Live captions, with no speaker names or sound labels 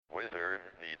wizard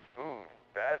needs food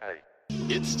badly.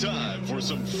 It's time for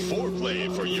some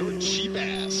foreplay for your cheap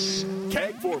ass.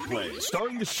 Keg Foreplay,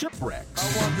 starring the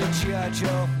Shipwrecks. I want the G.I.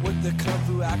 Joe with the Kung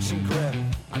Fu action grip.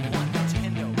 I want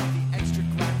Nintendo with the extra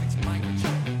graphics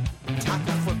microchip.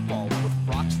 Tackle football with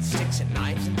rocks and sticks and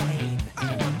knives and pain.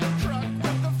 I want the truck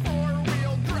with the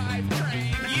four-wheel drive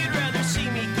train. You'd rather see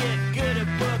me get good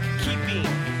at bookkeeping.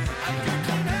 I got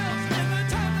canals in the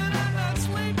time that I'm not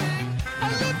sleeping. I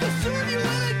live to serve you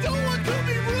and I don't want to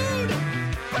be rude.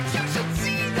 But you should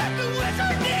see that the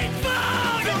wizard needs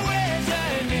food. The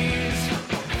wizard needs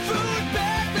food.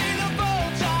 Badly the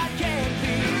bulge I can't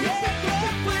be.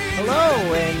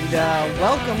 Hello, and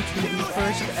welcome to the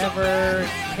first ever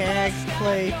Keg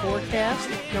Play Forecast,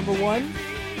 number 1.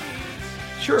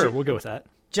 Sure, we'll go with that.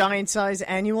 Giant size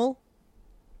annual.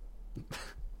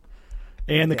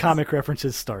 And the Yes. comic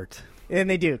references start. And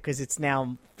they do, because it's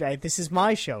now, this is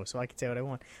my show, so I can say what I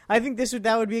want. I think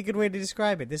that would be a good way to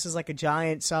describe it. This is like a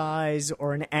giant size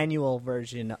or an annual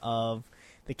version of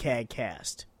the Keg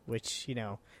Cast, which, you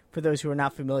know, for those who are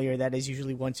not familiar, that is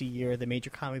usually once a year. The major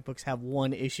comic books have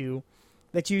one issue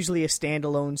that's usually a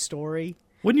standalone story.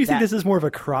 Wouldn't you think this is more of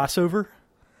a crossover?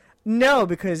 No,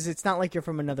 because it's not like you're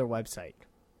from another website.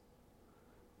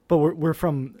 But we're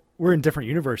in different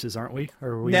universes, aren't we?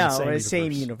 Or are we in the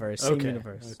same universe? Same Okay,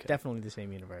 universe. okay. Definitely the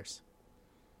same universe.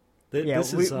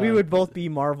 This we is, would both be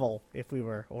Marvel if we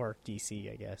were, or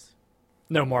DC, I guess.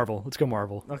 No, Marvel. Let's go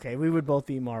Marvel. Okay, we would both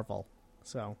be Marvel.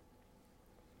 So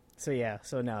yeah.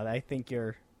 So no, I think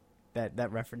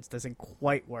that reference doesn't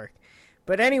quite work.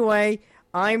 But anyway,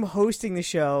 I'm hosting the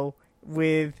show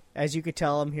with, as you could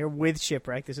tell, I'm here with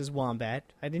Shipwreck. This is Wombat.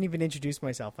 I didn't even introduce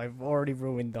myself. I've already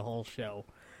ruined the whole show.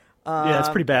 Yeah, it's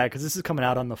pretty bad because this is coming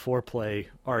out on the Foreplay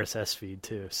RSS feed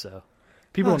too, so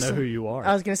people don't know who you are.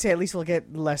 I was going to say, at least we'll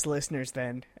get less listeners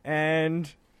then.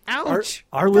 And ouch!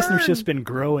 Our listenership's been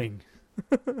growing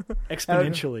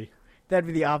exponentially. That'd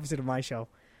be the opposite of my show.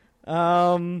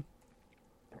 And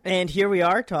here we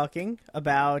are talking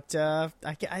about. I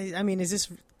mean, is this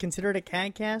considered a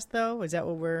CADcast though? Is that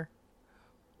what we're?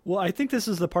 Well, I think this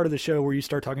is the part of the show where you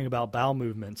start talking about bowel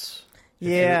movements.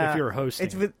 If you're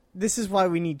hosting. This is why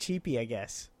we need Cheapy, I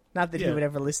guess. Not that he would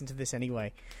ever listen to this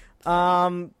anyway.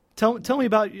 Tell me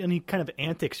about any kind of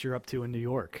antics you're up to in New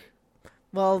York.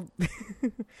 Well,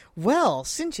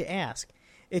 since you ask,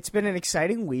 it's been an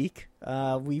exciting week.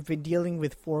 We've been dealing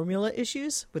with formula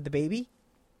issues with the baby.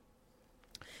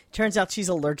 Turns out she's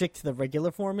allergic to the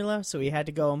regular formula, so we had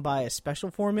to go and buy a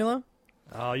special formula.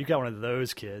 Oh, you got one of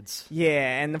those kids.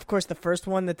 Yeah, and of course the first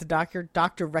one that the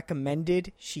doctor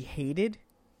recommended, she hated.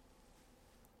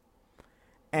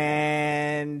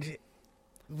 And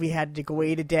we had to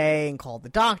wait a day and call the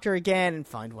doctor again and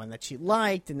find one that she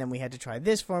liked, and then we had to try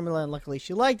this formula, and luckily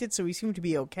she liked it, so we seem to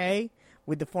be okay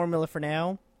with the formula for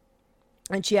now.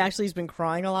 And she actually has been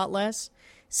crying a lot less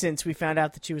since we found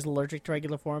out that she was allergic to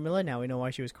regular formula. Now we know why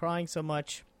she was crying so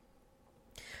much.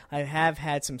 I have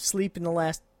had some sleep in the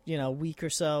last week or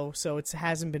so it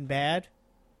hasn't been bad.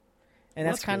 And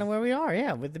that's kind of where we are,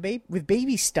 yeah, with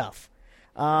baby stuff.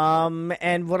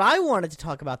 And what I wanted to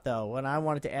talk about, though, and I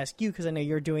wanted to ask you, because I know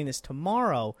you're doing this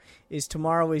tomorrow is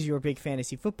your big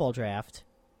fantasy football draft.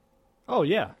 Oh,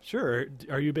 yeah, sure.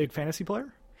 Are you a big fantasy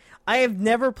player? I have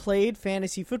never played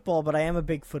fantasy football, but I am a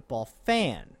big football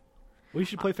fan. We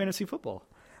should play fantasy football.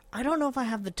 I don't know if I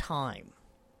have the time.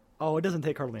 Oh, it doesn't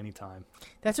take hardly any time.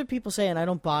 That's what people say, and I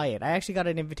don't buy it. I actually got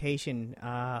an invitation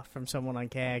from someone on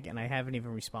CAG, and I haven't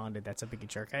even responded. That's how big a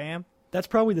jerk I am. That's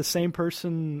probably the same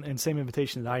person and same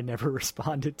invitation that I never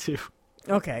responded to.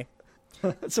 Okay.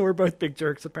 So we're both big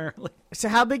jerks, apparently. So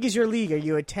how big is your league? Are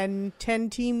you a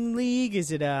 10-team league?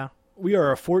 Is it a... We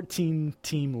are a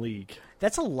 14-team league.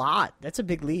 That's a lot. That's a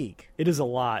big league. It is a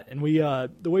lot. And we the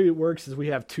way it works is we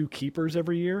have 2 keepers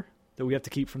every year that we have to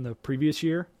keep from the previous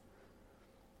year.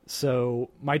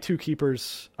 So my 2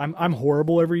 keepers, I'm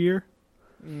horrible every year.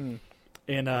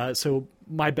 And so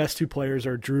my best 2 players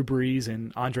are Drew Brees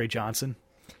and Andre Johnson.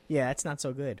 Yeah, that's not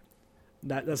so good.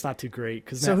 That's not too great.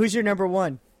 So who's your number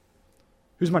 1?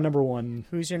 Who's my number 1?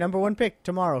 Who's your number 1 pick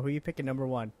tomorrow? Who are you picking number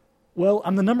 1? Well,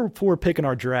 I'm the number 4 pick in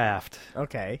our draft.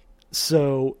 Okay.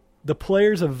 So the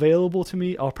players available to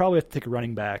me, I'll probably have to take a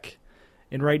running back.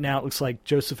 And right now it looks like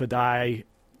Joseph Adai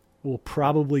will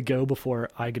probably go before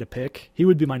I get a pick. He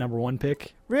would be my number 1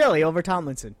 pick. Really? Over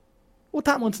Tomlinson? Well,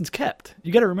 Tomlinson's kept.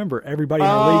 You got to remember, everybody in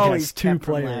the league has 2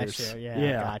 players. Last year.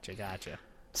 Yeah, gotcha.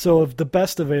 So of the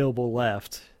best available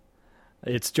left,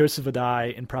 it's Joseph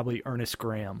Adai and probably Ernest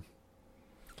Graham.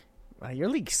 Wow, your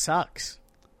league sucks.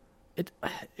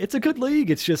 It's a good league.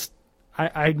 It's just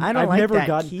I've don't like never that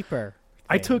gotten keeper.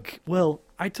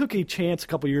 I took a chance a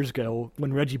couple years ago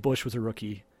when Reggie Bush was a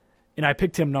rookie, and I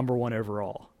picked him number 1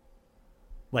 overall.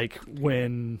 Like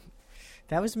when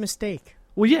That was a mistake.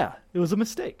 Well, yeah, it was a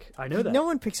mistake. I know that. No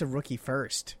one picks a rookie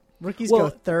first. Rookies go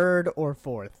 3rd or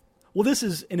 4th. Well, this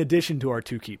is in addition to our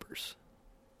 2 keepers.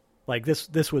 Like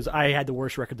this was I had the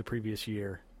worst record the previous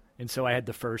year, and so I had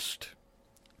the first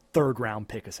 3rd round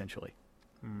pick essentially.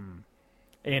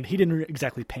 And he didn't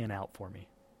exactly pan out for me.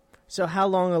 So how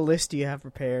long a list do you have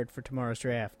prepared for tomorrow's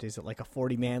draft? Is it like a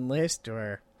 40-man list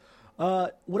or?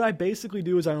 What I basically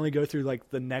do is I only go through like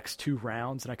the next 2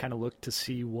 rounds, and I kind of look to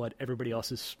see what everybody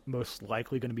else is most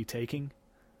likely going to be taking.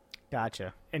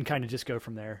 Gotcha. And kind of just go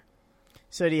from there.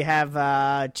 So do you have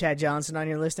Chad Johnson on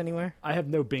your list anywhere? I have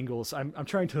no Bengals. I'm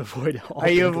trying to avoid all Are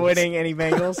you Bengals. avoiding any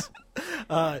Bengals?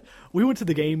 We went to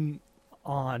the game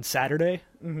on Saturday.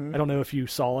 I don't know if you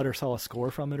saw it or saw a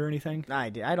score from it or anything. I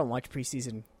did. I don't watch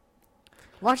preseason.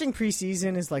 Watching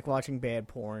preseason is like watching bad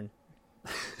porn.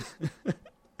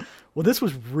 Well, this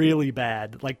was really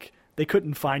bad. Like, they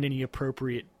couldn't find any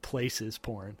appropriate places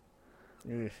porn.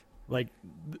 Ugh. Like,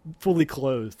 fully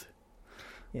clothed.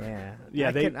 Yeah. Yeah,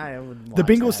 I wouldn't the watch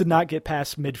Bengals that. did not get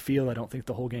past midfield, I don't think,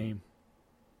 the whole game.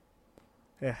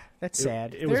 Yeah, that's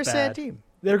sad. It They're was a sad bad. team.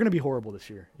 They're going to be horrible this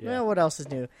year. Yeah, Well, what else is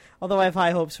new? Although I have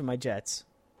high hopes for my Jets.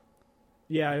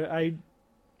 yeah, I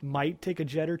might take a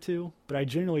jet or two, but I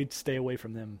generally stay away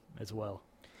from them as well.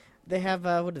 They have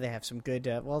what do they have? Some good.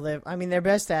 Their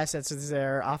best assets is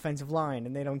their offensive line,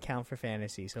 and they don't count for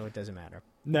fantasy, so it doesn't matter.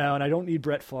 No, and I don't need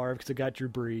Brett Favre because I got Drew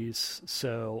Brees,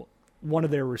 so one of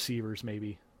their receivers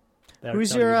maybe. Who's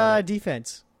that'll be your about it.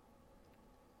 defense?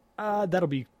 That'll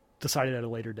be decided at a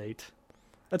later date.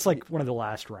 That's like one of the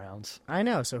last rounds. I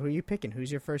know. So who are you picking?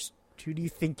 Who's your first? Who do you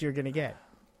think you're gonna get?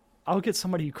 I'll get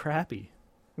somebody crappy.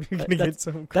 You're gonna get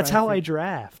some. That's how I crappy-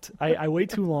 draft. I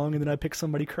wait too long and then I pick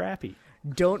somebody crappy.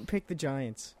 Don't pick the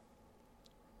Giants.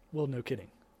 Well, no kidding.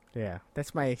 Yeah,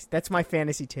 that's my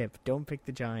fantasy tip. Don't pick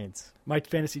the Giants. My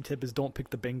fantasy tip is don't pick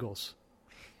the Bengals.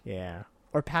 Yeah,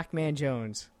 or Pac-Man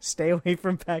Jones. Stay away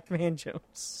from Pac-Man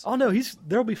Jones. Oh no,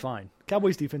 they'll be fine.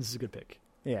 Cowboys defense is a good pick.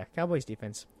 Yeah, Cowboys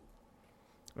defense.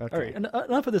 Okay. All right,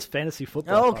 enough of this fantasy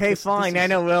football. Oh, talk. okay, This fine. is- I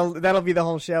know. Well, that'll be the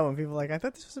whole show, and people are like, I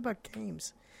thought this was about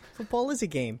games. Football is a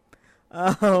game.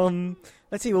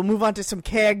 Let's see. We'll move on to some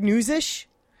CAG news-ish.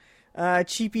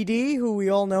 Cheapy D, who we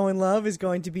all know and love, is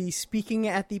going to be speaking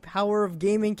at the Power of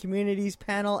Gaming Communities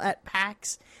panel at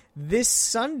PAX this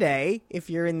Sunday, if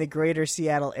you're in the greater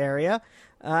Seattle area,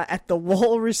 at the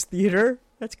Walrus Theater.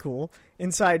 That's cool.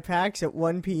 Inside PAX at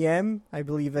 1 p.m. I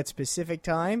believe that's Pacific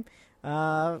time.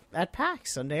 At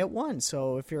PAX Sunday at 1.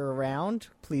 So if you're around,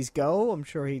 please go. I'm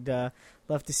sure he'd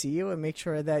love to see you, and make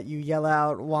sure that you yell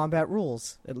out Wombat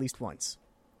Rules at least once.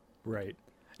 Right.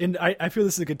 And I feel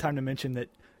this is a good time to mention that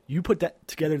you put that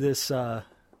together this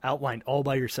outline all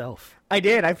by yourself. I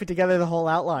did. I put together the whole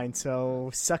outline, so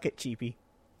suck it, Cheapy.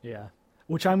 Yeah.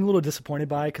 Which I'm a little disappointed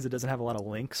by because it doesn't have a lot of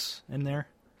links in there.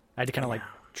 I had to kind of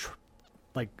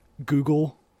like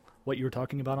Google what you were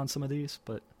talking about on some of these,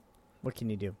 but What can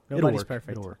you do? It'll Nobody's work.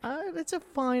 perfect. It'll work. It's a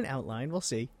fine outline. We'll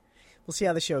see. We'll see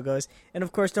how the show goes. And,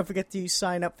 of course, don't forget to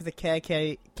sign up for the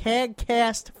CAGcast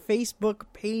Facebook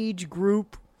page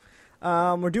group.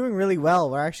 We're doing really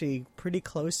well. We're actually pretty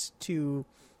close to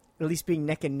at least being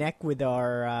neck and neck with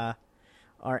our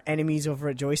enemies over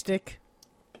at Joystick.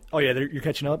 oh yeah, you're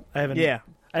catching up. I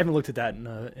haven't looked at that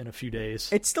in a few days.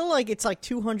 It's still like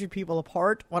 200 people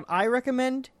apart. What I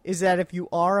recommend is that if you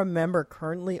are a member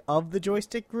currently of the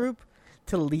Joystick group,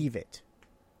 to leave it.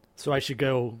 So I should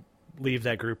go leave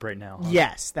that group right now. Huh?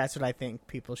 Yes, that's what I think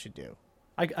people should do.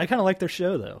 I kind of like their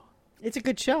show though. It's a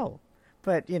good show,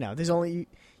 but you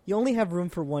only have room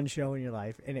for one show in your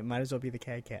life, and it might as well be the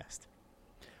CAGcast.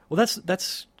 Well,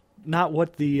 that's not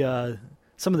what the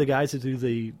some of the guys who do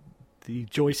the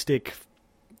Joystick.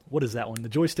 What is that one? The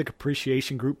Joystick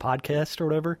Appreciation Group podcast or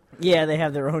whatever. Yeah, they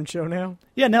have their own show now.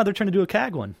 Yeah, now they're trying to do a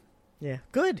CAG one. Yeah,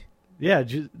 good. Yeah,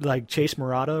 like Chase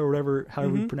Murata or whatever,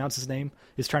 however you pronounce his name,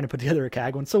 is trying to put together a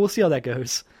CAG one. So we'll see how that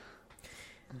goes.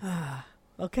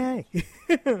 Okay,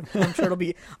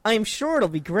 I'm sure it'll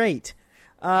be great.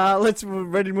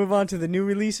 Ready to move on to the new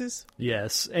releases.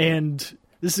 Yes, and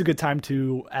this is a good time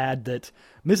to add that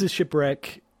Mrs.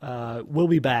 Shipwreck will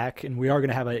be back, and we are going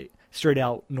to have a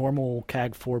straight-out normal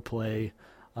CAG 4-play.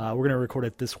 We're going to record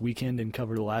it this weekend and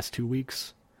cover the last 2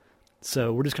 weeks.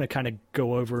 So we're just going to kind of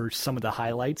go over some of the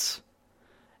highlights.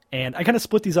 And I kind of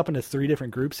split these up into 3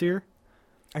 different groups here.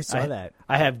 I saw that.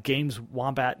 I have games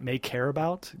Wombat may care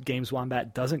about, games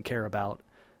Wombat doesn't care about,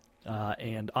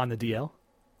 and on the DL.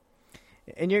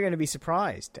 And you're going to be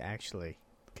surprised, actually,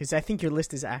 because I think your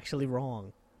list is actually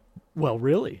wrong. Well,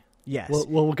 really? Yes.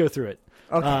 We'll go through it.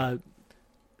 Okay.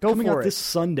 Go Coming for out it. this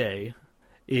Sunday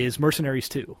is Mercenaries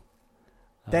 2.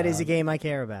 That is a game I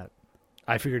care about.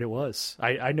 I figured it was.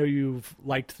 I know you've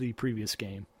liked the previous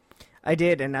game. I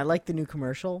did, and I like the new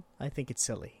commercial. I think it's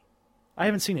silly. I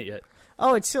haven't seen it yet.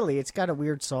 Oh, it's silly. It's got a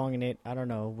weird song in it. I don't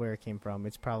know where it came from.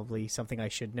 It's probably something I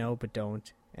should know but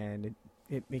don't, and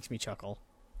it makes me chuckle.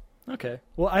 Okay.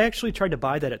 Well, I actually tried to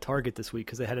buy that at Target this week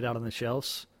because they had it out on the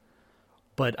shelves,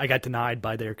 but I got denied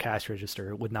by their cash register.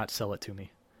 It would not sell it to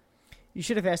me. You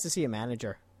should have asked to see a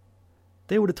manager.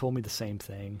 They would have told me the same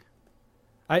thing.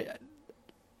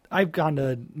 I've gone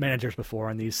to managers before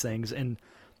on these things, and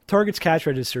Target's cash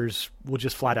registers will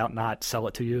just flat out not sell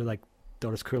it to you. Like,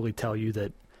 they'll just clearly tell you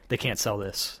that they can't sell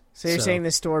this. So you're saying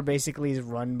the store basically is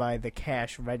run by the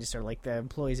cash register, like the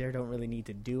employees there don't really need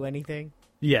to do anything?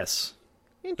 Yes.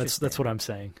 Interesting. That's what I'm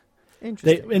saying.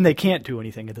 Interesting. They can't do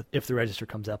anything if the register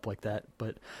comes up like that.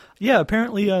 But yeah,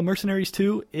 apparently Mercenaries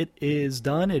 2, it is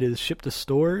done. It is shipped to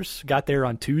stores. Got there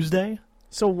on Tuesday.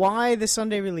 So why the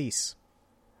Sunday release?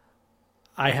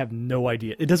 I have no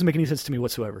idea. It doesn't make any sense to me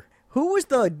whatsoever. Who was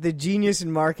the genius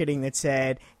in marketing that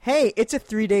said, "Hey, it's a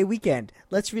 3-day weekend.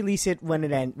 Let's release it when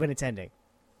it's ending"?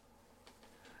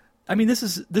 I mean, this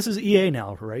is EA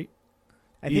now, right?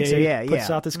 I think so. Yeah, puts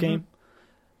yeah. out this game.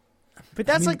 But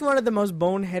that's like one of the most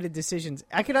boneheaded decisions.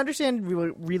 I could understand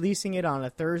releasing it on a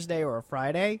Thursday or a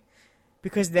Friday,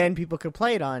 because then people could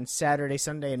play it on Saturday,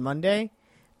 Sunday, and Monday.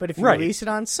 But if you release it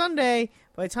on Sunday,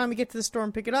 by the time you get to the store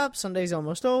and pick it up, Sunday's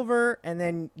almost over, and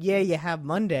then you have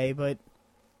Monday, but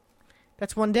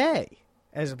that's one day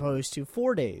as opposed to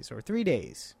 4 days or 3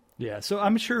 days. Yeah, so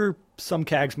I'm sure some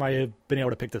CAGs might have been able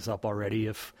to pick this up already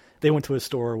if they went to a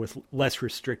store with less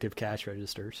restrictive cash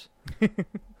registers.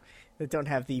 That don't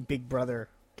have the Big Brother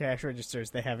cash registers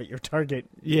they have at your Target.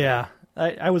 Yeah,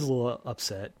 I was a little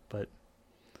upset, but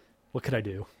what could I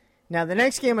do? Now, the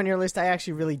next game on your list I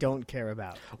actually really don't care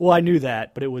about. Well, I knew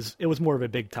that, but it was more of a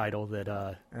big title that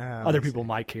other people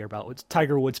might care about. It's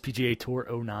Tiger Woods PGA Tour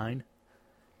 09.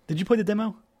 Did you play the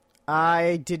demo?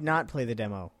 I did not play the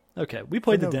demo. Okay, we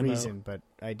played For the no demo. reason, but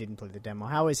I didn't play the demo.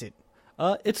 How is it?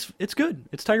 It's good.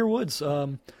 It's Tiger Woods.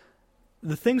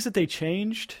 The things that they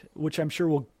changed, which I'm sure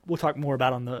we'll talk more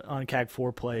about on CAG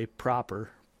 4 Play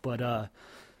proper, but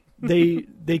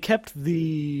they kept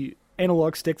the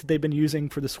analog stick that they've been using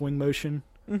for the swing motion,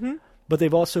 but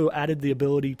they've also added the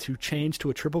ability to change to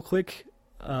a triple click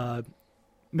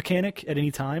mechanic at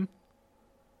any time.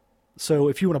 So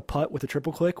if you want to putt with a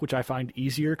triple click, which I find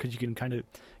easier because you can kind of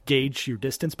gauge your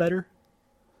distance better,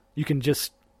 you can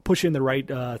just push in the right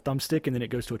thumbstick and then it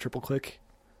goes to a triple click.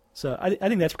 So I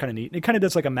think that's kind of neat. It kind of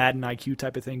does like a Madden IQ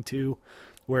type of thing too,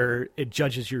 where it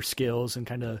judges your skills and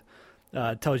kind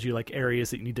of tells you like areas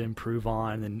that you need to improve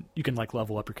on, and you can like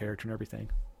level up your character and everything.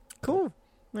 Cool.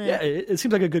 Yeah, it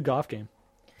seems like a good golf game.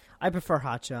 I prefer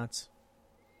Hot Shots.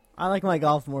 I like my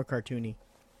golf more cartoony.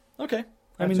 Okay. I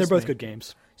That's mean, they're just both me. good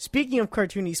games. Speaking of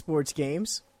cartoony sports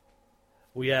games,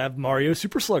 We have Mario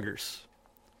Super Sluggers.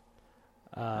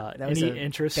 that was Any a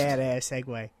interest? badass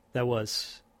segue. That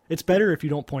was. It's better if you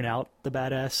don't point out the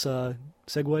badass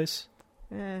segues.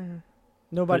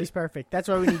 Nobody's perfect. That's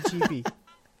why we need Cheapy.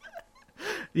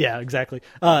 Yeah, exactly.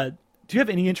 Do you have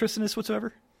any interest in this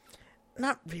whatsoever?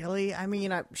 Not really. I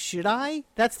mean, should I?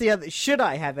 That's the other. Should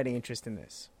I have any interest in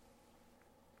this?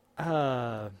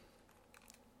 No.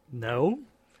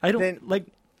 I don't Then- like.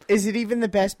 Is it even the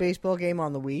best baseball game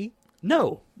on the Wii?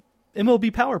 No.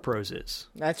 MLB Power Pros is.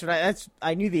 That's what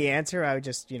I knew the answer. I would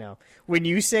just, when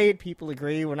you say it, people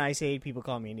agree. When I say it, people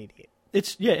call me an idiot.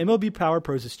 MLB Power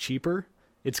Pros is cheaper.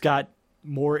 It's got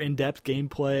more in-depth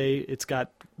gameplay. It's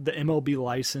got the MLB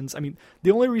license. I mean,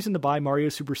 the only reason to buy Mario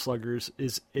Super Sluggers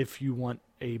is if you want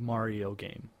a Mario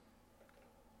game.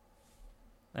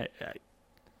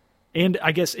 And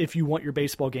I guess if you want your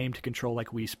baseball game to control like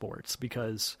Wii Sports,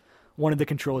 because one of the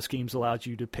control schemes allows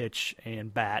you to pitch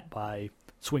and bat by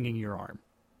swinging your arm.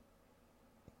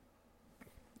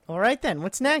 All right, then.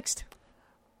 What's next?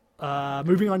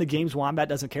 Moving on to games Wombat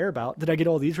doesn't care about. Did I get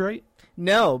all these right?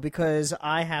 No, because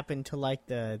I happen to like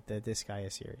the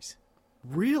Disgaea series.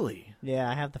 Really? Yeah,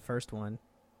 I have the first one.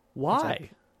 Why?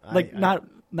 I-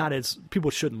 Not as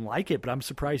people shouldn't like it, but I'm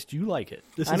surprised you like it.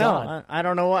 This I is know. odd. I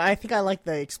don't know. I think I like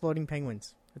the exploding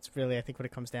penguins. That's really, I think, what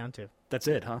it comes down to. That's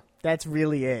it, huh? That's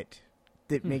really it.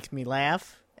 That makes me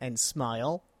laugh and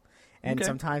smile, and Okay.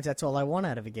 sometimes that's all I want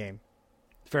out of a game.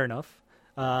 Fair enough.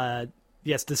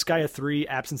 Yes, Disgaea 3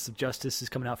 Absence of Justice is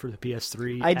coming out for the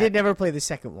PS3. I did never play the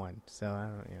second one, so I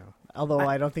don't, Although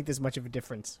I don't think there's much of a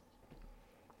difference.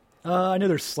 I know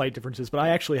there's slight differences, but I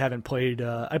actually haven't played.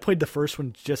 I played the first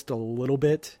one just a little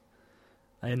bit.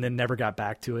 and then never got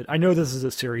back to it. I know this is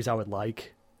a series I would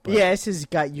like. But Yeah, this has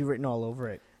got you written all over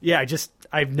it. yeah,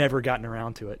 I've never gotten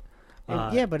around to it.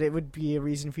 Yeah, but it would be a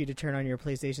reason for you to turn on your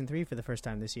PlayStation 3 for the first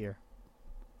time this year.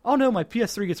 Oh no, my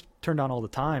PS3 gets turned on all the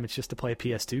time. It's just to play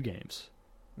PS2 games.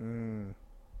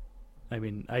 I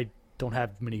mean, I don't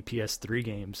have many PS3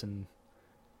 games, and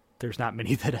there's not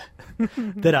many that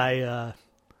that I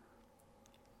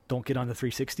don't get on the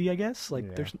 360. I guess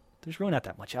there's really not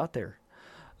that much out there.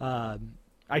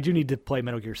 I do need to play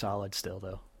Metal Gear Solid still,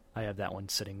 though. I have that one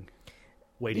sitting,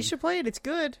 waiting. You should play it. It's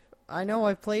good. I know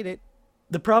I've played it.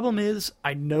 The problem is,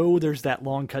 I know there's that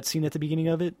long cutscene at the beginning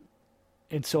of it,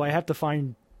 and so I have to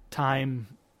find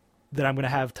time that I'm going to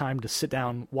have time to sit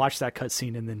down, watch that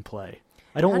cutscene, and then play.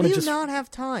 I don't How want do to you just not have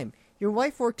time? Your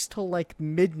wife works till like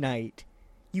midnight.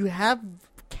 You have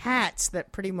cats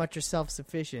that pretty much are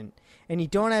self-sufficient, and you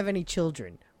don't have any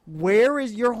children.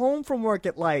 You're home from work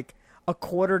at like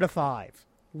 4:45?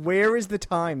 Where is the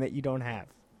time that you don't have?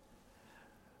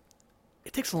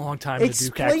 It takes a long time to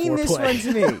do cat Explain this foreplay. one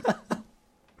to me.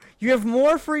 You have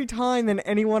more free time than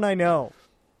anyone I know.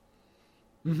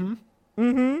 Go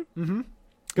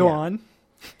on.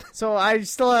 So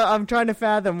I'm trying to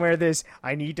fathom where this.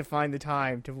 I need to find the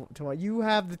time to. You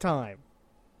have the time.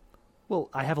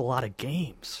 Well, I have a lot of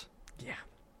games, Yeah.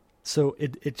 so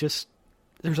it just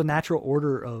there's a natural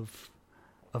order of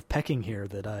pecking here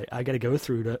that I got to go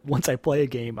through to once I play a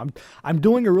game. I'm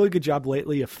doing a really good job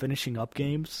lately of finishing up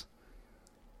games,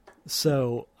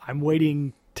 so I'm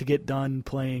waiting to get done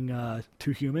playing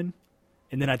Too Human,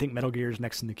 and then I think Metal Gear is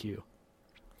next in the queue.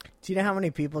 Do you know how many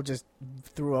people just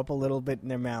threw up a little bit in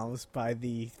their mouths by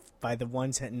the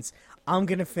one sentence? I'm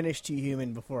gonna finish Too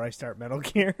Human before I start Metal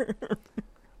Gear.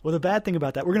 Well, the bad thing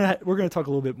about that, we're gonna talk a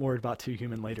little bit more about Too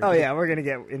Human later. Oh yeah, we're gonna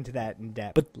get into that in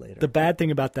depth But later. the bad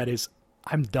thing about that is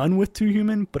I'm done with Too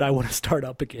Human, but I want to start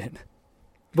up again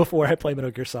before I play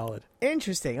Metal Gear Solid.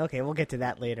 Interesting. Okay, we'll get to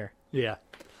that later. Yeah.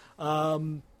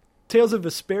 Tales of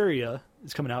Vesperia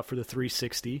is coming out for the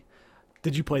 360.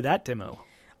 Did you play that demo?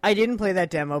 I didn't play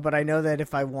that demo, but I know that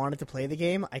if I wanted to play the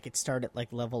game, I could start at like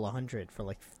level 100 for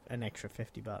like an extra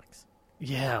 $50.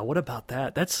 Yeah, what about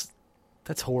that? That's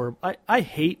horrible. I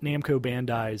hate Namco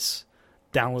Bandai's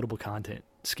downloadable content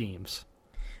schemes.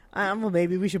 Well,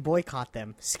 maybe we should boycott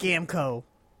them. Scamco.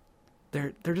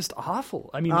 They're just awful.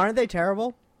 I mean, Aren't they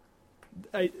terrible?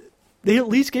 they at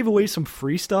least gave away some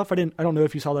free stuff. I don't know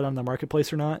if you saw that on the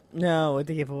marketplace or not. No, what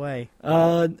they give away?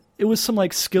 It was some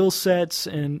like skill sets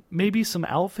and maybe some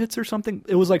outfits or something.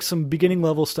 It was like some beginning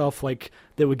level stuff like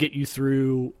that would get you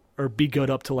through or be good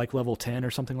up to like level 10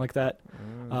 or something like that.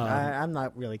 I'm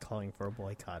not really calling for a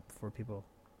boycott for people.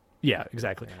 Yeah,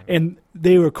 exactly. Yeah. And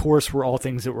they, of course, were all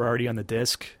things that were already on the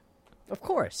disc. Of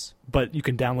course. But you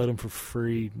can download them for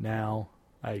free now.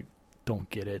 I don't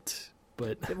get it.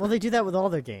 But well, they do that with all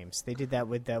their games. They did that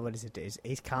with what is it? Is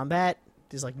Ace Combat?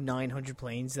 There's like 900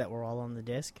 planes that were all on the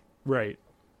disc. Right.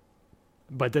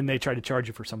 But then they try to charge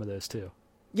you for some of those too.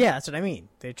 Yeah, that's what I mean.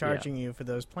 They're charging you for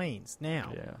those planes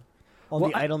now. Yeah. All the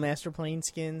Idolmaster plane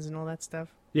skins and all that stuff.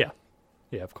 Yeah.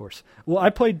 Yeah, of course. Well, I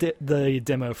played the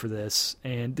demo for this,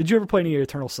 and did you ever play any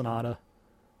Eternal Sonata?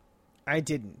 I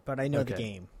didn't, but I know the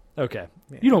game. Okay.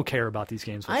 Yeah. You don't care about these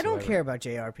games whatsoever. I don't care about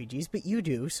JRPGs, but you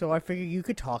do, so I figure you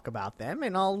could talk about them,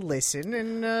 and I'll listen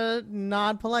and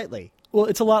nod politely. Well,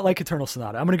 it's a lot like Eternal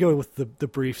Sonata. I'm going to go with the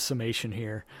brief summation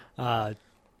here.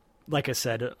 Like I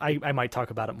said, I might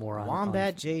talk about it more on...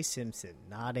 Wombat J. Simpson,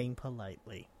 nodding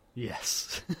politely.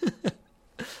 Yes.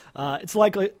 It's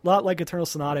like a lot like Eternal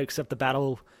Sonata, except the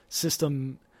battle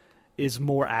system is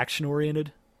more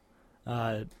action-oriented.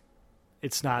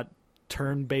 It's not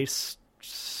turn-based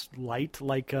light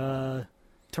like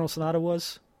Eternal Sonata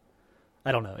was.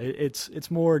 I don't know. It's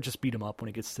more just beat 'em up when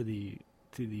it gets to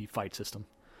the fight system.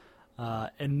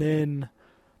 And then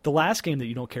the last game that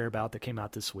you don't care about that came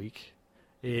out this week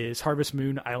is Harvest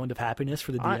Moon Island of Happiness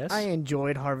for the DS. I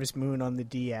enjoyed Harvest Moon on the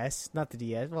DS. Not the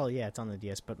DS. Well, yeah, it's on the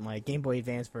DS, but my Game Boy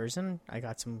Advance version, I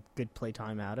got some good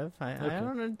playtime out of. I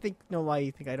don't know why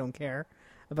you think I don't care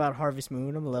about Harvest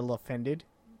Moon. I'm a little offended.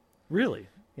 Really?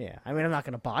 Yeah. I mean, I'm not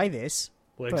going to buy this.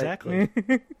 Well, but... exactly.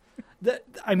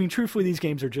 I mean, truthfully, these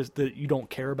games are just that you don't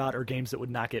care about, or games that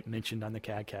would not get mentioned on the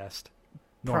CADcast.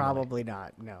 Normally. Probably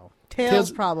not, no.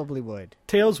 Tales probably would.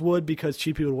 Tales would, because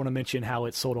Cheapy would want to mention how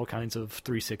it sold all kinds of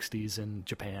 360s in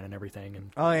Japan and everything.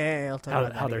 And oh, yeah, I'll talk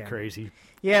about how they're again. Crazy.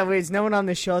 Yeah, there's no one on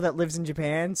the show that lives in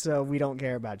Japan, so we don't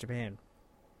care about Japan.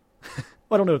 Well,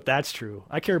 I don't know if that's true.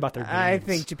 I care about their games. I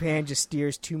think Japan just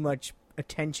steers too much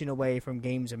attention away from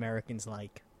games Americans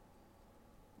like.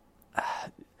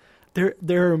 There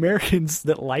are Americans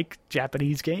that like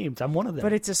Japanese games. I'm one of them.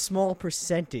 But it's a small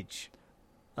percentage.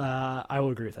 I will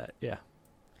agree with that. Yeah.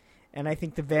 And I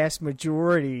think the vast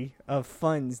majority of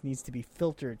funds needs to be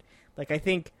filtered. Like I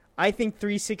think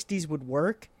 360s would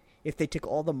work if they took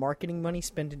all the marketing money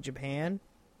spent in Japan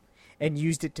and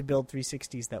used it to build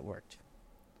 360s that worked.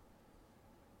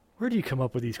 Where do you come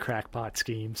up with these crackpot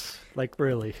schemes? Like,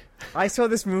 really? I saw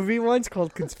this movie once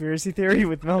called Conspiracy Theory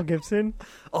with Mel Gibson.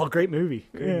 Oh, great movie.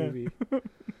 Great Yeah. movie.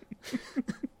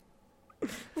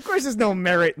 Of course, there's no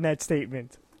merit in that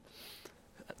statement.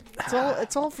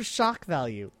 It's all for shock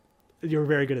value. You're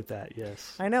very good at that,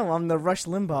 yes. I know. I'm the Rush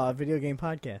Limbaugh video game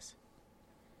podcast.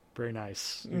 Very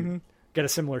nice. Mm-hmm. You got a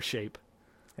similar shape.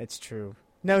 That's true.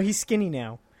 No, he's skinny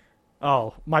now.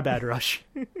 Oh, my bad, Rush.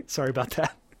 Sorry about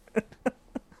that.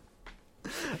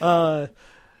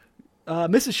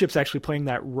 Mrs. Ship's actually playing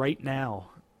that right now,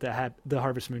 the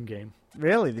Harvest Moon game.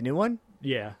 Really? The new one?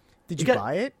 Yeah. Did We you got-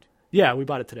 buy it? Yeah, we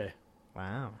bought it today.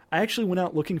 Wow. I actually went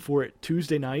out looking for it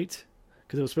Tuesday night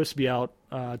because it was supposed to be out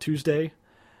Tuesday,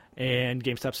 and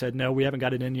GameStop said, no, we haven't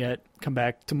got it in yet. Come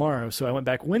back tomorrow. So I went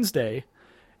back Wednesday,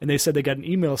 and they said they got an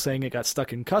email saying it got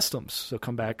stuck in customs. So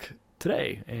come back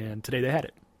today, and today they had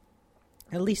it.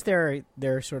 At least they're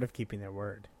sort of keeping their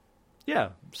word. Yeah,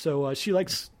 so she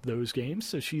likes those games,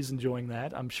 so she's enjoying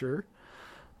that, I'm sure.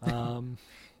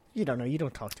 You don't know. You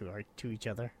don't talk to each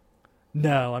other.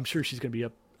 No, I'm sure she's going to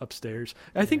be upstairs.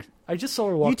 I think I just saw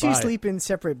her walk You two by. sleep in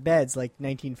separate beds, like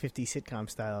 1950 sitcom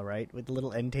style, right? With the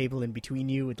little end table in between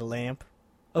you with the lamp.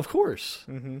 Of course.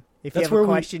 Mm-hmm. If That's you have where a we-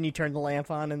 question, you turn the lamp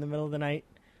on in the middle of the night.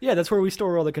 Yeah, that's where we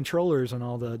store all the controllers and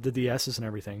all the DSs and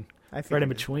everything. I Right figured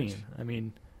in as between. much. I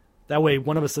mean, that way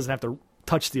one of us doesn't have to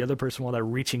touch the other person while they're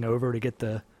reaching over to get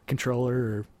the controller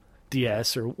or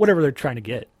DS or whatever they're trying to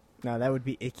get. No, that would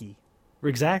be icky.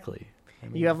 Exactly. I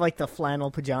mean, You have like the flannel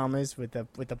pajamas with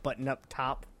the button up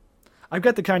top. I've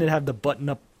got the kind that have the button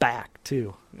up back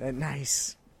too.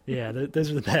 Nice. Yeah, those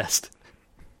are the best.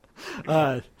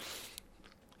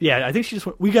 Yeah, I think she just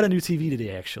went. We got a new TV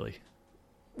today, actually.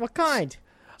 What kind?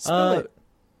 Spill it.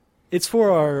 It's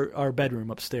for our bedroom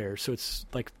upstairs, so it's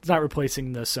not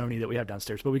replacing the Sony that we have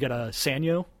downstairs, but we got a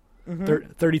Sanyo,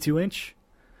 32-inch.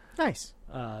 Nice.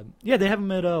 Yeah, they have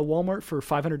them at Walmart for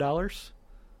 $500.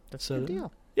 That's a good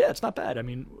deal. Yeah, it's not bad. I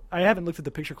mean, I haven't looked at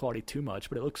the picture quality too much,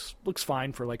 but it looks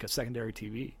fine for like a secondary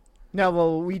TV. No,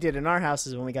 well, what we did in our house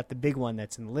is when we got the big one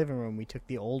that's in the living room, we took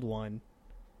the old one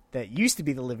that used to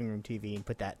be the living room TV and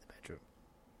put that in the bedroom.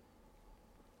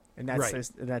 And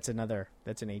that's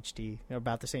an HD. They're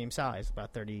about the same size,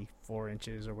 about 34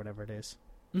 inches or whatever it is.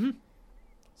 Mm-hmm.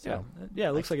 So, yeah,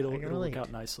 it looks like I it'll can work relate.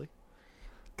 out nicely.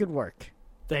 Good work.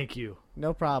 Thank you.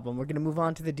 No problem. We're going to move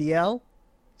on to the DL.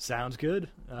 Sounds good.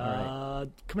 right.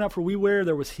 Coming out for WiiWare,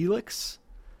 there was Helix.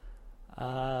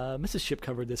 Mrs. Ship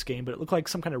covered this game, but it looked like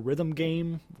some kind of rhythm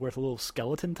game with a little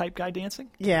skeleton type guy dancing.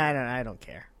 Yeah, I don't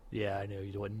care. Yeah, I know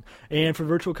you wouldn't. And for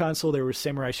Virtual Console, there was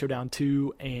Samurai Showdown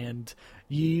 2 and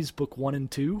Ys Book 1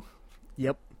 and 2.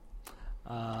 Yep.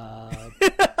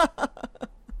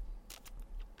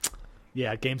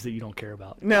 Yeah, games that you don't care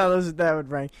about. No, that would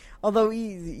rank. Although,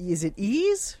 is it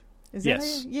Ease? Is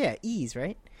Yes. That yeah, Ease,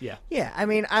 right? Yeah. Yeah, I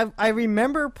mean, I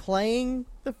remember playing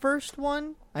the first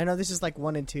one. I know this is like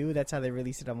 1 and 2. That's how they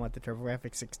released it on the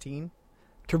TurboGrafx 16.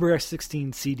 TurboGrafx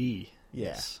 16 CD. Yeah.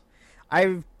 Yes.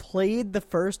 I've played the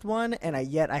first one, and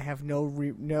yet I have no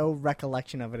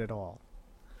recollection of it at all.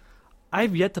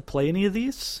 I've yet to play any of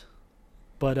these,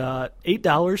 but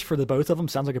 $8 for the both of them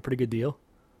sounds like a pretty good deal.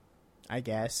 I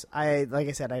guess. Like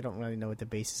I said, I don't really know what the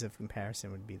basis of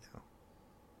comparison would be, though.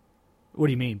 What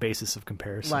do you mean, basis of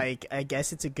comparison? Like, I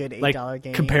guess it's a good $8 like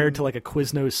game. compared to like a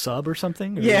Quiznos sub or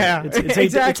something? Or Yeah, it's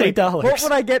exactly. It's $8. What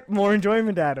would I get more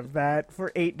enjoyment out of that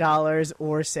for $8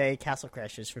 or, say, Castle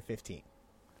Crashers for $15?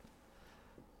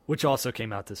 Which also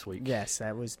came out this week. Yes,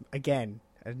 that was, again,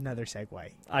 another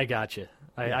segue. I got you.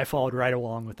 I followed right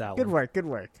along with that Good one. work, good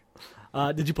work.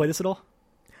 Did you play this at all?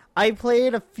 I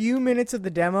played a few minutes of the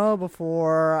demo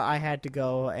before I had to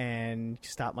go and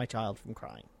stop my child from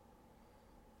crying.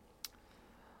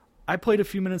 I played a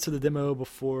few minutes of the demo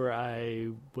before I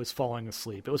was falling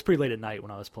asleep. It was pretty late at night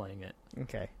when I was playing it.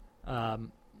 Okay. I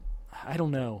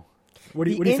don't know. What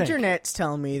do you think? Internet's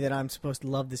telling me that I'm supposed to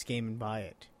love this game and buy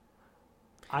it.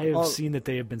 I have seen that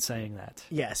they have been saying that.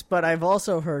 Yes, but I've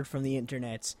also heard from the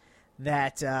internets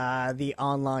that the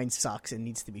online sucks and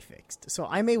needs to be fixed. So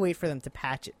I may wait for them to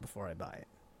patch it before I buy it.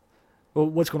 Well,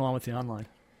 what's going on with the online?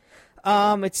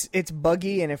 It's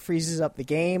buggy and it freezes up the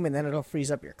game, and then it'll freeze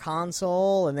up your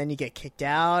console, and then you get kicked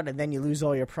out, and then you lose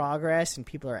all your progress, and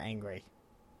people are angry.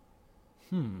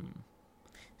 So,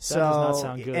 does not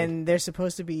sound good. And they're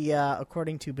supposed to be,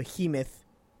 according to Behemoth,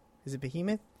 is it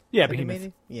Behemoth? Yeah, Is that who Behemoth. made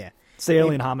it? Yeah. It's the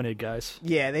alien hominid guys.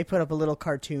 Yeah, they put up a little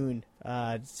cartoon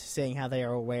saying how they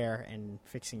are aware and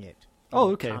fixing it. Oh,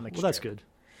 in okay. Well, comic that's strip. good.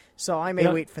 So I may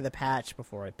Yeah. wait for the patch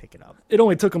before I pick it up. It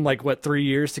only took them 3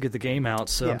 years to get the game out,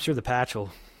 so Yeah. I'm sure the patch will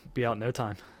be out in no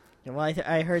time. Well,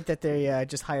 I heard that they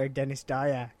just hired Dennis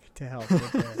Dyack to help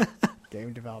with their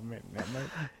game development.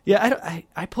 Yeah,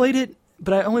 I played it,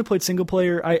 but I only played single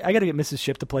player. I got to get Mrs.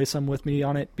 Ship to play some with me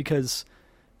on it because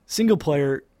single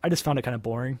player, I just found it kind of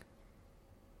boring.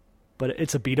 But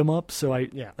it's a beat 'em up, so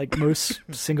like most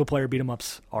single player beat 'em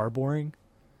ups are boring.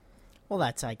 Well,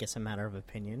 that's, I guess, a matter of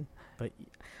opinion. But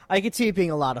I could see it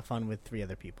being a lot of fun with 3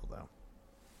 other people, though.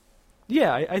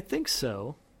 Yeah, I think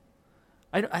so.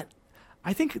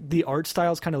 I think the art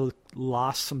style's kind of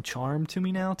lost some charm to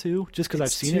me now too, just because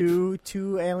I've seen it.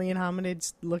 Two alien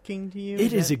hominids looking to you.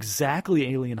 It is exactly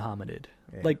Alien Hominid.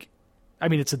 Yeah.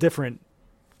 It's a different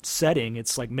setting.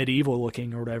 It's like medieval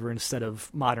looking or whatever instead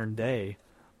of modern day,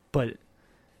 but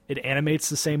it animates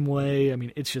the same way.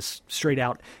 It's just straight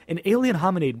out. And Alien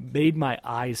Hominid made my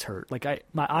eyes hurt.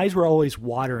 My eyes were always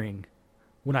watering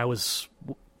when I was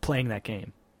playing that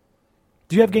game.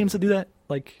 Do you have games that do that?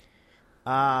 Like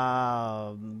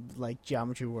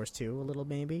Geometry Wars 2 a little,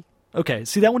 maybe. Okay,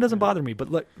 see, that one doesn't bother me,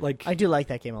 but I do like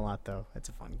that game a lot, though. It's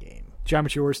a fun game.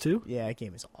 Geometry Wars 2? Yeah, that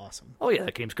game is awesome. Oh yeah,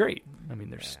 that game's great.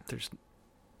 There's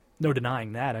no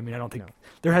denying that. I don't think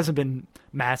there hasn't been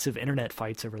massive internet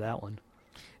fights over that one.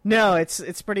 No,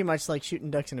 it's pretty much like shooting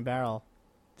ducks in a barrel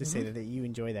to say that you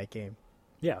enjoy that game.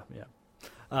 Yeah.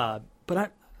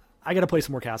 But I got to play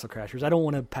some more Castle Crashers. I don't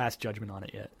want to pass judgment on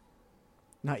it yet.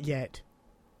 Not yet.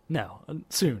 No,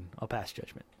 soon I'll pass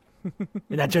judgment.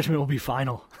 And that judgment will be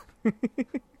final.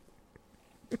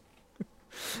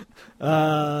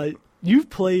 You've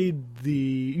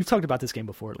talked about this game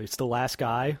before, at least. The Last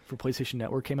Guy for PlayStation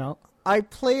Network came out. I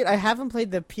haven't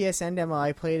played the PSN demo.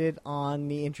 I played it on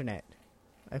the internet.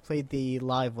 I played the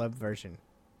live web version.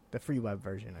 The free web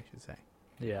version, I should say.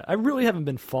 Yeah, I really haven't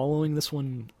been following this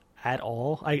one at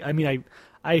all.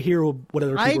 I hear what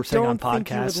other people are saying on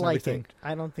podcasts and everything.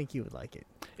 I don't think you would like it.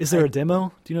 Is there a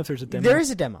demo? Do you know if there's a demo? There is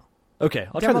a demo. Okay,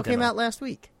 I'll try the demo. Came out last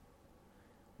week.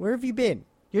 Where have you been?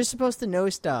 You're supposed to know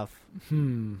stuff.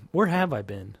 Where have I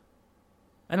been?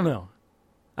 I don't know.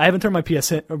 I haven't turned my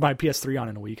PS3 on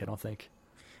in a week, I don't think.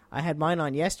 I had mine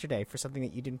on yesterday for something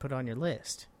that you didn't put on your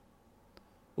list.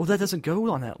 Well, that doesn't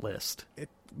go on that list.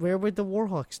 Where would the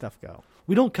Warhawk stuff go?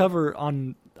 We don't cover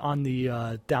on the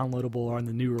downloadable or on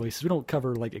the new releases. We don't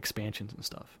cover expansions and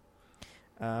stuff.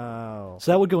 Oh.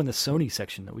 So that would go in the Sony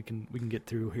section that we can get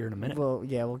through here in a minute. Well,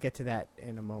 yeah, we'll get to that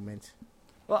in a moment.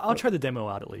 Well, I'll try the demo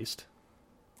out at least.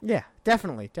 Yeah,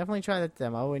 definitely try that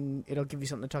demo, and it'll give you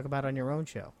something to talk about on your own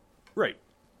show. Right.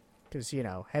 Because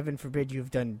heaven forbid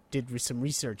you've did some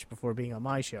research before being on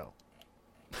my show.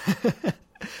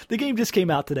 The game just came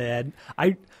out today,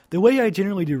 Ed. The way I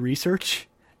generally do research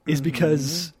is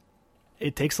because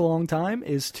it takes a long time,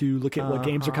 is to look at what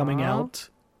games are coming out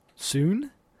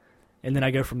soon, and then I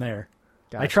go from there.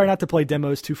 Gotcha. I try not to play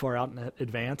demos too far out in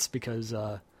advance because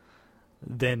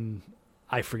then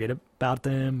I forget about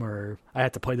them or I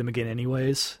have to play them again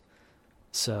anyways.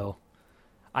 So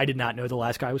I did not know The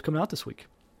Last Guy was coming out this week.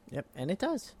 Yep, and it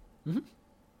does. Mm-hmm.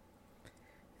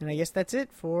 And I guess that's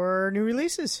it for new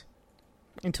releases.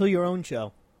 Until your own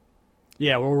show.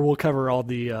 Yeah, we'll cover all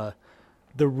the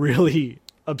really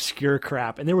obscure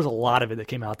crap, and there was a lot of it that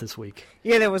came out this week.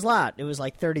 Yeah, there was a lot. It was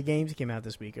like 30 games that came out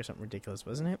this week or something ridiculous,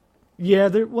 wasn't it? Yeah,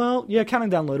 counting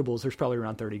downloadables, there's probably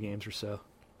around 30 games or so.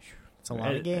 It's a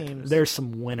lot of games. There's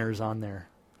some winners on there.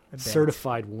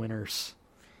 Certified winners.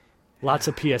 Lots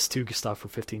of PS2 stuff for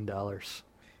 $15.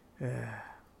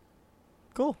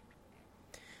 Cool.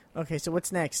 Okay, so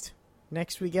what's next?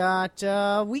 Next we got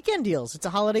weekend deals. It's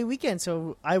a holiday weekend,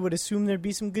 so I would assume there'd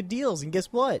be some good deals. And guess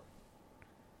what?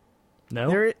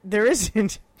 No? There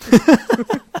isn't.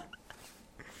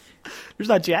 There's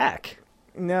not Jack.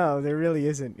 No, there really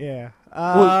isn't, yeah.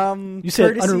 You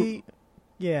said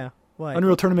yeah, what?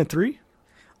 Unreal Tournament 3?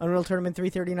 Unreal Tournament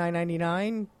 3,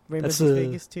 $39.99. Rainbow Six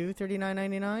Vegas 2,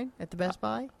 $39.99 at the Best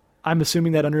Buy. I'm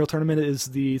assuming that Unreal Tournament is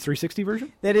the 360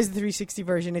 version? That is the 360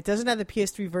 version. It doesn't have the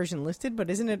PS3 version listed,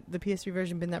 but isn't it the PS3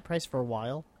 version been that price for a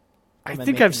while? I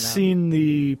think I've seen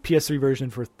the PS3 version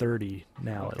for $30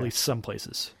 now, at least some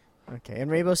places. Okay,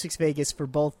 and Rainbow Six Vegas for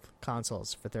both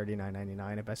consoles for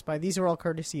 $39.99 at Best Buy. These are all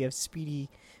courtesy of Speedy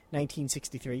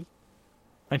 1963.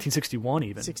 1961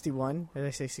 even. 61. Did I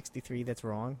say 63? That's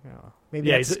wrong. Oh, maybe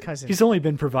that's his cousin. He's only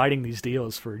been providing these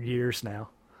deals for years now.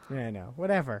 Yeah, I know.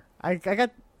 Whatever. I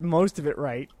got most of it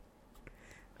right.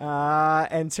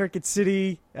 And Circuit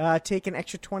City take an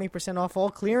extra 20% off all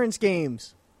clearance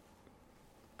games.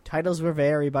 Titles will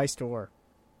vary by store.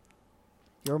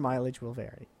 Your mileage will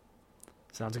vary.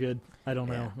 Sounds good. I don't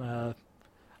Yeah. know.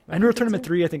 Unreal Tournament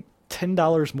 3, I think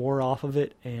 $10 more off of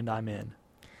it, and I'm in.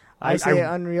 I say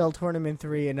Unreal Tournament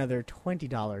 3, another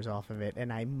 $20 off of it,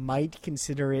 and I might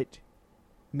consider it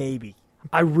maybe.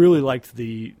 I really liked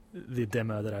the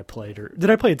demo that I played. Or did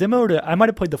I play a demo? Or I might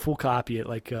have played the full copy at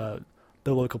like the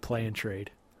local play and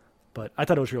trade. But I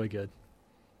thought it was really good.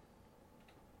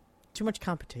 Too much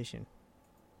competition.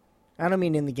 I don't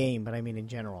mean in the game, but I mean in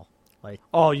general. Like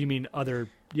Oh, you mean other...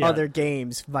 Yeah. other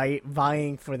games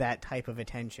vying for that type of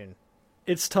attention.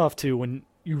 It's tough, too, when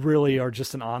you really are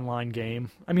just an online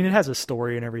game. I mean, it has a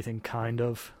story and everything, kind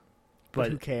of. But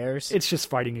But who cares? it's just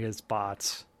fighting against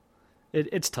bots.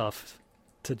 It's tough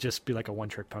to just be like a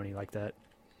one-trick pony like that.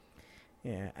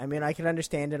 Yeah, I mean, I can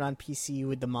understand it on PC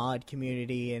with the mod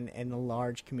community and the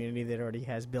large community that already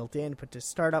has built in, but to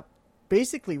start up,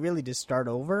 basically really to start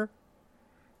over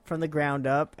from the ground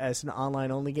up as an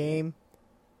online-only game,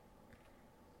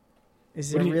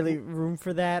 is What there do you- really room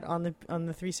for that on the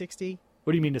 360?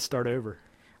 What do you mean to start over?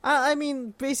 I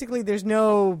mean, basically, there's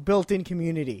no built-in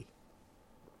community.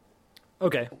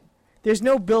 Okay. There's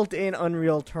no built-in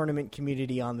Unreal Tournament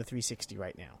community on the 360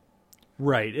 right now.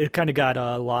 Right. It kind of got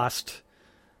lost,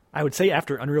 I would say,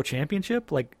 after Unreal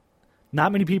Championship. Like,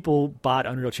 not many people bought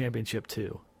Unreal Championship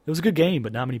 2. It was a good game,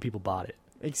 but not many people bought it.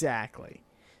 Exactly.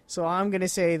 So I'm going to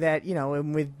say that,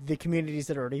 and with the communities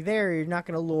that are already there, you're not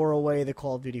going to lure away the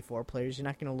Call of Duty 4 players. You're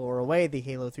not going to lure away the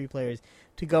Halo 3 players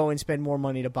to go and spend more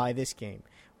money to buy this game.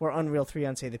 Where Unreal 3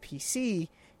 on, say, the PC,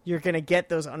 you're going to get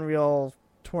those Unreal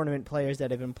Tournament players that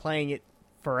have been playing it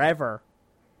forever,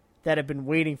 that have been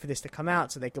waiting for this to come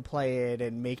out so they could play it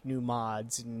and make new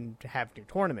mods and have new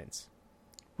tournaments.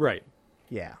 Right.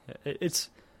 Yeah.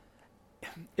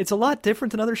 It's a lot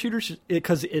different than other shooters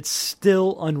because it's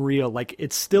still Unreal. Like,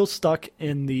 it's still stuck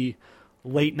in the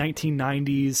late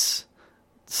 1990s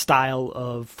style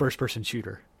of first-person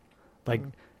shooter. Like,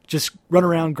 just run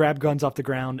around, grab guns off the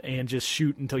ground, and just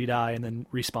shoot until you die and then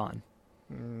respawn.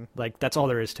 Like, that's all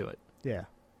there is to it. Yeah.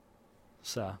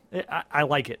 So, I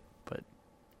like it, but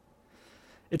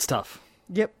it's tough.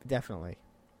 Yep, definitely.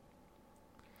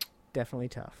 Definitely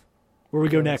tough. Where we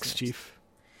go What's next, next? Chief?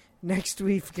 Next,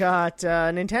 we've got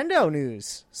Nintendo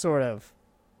news, sort of.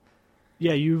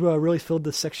 Yeah, you really filled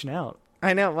this section out.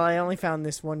 I know. Well, I only found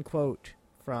this one quote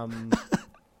from.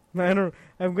 I'm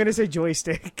going to say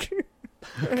joystick.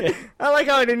 Okay. I like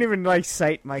how I didn't even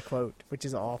cite my quote, which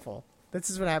is awful. This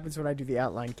is what happens when I do the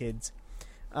outline, kids.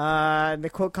 The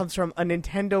quote comes from a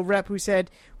Nintendo rep who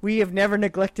said, "We have never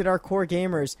neglected our core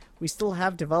gamers. We still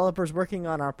have developers working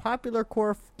on our popular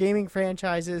core gaming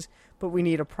franchises, but we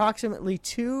need approximately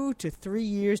 2 to 3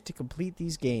 years to complete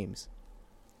these games."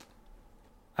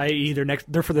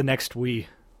 They're for the next Wii.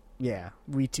 Yeah,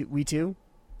 we too.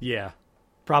 Yeah,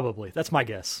 probably. That's my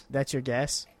guess. That's your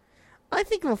guess. I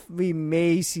think we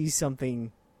may see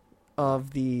something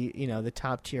of the the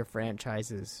top tier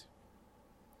franchises.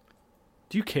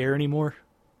 Do you care anymore?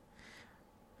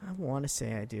 I want to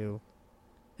say I do.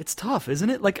 It's tough, isn't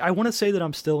it? Like, I want to say that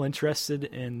I'm still interested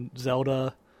in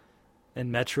Zelda and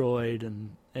Metroid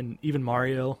and even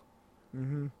Mario.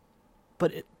 Mm-hmm.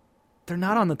 But they're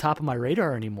not on the top of my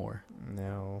radar anymore.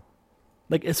 No.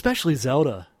 Like, especially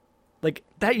Zelda. Like,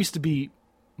 that used to be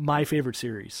my favorite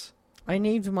series. I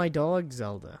named my dog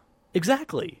Zelda.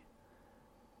 Exactly.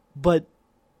 But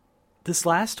this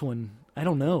last one, I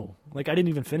don't know. Like, I didn't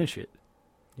even finish it.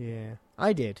 Yeah,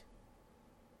 I did.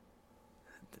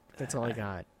 That's all I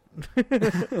got.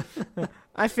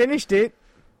 I finished it.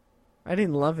 I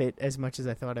didn't love it as much as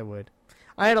I thought I would.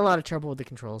 I had a lot of trouble with the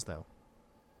controls, though.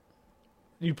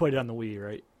 You played it on the Wii,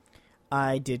 right?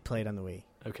 I did play it on the Wii.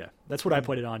 Okay. That's what I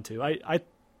played it on, too. I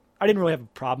didn't really have a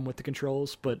problem with the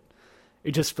controls, but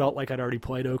it just felt like I'd already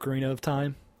played Ocarina of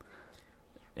Time.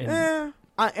 And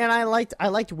I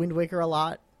liked Wind Waker a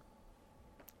lot.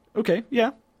 okay,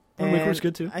 yeah. Wind Waker was And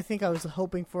good, too. I think I was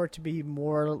hoping for it to be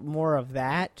more of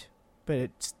that, but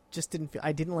it just didn't feel.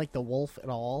 I didn't like the wolf at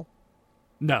all.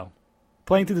 No.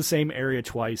 Playing through the same area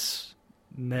twice,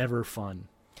 never fun.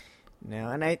 No,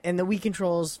 and the Wii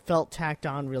controls felt tacked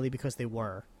on really because they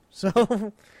were.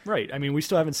 So Right. I mean, we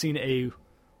still haven't seen a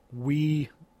Wii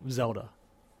Zelda.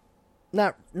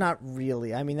 not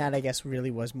really. I mean, that I guess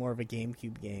really was more of a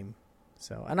GameCube game.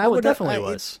 So, and I Well, it would definitely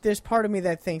was. There's part of me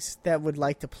that thinks that would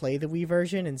like to play the Wii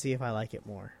version and see if I like it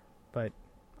more. But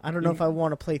I don't know if I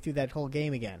want to play through that whole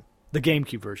game again. The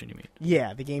GameCube version, you mean?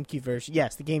 Yeah, the GameCube version.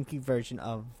 Yes, the GameCube version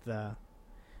of the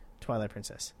Twilight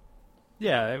Princess.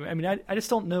 Yeah, I mean, I just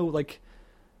don't know, like,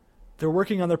 they're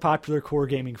working on their popular core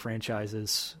gaming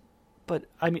franchises, but,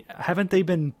 I mean, haven't they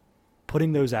been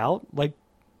putting those out, like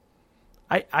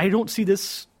I don't see the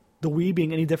Wii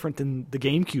being any different than the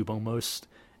GameCube almost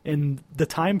in the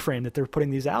time frame that they're putting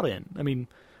these out in. I mean,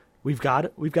 we've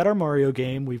got our Mario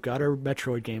game, we've got our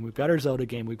Metroid game, we've got our Zelda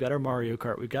game, we've got our Mario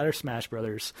Kart, we've got our Smash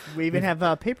Brothers. We even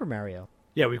have Paper Mario.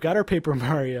 Yeah, we've got our Paper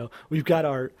Mario, we've got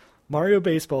our Mario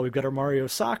Baseball, we've got our Mario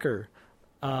Soccer.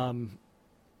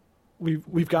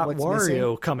 We've got What's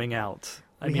Wario missing? coming out.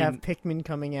 We have Pikmin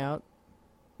coming out.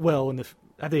 Well,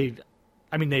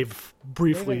 they've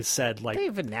briefly said like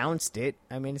They've announced it.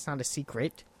 I mean, it's not a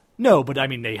secret. no, but I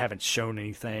mean they haven't shown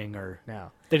anything or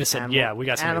No. they just said yeah, we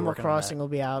got somebody Animal working Crossing on that. will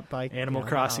be out by Animal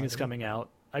Crossing is holiday. coming out.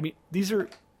 I mean, these are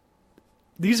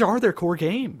their core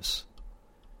games.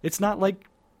 It's not like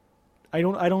I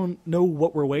don't know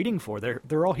what we're waiting for.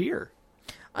 They're all here.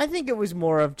 I think it was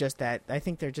more of just that. I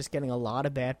think they're just getting a lot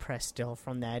of bad press still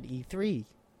from that E3.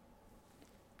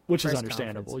 Which is Press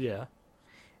understandable, conference. yeah.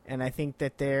 And I think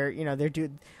that they're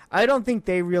doing. I don't think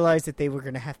they realized that they were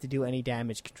going to have to do any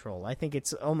damage control. I think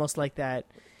it's almost like that.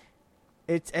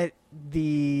 It's at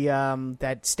the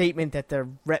that statement that the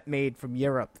rep made from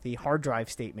Europe, the hard drive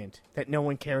statement, that no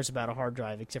one cares about a hard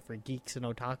drive except for geeks and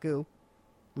otaku.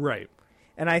 Right.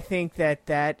 And I think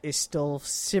that is still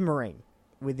simmering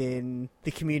within the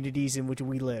communities in which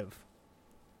we live.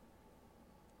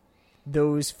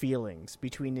 Those feelings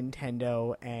between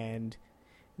Nintendo and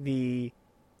the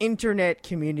internet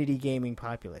community gaming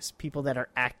populace, people that are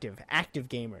active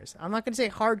gamers. I'm not going to say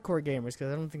hardcore gamers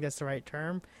because I don't think that's the right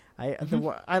term.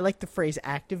 I like the phrase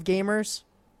active gamers.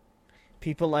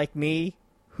 People like me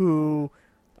who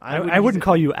I wouldn't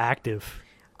call you active.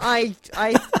 I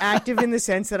active in the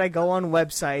sense that I go on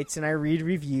websites and I read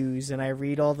reviews and I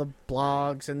read all the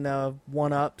blogs and the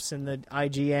one-ups and the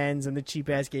IGNs and the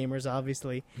cheap-ass gamers,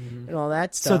 obviously, and all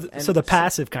that stuff. So the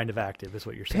passive kind of active is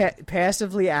what you're saying.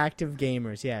 Passively active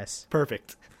gamers, yes.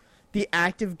 Perfect. The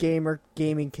active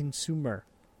gaming consumer.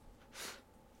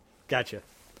 Gotcha.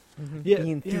 The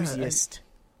enthusiast.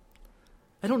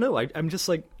 I don't know. I'm just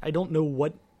like, I don't know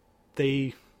what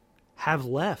they have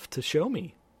left to show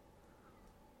me.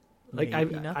 Like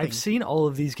Maybe nothing. I've seen all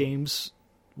of these games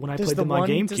when I Does played the them on one-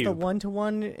 GameCube. Does the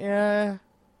one-to-one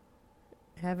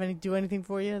do anything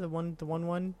for you? The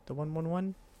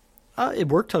one-one-one? It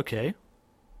worked okay.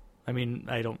 I mean,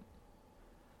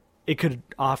 it could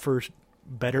offer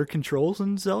better controls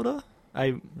than Zelda.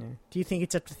 Do you think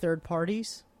it's up to third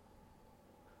parties?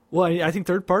 Well, I think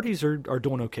third parties are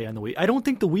doing okay on the Wii. I don't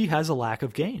think the Wii has a lack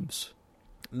of games.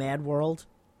 Mad World?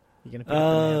 You gonna pick up the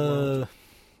Mad World?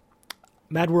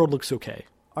 Mad World looks okay.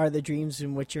 Are the dreams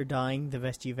in which you're dying the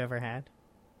best you've ever had?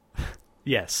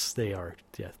 Yes, they are.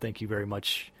 Yeah, thank you very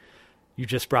much. You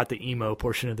just brought the emo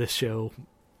portion of this show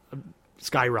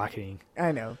skyrocketing.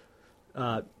 I know.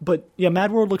 But yeah,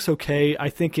 Mad World looks okay. I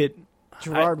think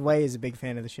Gerard Way is a big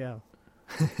fan of the show.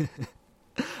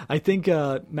 I think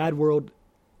Mad World.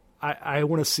 I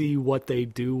want to see what they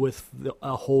do with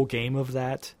a whole game of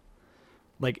that.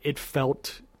 Like it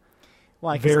felt.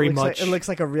 Why? 'Cause Very it looks much. Like, it looks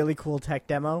like a really cool tech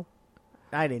demo.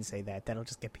 I didn't say that. That'll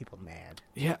just get people mad.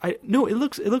 Yeah, no. It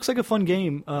looks like a fun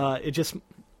game.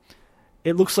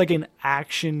 It looks like an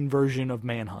action version of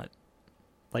Manhunt.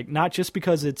 Like not just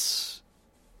because it's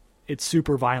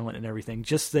super violent and everything,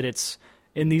 just that it's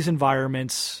in these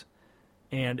environments,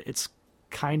 and it's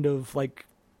kind of like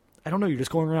I don't know. You're just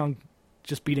going around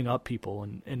just beating up people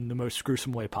in the most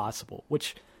gruesome way possible,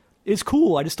 which is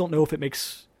cool. I just don't know if it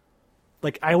makes.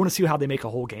 Like, I want to see how they make a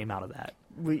whole game out of that.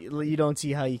 You don't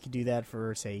see how you could do that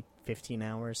for, say, 15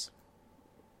 hours?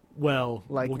 Well,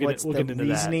 Like, we'll get what's the into that.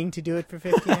 reasoning to do it for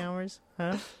 15 hours?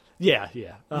 Huh? Yeah.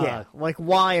 Yeah. Like,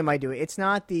 why am I doing it? It's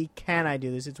not the can I do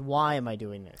this, it's why am I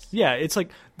doing this? Yeah, it's like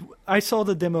I saw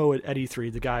the demo at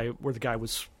E3, the guy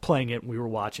was playing it and we were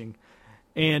watching,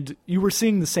 and you were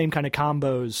seeing the same kind of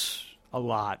combos a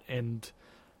lot, and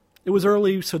it was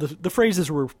early, so the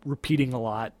phrases were repeating a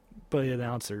lot by the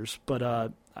announcers, but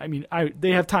I mean,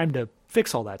 they have time to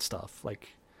fix all that stuff, like,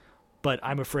 but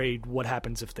I'm afraid what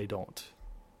happens if they don't.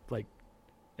 Like,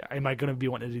 am I going to be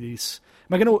wanting to do these?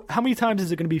 How many times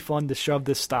is it going to be fun to shove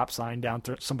this stop sign down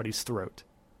somebody's throat?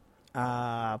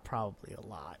 Probably a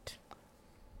lot.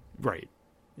 Right.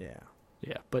 Yeah.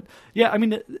 Yeah, but yeah, I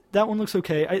mean that one looks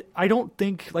okay. I don't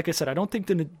think, like I said, I don't think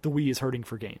the Wii is hurting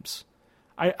for games.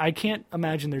 I can't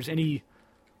imagine there's any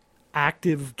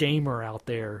active gamer out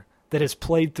there that has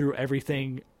played through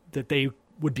everything that they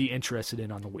would be interested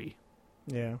in on the Wii.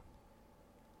 Yeah.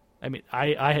 I mean,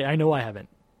 I know I haven't.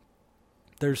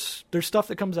 There's stuff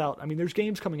that comes out. I mean, there's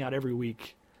games coming out every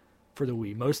week for the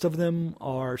Wii. Most of them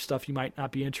are stuff you might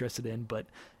not be interested in, but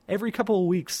every couple of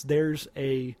weeks there's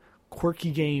a quirky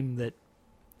game that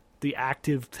the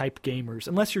active type gamers,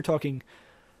 unless you're talking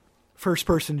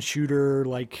first-person shooter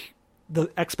like the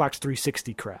Xbox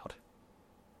 360 crowd.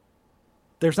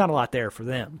 There's not a lot there for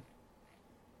them.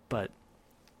 But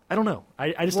I don't know.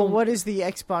 I just don't... What is the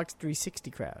Xbox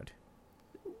 360 crowd?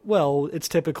 Well, it's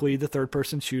typically the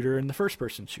third-person shooter and the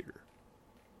first-person shooter.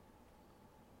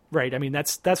 Right, I mean,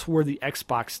 that's where the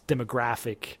Xbox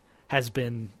demographic has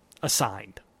been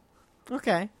assigned.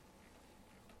 Okay.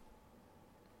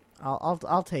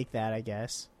 I'll take that, I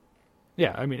guess.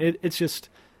 Yeah, I mean, it's just...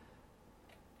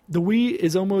 The Wii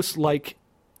is almost like...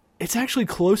 It's actually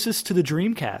closest to the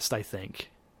Dreamcast, I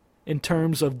think, in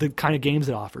terms of the kind of games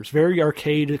it offers. Very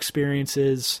arcade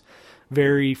experiences,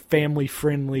 very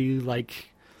family-friendly,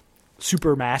 like,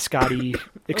 super mascot-y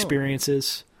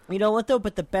experiences. You know what, though?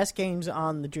 But the best games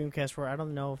on the Dreamcast were, I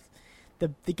don't know if...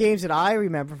 The games that I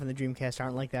remember from the Dreamcast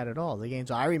aren't like that at all. The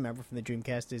games I remember from the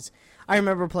Dreamcast is... I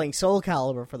remember playing Soul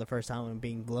Calibur for the first time and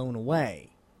being blown away.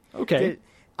 Okay.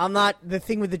 The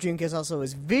thing with the Dreamcast also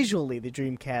is visually the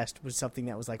Dreamcast was something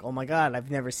that was like, oh my god, I've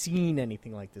never seen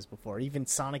anything like this before. Even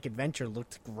Sonic Adventure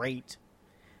looked great.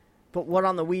 But what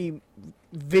on the Wii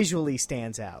visually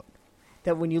stands out?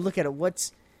 That when you look at it,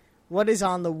 what is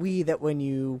on the Wii that when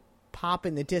you pop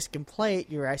in the disc and play it,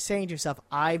 you're saying to yourself,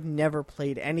 I've never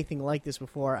played anything like this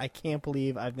before. I can't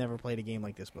believe I've never played a game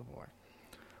like this before.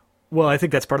 Well, I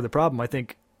think that's part of the problem. I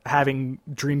think having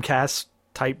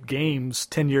Dreamcast-type games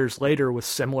 10 years later with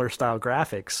similar style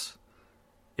graphics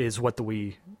is what the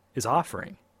Wii is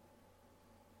offering.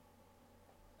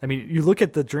 I mean, you look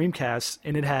at the Dreamcast,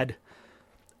 and it had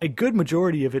a good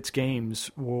majority of its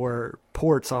games were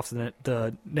ports off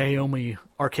the Naomi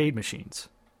arcade machines.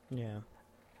 Yeah.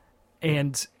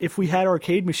 And if we had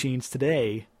arcade machines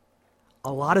today,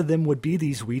 a lot of them would be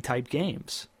these Wii-type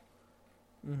games.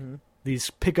 Mm-hmm. These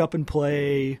pick up and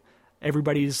play,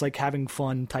 everybody's like having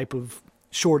fun type of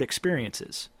short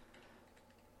experiences.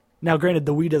 Now, granted,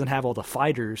 the Wii doesn't have all the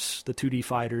fighters, the 2D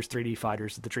fighters, 3D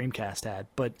fighters that the Dreamcast had,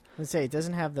 but... Let's say it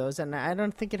doesn't have those, and I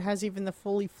don't think it has even the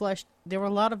fully fleshed... There were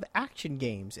a lot of action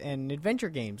games and adventure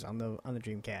games on the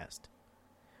Dreamcast.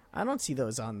 I don't see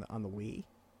those on the Wii.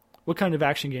 What kind of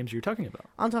action games are you talking about?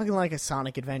 I'm talking like a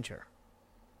Sonic Adventure.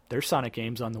 There's Sonic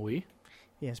games on the Wii.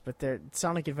 Yes, but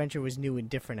Sonic Adventure was new and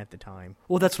different at the time.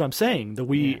 Well, that's what I'm saying. The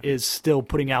Wii is still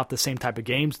putting out the same type of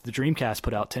games the Dreamcast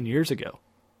put out 10 years ago.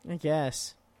 I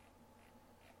guess.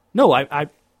 No,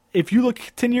 if you look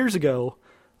 10 years ago,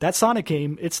 that Sonic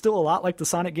game, it's still a lot like the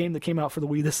Sonic game that came out for the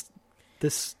Wii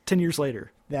this 10 years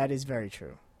later. That is very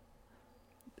true.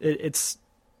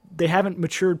 They haven't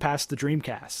matured past the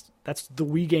Dreamcast. That's the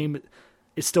Wii game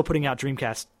is still putting out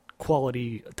Dreamcast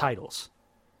quality titles.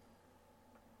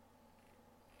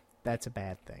 That's a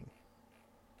bad thing.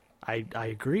 I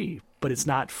agree, but it's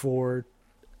not for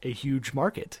a huge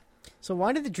market. So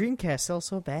why did the Dreamcast sell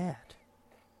so bad?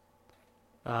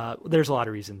 There's a lot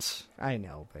of reasons. I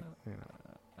know, but you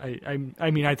know.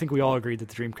 I mean, I think we all agreed that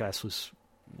the Dreamcast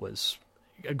was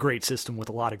a great system with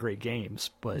a lot of great games,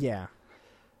 but yeah,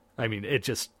 I mean,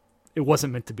 it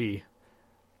wasn't meant to be.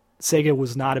 Sega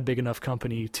was not a big enough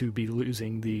company to be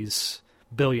losing these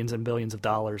billions and billions of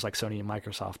dollars like Sony and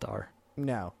Microsoft are.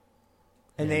 No,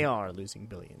 and they are losing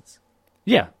billions.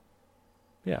 Yeah,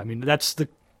 I mean, that's the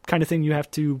kind of thing you have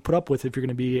to put up with if you're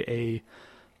going to be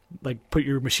put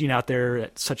your machine out there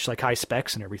at such like high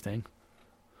specs and everything.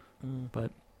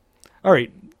 But all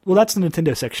right, well, that's the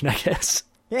Nintendo section, I guess.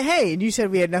 Yeah, hey, and you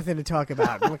said we had nothing to talk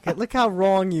about. Look how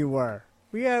wrong you were.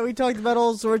 We talked about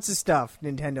all sorts of stuff,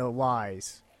 Nintendo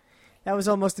wise. That was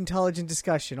almost intelligent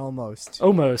discussion, almost.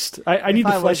 I need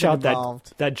to flesh out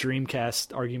involved. that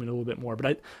Dreamcast argument a little bit more,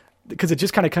 but because it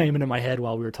just kind of came into my head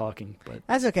while we were talking. But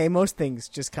that's okay. Most things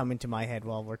just come into my head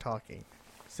while we're talking.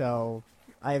 So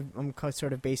I'm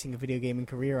sort of basing a video gaming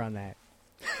career on that.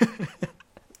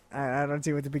 I don't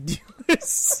see what the big deal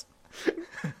is.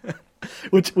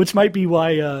 Which might be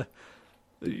why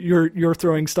you're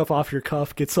throwing stuff off your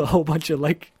cuff gets a whole bunch of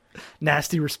like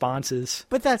nasty responses.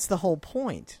 But that's the whole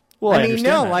point. Well, I mean,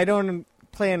 no, that. I don't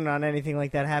plan on anything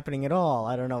like that happening at all.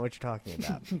 I don't know what you're talking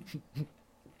about.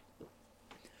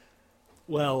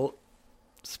 Well,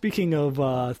 speaking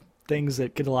of things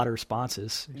that get a lot of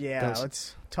responses,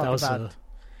 let's talk about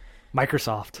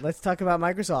Microsoft. Let's talk about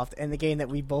Microsoft and the game that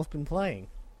we've both been playing.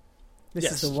 This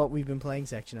Yes. is the what we've been playing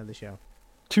section of the show.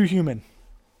 Too Human.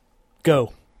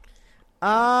 Go.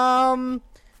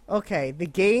 Okay, the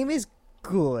game is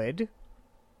good.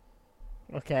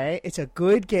 Okay, it's a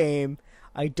good game.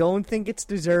 I don't think it's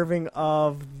deserving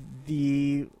of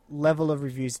the level of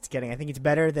reviews it's getting. I think it's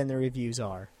better than the reviews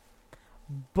are.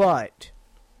 But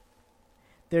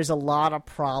there's a lot of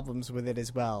problems with it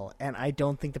as well. And I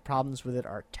don't think the problems with it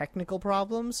are technical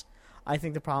problems. I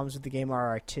think the problems with the game are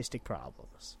artistic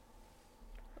problems.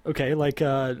 Okay, like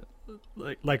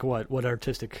what? What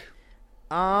artistic?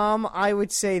 I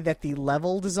would say that the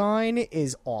level design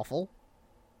is awful.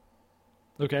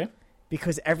 Okay.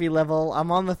 Because every level,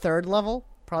 I'm on the 3rd level,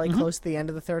 probably close to the end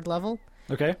of the 3rd level.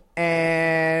 Okay.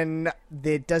 And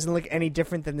it doesn't look any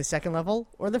different than the 2nd level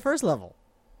or the 1st level.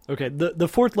 Okay. The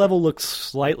 4th level looks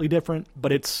slightly different,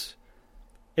 but it's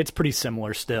pretty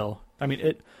similar still. I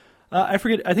mean, I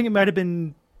forget. I think it might have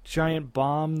been Giant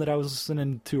Bomb that I was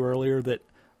listening to earlier that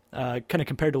kind of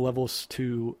compared the levels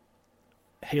to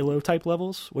Halo type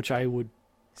levels, which I would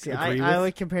agree with. I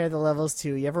would compare the levels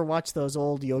to, you ever watch those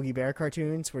old Yogi Bear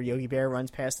cartoons where Yogi Bear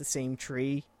runs past the same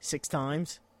tree 6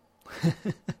 times?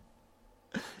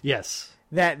 Yes.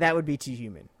 That would be too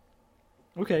human.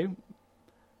 Okay.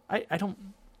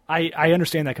 I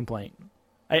understand that complaint.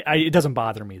 It doesn't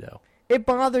bother me though. It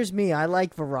bothers me. I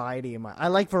like variety in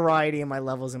my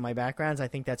levels and my backgrounds. I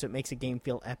think that's what makes a game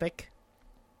feel epic.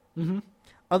 Mm-hmm.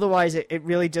 Otherwise, it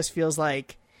really just feels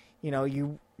like,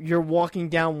 you're walking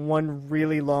down one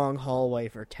really long hallway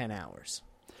for 10 hours.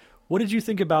 What did you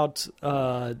think about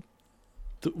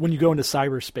when you go into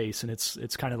cyberspace and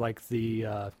it's kind of like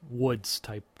the woods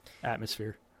type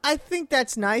atmosphere? I think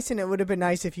that's nice, and it would have been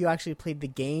nice if you actually played the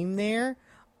game there.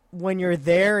 When you're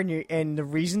there and the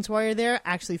reasons why you're there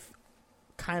actually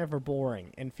kind of are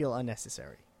boring and feel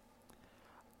unnecessary.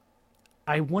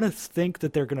 I want to think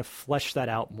that they're going to flesh that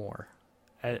out more,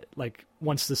 like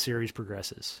once the series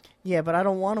progresses. Yeah, but I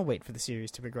don't want to wait for the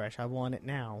series to progress. I want it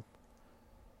now.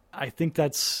 I think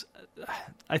that's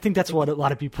what a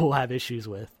lot of people have issues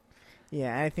with.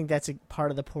 Yeah, I think that's a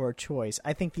part of the poor choice.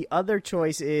 I think the other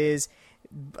choice is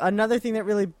another thing that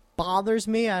really bothers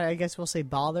me. I guess we'll say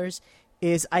bothers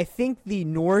is I think the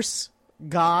Norse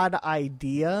god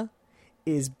idea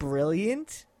is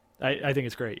brilliant. I think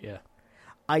it's great. Yeah.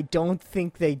 I don't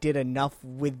think they did enough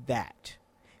with that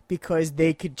because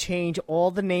they could change all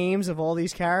the names of all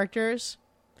these characters,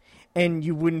 and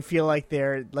you wouldn't feel like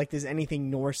there's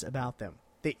anything Norse about them.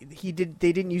 They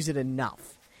didn't use it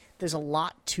enough. There's a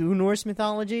lot to Norse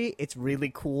mythology. It's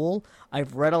really cool.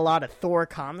 I've read a lot of Thor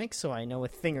comics, so I know a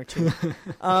thing or two.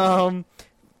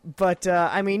 But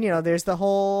I mean, there's the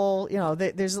whole,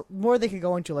 there's more they could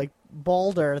go into. Like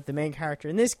Baldur, the main character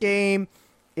in this game,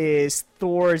 is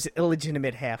Thor's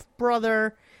illegitimate half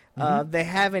brother. They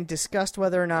haven't discussed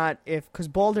whether or not because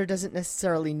Baldur doesn't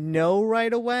necessarily know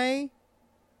right away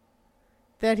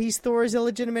that he's Thor's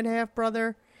illegitimate half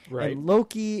brother. Right. And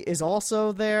Loki is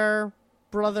also their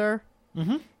brother.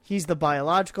 Mm-hmm. He's the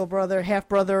biological brother, half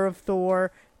brother of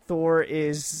Thor. Thor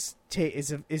is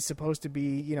supposed to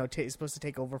be, is supposed to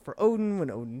take over for Odin. When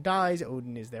Odin dies,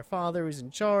 Odin is their father, who's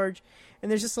in charge.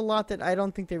 And there's just a lot that I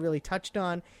don't think they really touched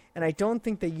on, and I don't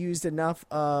think they used enough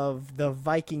of the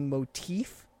Viking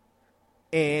motif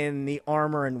in the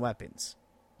armor and weapons.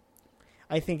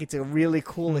 I think it's a really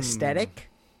cool aesthetic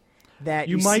that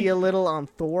you see a little on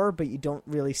Thor, but you don't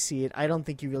really see it. I don't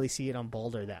think you really see it on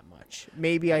Baldur that much.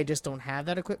 Maybe I just don't have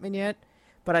that equipment yet,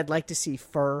 but I'd like to see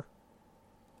fur.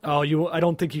 Oh, I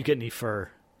don't think you get any fur.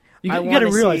 You got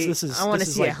to realize this is. I want to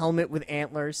see like, a helmet with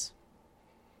antlers.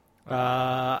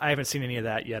 I haven't seen any of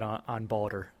that yet on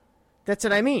Baldur. That's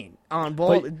what I mean. On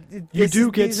Baldur, you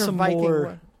do get some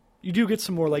more. You do get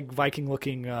some more like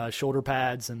Viking-looking shoulder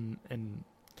pads and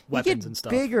weapons and stuff.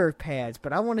 Bigger pads,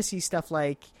 but I want to see stuff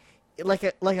like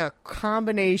a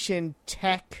combination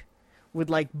tech with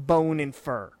like bone and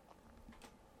fur.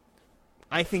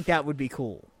 I think that would be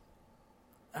cool.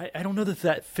 I don't know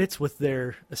that fits with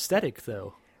their aesthetic,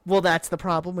 though. Well, that's the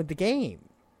problem with the game.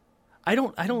 I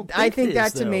don't. I think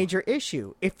that's a major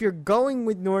issue. If you're going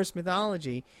with Norse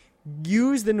mythology,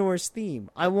 use the Norse theme.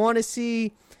 I want to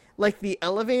see like the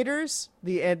elevators,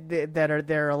 that are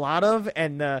there a lot of,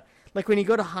 and like when you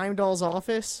go to Heimdall's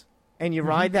office and you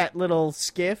ride that little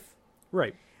skiff.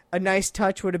 Right. A nice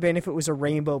touch would have been if it was a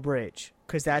rainbow bridge,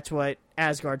 because that's what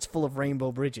Asgard's full of,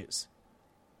 rainbow bridges.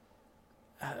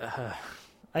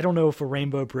 I don't know if a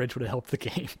rainbow bridge would have helped the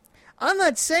game. I'm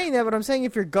not saying that, but I'm saying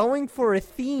if you're going for a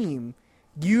theme,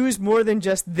 use more than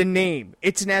just the name.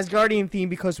 It's an Asgardian theme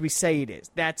because we say it is.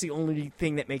 That's the only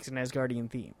thing that makes an Asgardian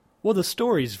theme. Well, the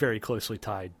story's very closely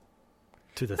tied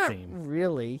to the Not theme.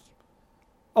 Really?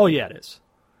 Oh, yeah, it is.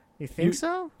 You think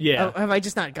so? Yeah. Oh, have I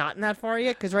just not gotten that far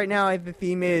yet? Because right now the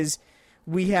theme is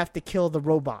we have to kill the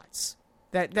robots.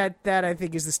 That I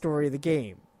think is the story of the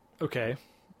game. Okay.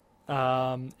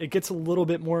 It gets a little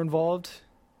bit more involved.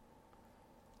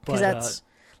 Because that's,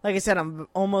 like I said, I'm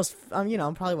probably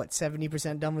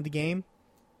 70% done with the game.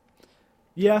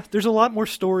 Yeah, there's a lot more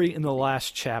story in the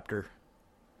last chapter.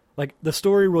 Like, the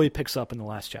story really picks up in the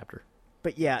last chapter.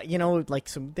 But yeah, like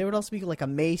there would also be like a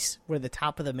mace where the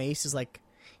top of the mace is like,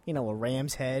 a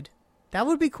ram's head. That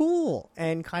would be cool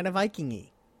and kind of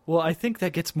Viking-y. Well, I think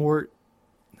that gets more...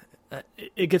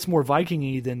 it gets more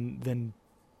Viking-y than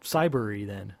cyber-y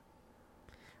then.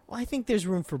 Well, I think there's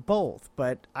room for both,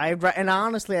 but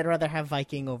honestly, I'd rather have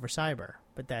Viking over cyber,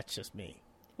 but that's just me.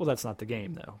 Well, that's not the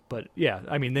game, though. But, yeah,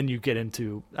 I mean, then you get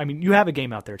into... I mean, you have a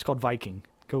game out there. It's called Viking.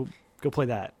 Go play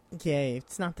that. Yeah,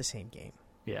 it's not the same game.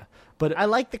 Yeah. But I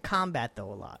like the combat,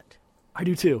 though, a lot. I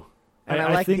do, too. And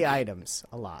I like the items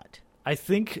a lot. I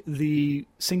think the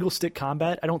single-stick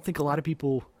combat, I don't think a lot of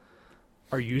people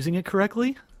are using it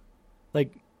correctly.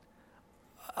 Like,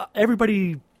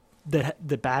 everybody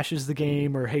that bashes the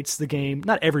game or hates the game,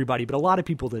 not everybody, but a lot of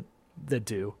people that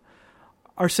do,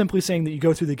 are simply saying that you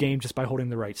go through the game just by holding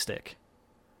the right stick.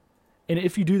 And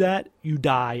if you do that, you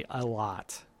die a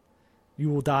lot. You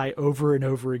will die over and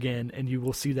over again, and you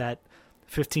will see that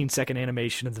 15-second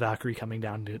animation of the Valkyrie coming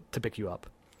down to pick you up.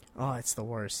 Oh, it's the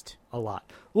worst. A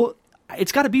lot. Well,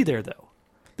 it's got to be there, though.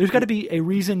 There's got to be a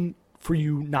reason for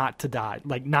you not to die,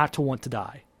 like not to want to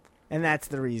die. And that's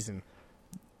the reason.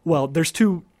 Well, there's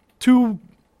two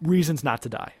reasons not to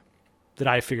die that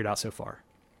I have figured out so far.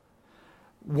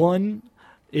 One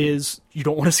is you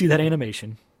don't want to see that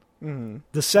animation. Mm-hmm.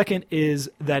 The second is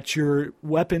that your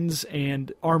weapons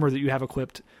and armor that you have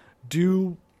equipped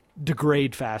do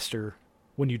degrade faster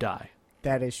when you die.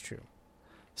 That is true.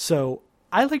 So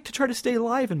I like to try to stay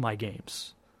alive in my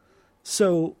games.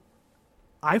 So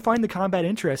I find the combat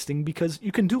interesting because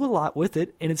you can do a lot with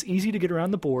it, and it's easy to get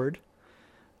around the board.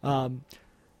 There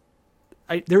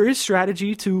is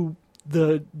strategy to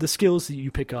the skills that you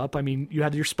pick up. I mean, you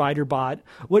have your spider bot.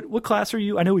 What class are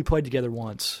you? I know we played together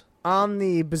once. I'm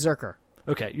the Berserker.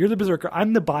 Okay, you're the Berserker.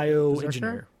 I'm the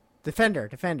bioengineer. Defender.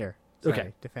 Sorry,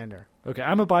 Okay. Defender. Okay,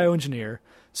 I'm a bioengineer.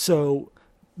 So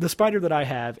the spider that I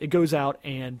have, it goes out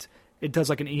and it does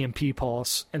like an EMP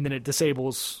pulse, and then it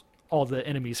disables all the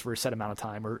enemies for a set amount of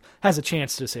time, or has a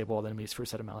chance to disable all the enemies for a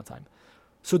set amount of time.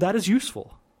 So that is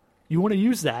useful. You want to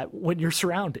use that when you're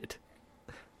surrounded.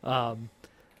 My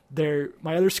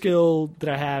other skill that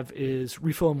I have is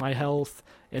refilling my health,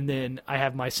 and then I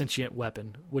have my sentient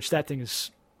weapon, which that thing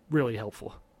is really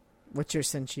helpful. What's your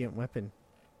sentient weapon?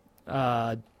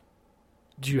 Do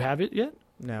you have it yet?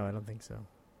 No, I don't think so.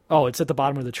 Oh, it's at the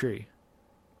bottom of the tree.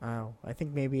 Oh, I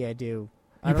think maybe I do.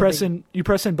 You press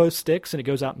in both sticks and it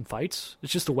goes out and fights.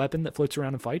 It's just a weapon that floats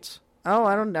around and fights. Oh,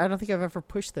 I don't think I've ever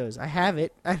pushed those. I have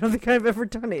it. I don't think I've ever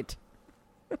done it.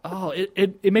 Oh,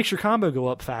 it makes your combo go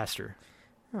up faster.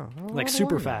 Oh, Like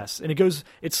super fast. And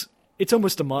it's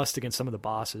almost a must against some of the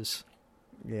bosses.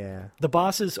 Yeah. The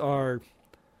bosses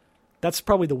that's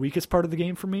probably the weakest part of the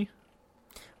game for me.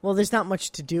 Well, there's not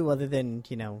much to do other than,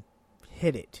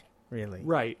 hit it, really.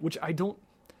 Right, which I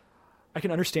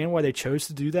can understand why they chose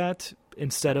to do that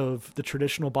instead of the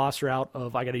traditional boss route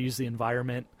of I got to use the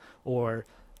environment, or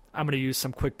I'm going to use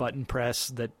some quick button press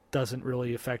that doesn't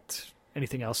really affect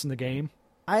anything else in the game.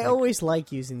 I always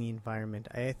like using the environment.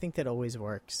 I think that always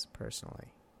works,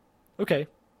 personally. Okay,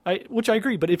 which I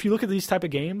agree, but if you look at these type of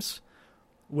games,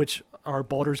 which are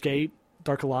Baldur's Gate,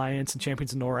 Dark Alliance, and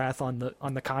Champions of Norath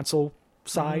on the console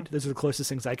side, those are the closest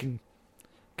things I can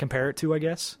compare it to, I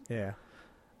guess. Yeah.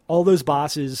 All those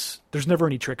bosses, there's never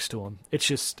any tricks to them. It's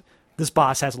just this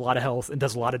boss has a lot of health and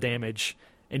does a lot of damage,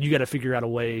 and you got to figure out a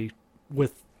way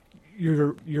with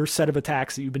your set of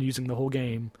attacks that you've been using the whole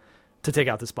game to take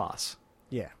out this boss.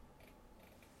 Yeah.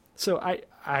 So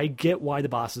I get why the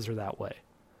bosses are that way.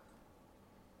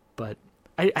 But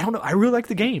I don't know. I really like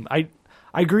the game. I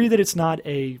agree that it's not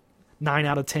a 9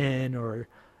 out of 10 or...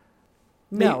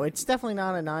 No, it's definitely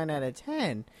not a 9 out of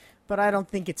 10, but I don't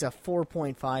think it's a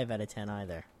 4.5 out of 10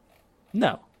 either.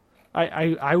 No.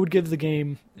 I would give the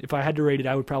game, if I had to rate it,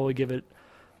 I would probably give it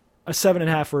a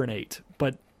 7.5 or an 8.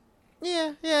 But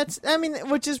Yeah,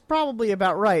 which is probably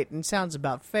about right and sounds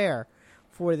about fair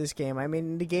for this game. I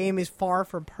mean, the game is far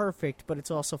from perfect, but it's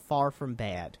also far from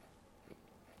bad.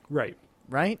 right.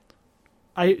 Right?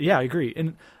 I agree.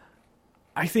 And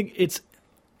I think it's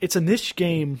a niche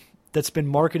game that's been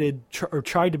marketed or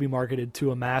tried to be marketed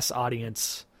to a mass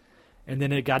audience, and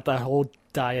then it got the whole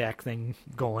Dyack thing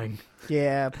going.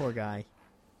 Yeah, poor guy.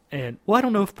 And, well, I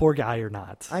don't know if poor guy or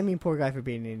not. I mean, poor guy for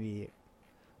being an idiot.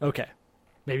 Okay.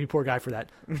 Maybe poor guy for that.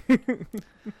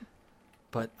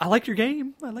 But I like your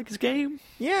game. I like his game.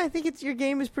 Yeah, I think your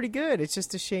game is pretty good. It's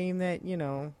just a shame that,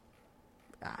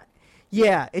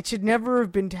 yeah, it should never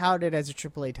have been touted as a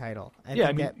AAA title.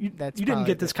 You didn't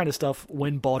get this kind of stuff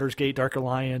when Baldur's Gate Dark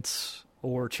Alliance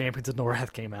or Champions of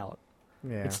Norath came out.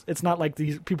 Yeah. It's not like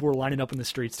these people were lining up in the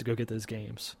streets to go get those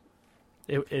games.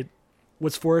 It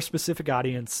was for a specific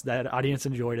audience. That audience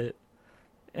enjoyed it,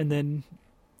 and then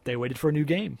they waited for a new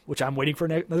game, which I'm waiting for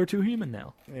another Two Human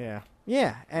now. Yeah.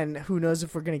 Yeah, and who knows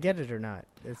if we're going to get it or not.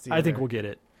 I think we'll get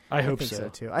it. I hope think so.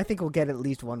 too. I think we'll get at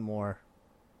least one more.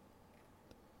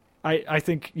 I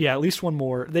think, yeah, at least one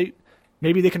more.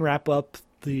 Maybe they can wrap up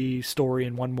the story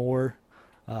in one more.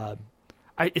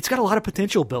 It's got a lot of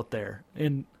potential built there,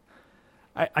 and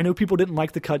I know people didn't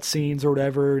like the cutscenes or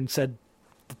whatever and said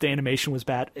that the animation was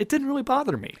bad. It didn't really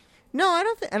bother me. No, I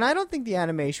don't. And I don't think the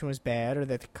animation was bad or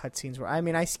that the cutscenes were. I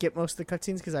mean, I skipped most of the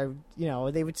cutscenes because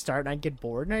they would start and I'd get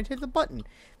bored and I'd hit the button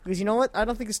because you know what? I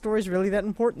don't think the story is really that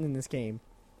important in this game.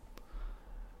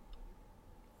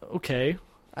 Okay,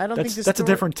 I don't think that's a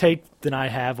different take than I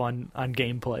have on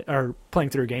gameplay or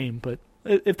playing through a game. But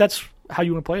if that's how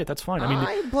you want to play it, that's fine. I mean,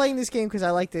 I'm playing this game because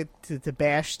I like to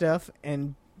bash stuff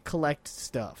and collect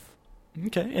stuff.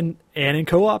 Okay, and in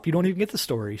co-op you don't even get the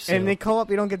story. So. And in co-op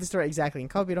you don't get the story exactly. In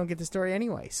co-op you don't get the story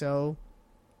anyway. So,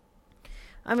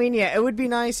 I mean, yeah, it would be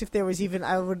nice if there was even.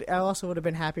 I also would have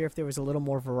been happier if there was a little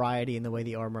more variety in the way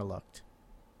the armor looked.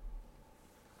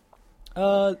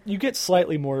 You get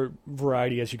slightly more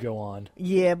variety as you go on.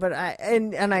 Yeah, but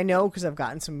I know because I've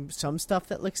gotten some stuff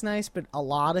that looks nice, but a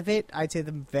lot of it, I'd say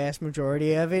the vast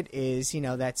majority of it is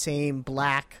that same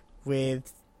black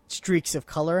with streaks of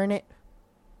color in it.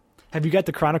 Have you got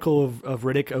the Chronicle of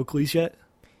Riddick Oakleys yet?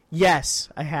 Yes,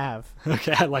 I have.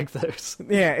 Okay, I like those.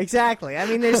 Yeah, exactly. I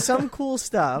mean, there's some cool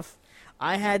stuff.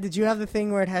 Did you have the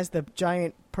thing where it has the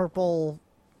giant purple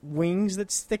wings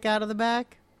that stick out of the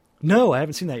back? No, I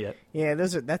haven't seen that yet. Yeah,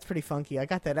 that's pretty funky. I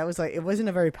got that. That was it wasn't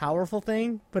a very powerful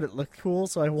thing, but it looked cool,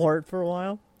 so I wore it for a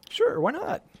while. Sure, why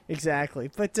not? Exactly.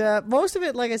 But most of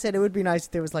it, like I said, it would be nice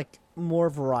if there was more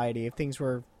variety, if things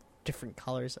were different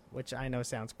colors, which I know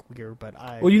sounds weird, but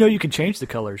Well, you can change the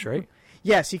colors, right?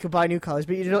 Yes, you can buy new colors,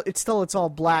 but it's all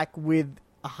black with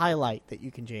a highlight that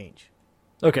you can change.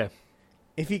 Okay.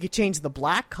 If you could change the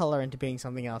black color into being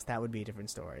something else, that would be a different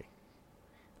story.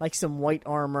 Like some white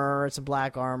armor, some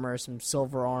black armor, some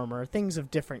silver armor, things of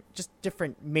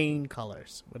different main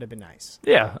colors would have been nice.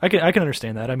 Yeah, I can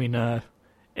understand that. I mean,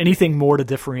 anything more to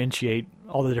differentiate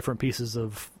all the different pieces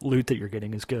of loot that you're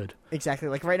getting is good. Exactly.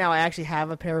 Like right now, I actually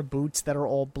have a pair of boots that are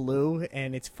all blue,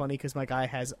 and it's funny because my guy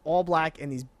has all black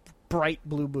and these bright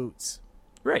blue boots.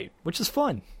 Right, which is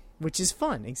fun. Which is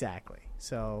fun, exactly.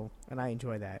 So, and I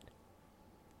enjoy that.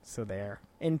 So there.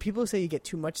 And people say you get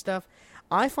too much stuff.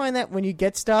 I find that when you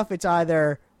get stuff, it's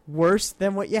either worse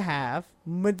than what you have.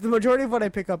 The majority of what I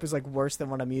pick up is worse than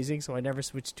what I'm using, so I never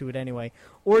switch to it anyway.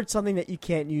 Or it's something that you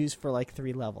can't use for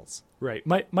 3 levels. Right.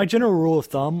 My general rule of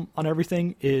thumb on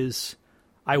everything is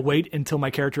I wait until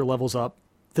my character levels up,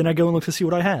 then I go and look to see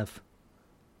what I have.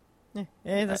 Yeah,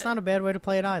 that's not a bad way to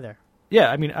play it either. Yeah,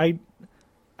 I mean,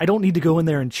 I don't need to go in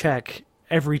there and check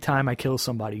every time I kill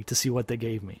somebody to see what they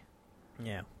gave me.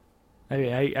 Yeah.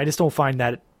 I just don't find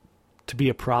that to be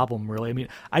a problem, really. I mean,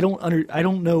 I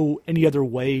don't know any other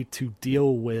way to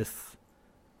deal with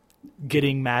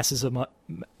getting massive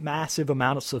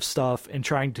amounts of stuff and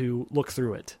trying to look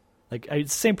through it.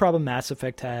 It's the same problem Mass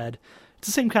Effect had. It's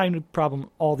the same kind of problem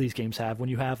all these games have when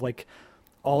you have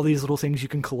all these little things you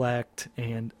can collect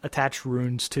and attach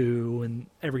runes to and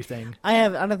everything. I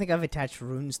don't think I've attached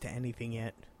runes to anything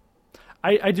yet.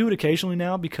 I do it occasionally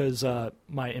now because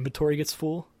my inventory gets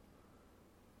full.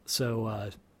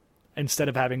 So instead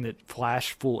of having the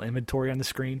flash full inventory on the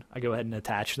screen, I go ahead and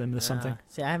attach them to something.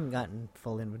 See, I haven't gotten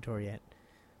full inventory yet.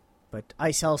 But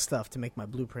I sell stuff to make my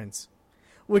blueprints.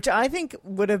 Which I think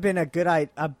would have been a good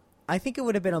idea. I think it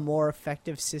would have been a more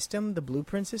effective system, the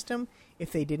blueprint system,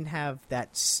 if they didn't have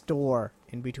that store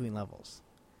in between levels.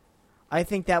 I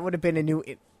think that would have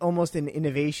been almost an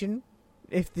innovation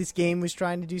if this game was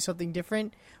trying to do something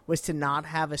different, was to not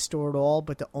have a store at all,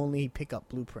 but to only pick up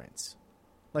blueprints.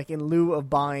 In lieu of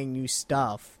buying new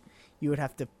stuff, you would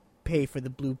have to pay for the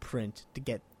blueprint to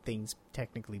get things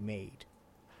technically made.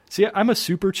 See, I'm a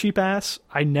super cheap ass.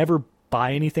 I never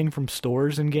buy anything from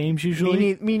stores in games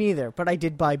usually. Me neither, but I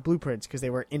did buy blueprints because they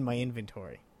were in my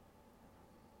inventory.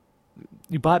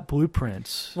 You bought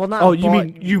blueprints? Well, not. Oh, you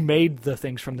mean you made the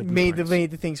things from the blueprints?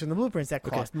 Made the things from the blueprints that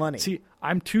cost money. See,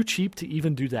 I'm too cheap to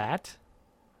even do that.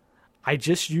 I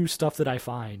just use stuff that I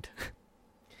find.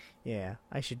 Yeah,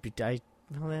 I should be.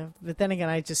 But then again,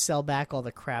 I just sell back all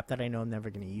the crap that I know I'm never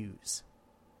going to use.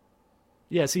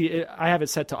 Yeah, see, I have it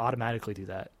set to automatically do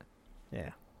that.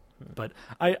 Yeah. But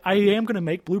I am going to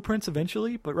make blueprints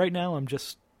eventually, but right now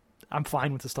I'm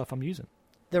fine with the stuff I'm using.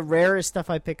 the rarest stuff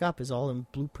I pick up is all in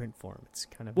blueprint form. It's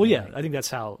kind of Well, yeah, annoying. I think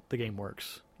that's how the game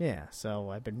works. Yeah,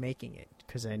 so I've been making it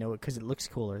because I know it because it looks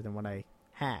cooler than what I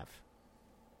have.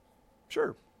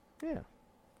 Sure. Yeah.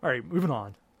 All right, moving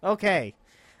on. Okay.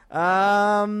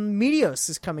 Meteos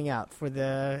is coming out for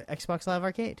the Xbox Live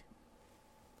Arcade.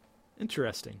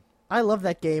 Interesting. I love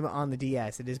that game on the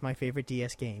DS. It is my favorite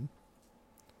DS game.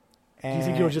 Do you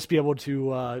think you'll just be able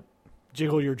to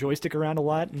jiggle your joystick around a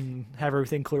lot and have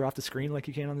everything clear off the screen like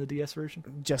you can on the DS version?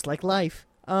 just like life?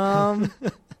 I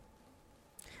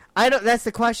don't. That's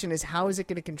the question: is how is it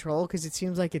going to control? Because it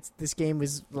seems like this game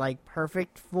was like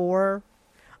perfect for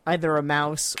either a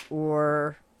mouse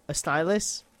or a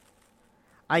stylus.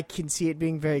 I can see it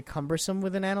being very cumbersome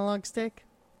with an analog stick.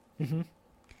 Mm-hmm.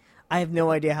 I have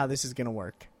no idea how this is going to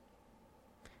work.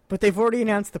 But they've already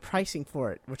announced the pricing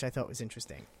for it, which I thought was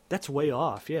interesting. That's way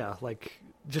off, yeah. Like,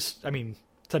 just, I mean,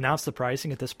 to announce the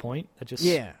pricing at this point, that just...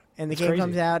 Yeah, and the it's game crazy.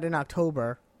 comes out in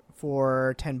October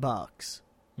for $10.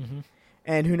 Mm-hmm.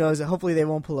 And who knows? Hopefully they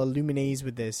won't pull a Lumines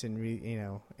with this, and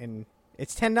and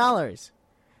it's $10.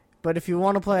 But if you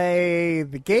want to play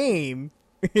the game,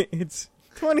 it's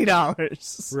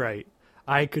 $20. Right.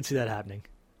 I could see that happening.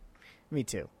 Me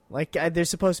too. Like there's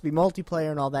supposed to be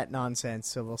multiplayer and all that nonsense,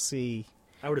 so we'll see.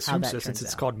 I would assume that so, since turns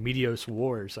it's out. called Meteos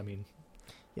Wars. I mean,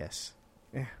 Yes.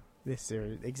 Yeah.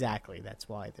 Exactly. That's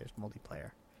why there's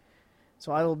multiplayer.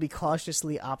 So I will be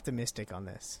cautiously optimistic on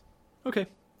this. okay.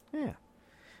 Yeah.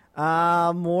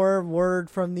 More word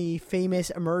from the famous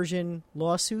Immersion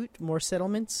lawsuit. More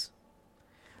settlements.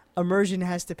 Immersion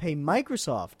has to pay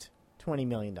Microsoft $20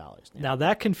 million now. Now,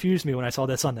 that confused me when I saw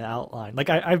this on the outline. Like,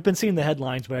 I've been seeing the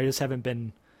headlines, but I just haven't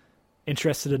been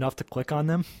interested enough to click on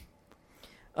them.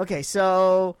 Okay,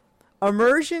 so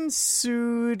Immersion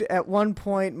sued at one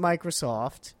point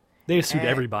Microsoft. They sued And-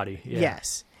 everybody. Yeah.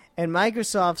 Yes. And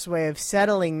Microsoft's way of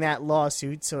settling that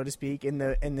lawsuit, so to speak, in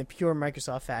the pure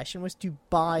Microsoft fashion, was to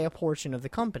buy a portion of the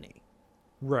company.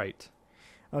 Right.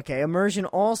 Okay, Immersion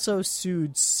also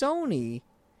sued Sony,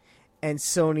 and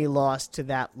Sony lost to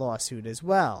that lawsuit as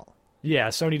well. Yeah,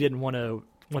 Sony didn't want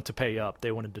to pay up.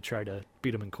 They wanted to try to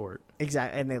beat them in court.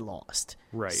 Exactly, and they lost.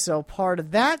 Right. So part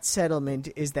of that settlement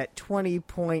is that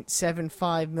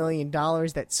 $20.75 million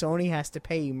that Sony has to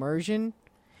pay Immersion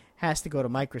has to go to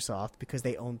Microsoft because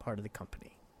they own part of the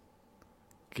company.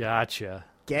 Gotcha.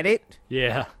 Get it?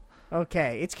 Yeah.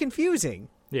 Okay, it's confusing.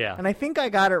 Yeah. And I think I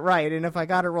got it right, and if I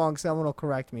got it wrong, someone will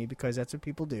correct me because that's what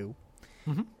people do.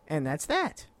 Mhm. And that's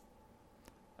that.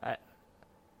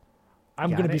 I'm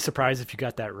Got going to be it? surprised if you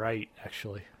got that right,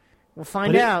 actually. We'll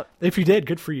find But out. If you did,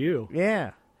 good for you.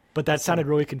 Yeah. But that sounded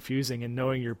really confusing, and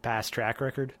knowing your past track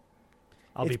record,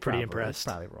 I'll be It's pretty probably- impressed.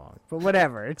 It's probably wrong. But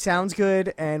whatever. It sounds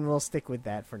good, and we'll stick with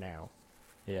that for now.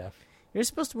 Yeah. You're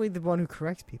supposed to be the one who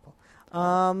corrects people.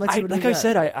 Let's see what Like we I got.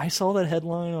 said, I saw that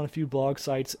headline on a few blog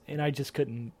sites, and I just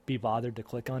couldn't be bothered to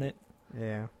click on it.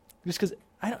 Yeah. Just because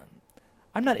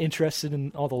I'm not interested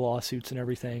in all the lawsuits and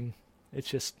everything. It's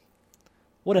just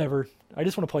whatever. I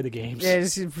just want to play the games. Yeah,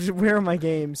 just, where are my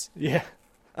games? Yeah.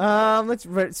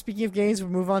 Speaking of games,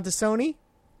 we'll move on to Sony.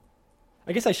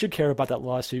 I guess I should care about that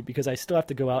lawsuit because I still have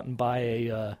to go out and buy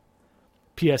a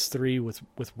PS3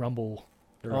 with Rumble.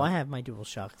 Oh, I have my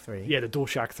DualShock 3. Yeah, the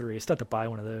DualShock 3. I still have to buy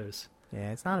one of those.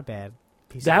 Yeah, it's not a bad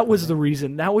piece That of was the equipment.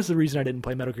 reason. That was the reason I didn't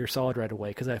play Metal Gear Solid right away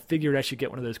because I figured I should get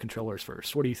one of those controllers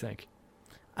first. What do you think?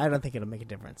 I don't think it'll make a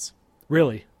difference.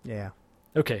 Really? Yeah.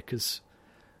 Okay, because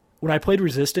when I played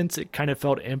Resistance, it kind of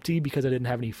felt empty because I didn't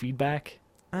have any feedback.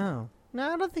 Oh.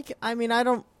 No, I don't think... I mean, I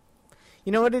don't...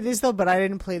 You know what it is, though? But I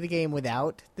didn't play the game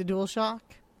without the DualShock.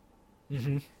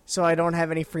 Mm-hmm. So I don't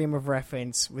have any frame of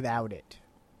reference without it.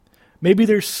 Maybe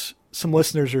there's some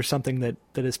listeners or something that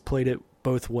has played it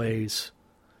both ways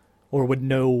or would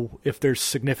know if there's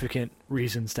significant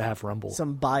reasons to have Rumble.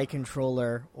 Some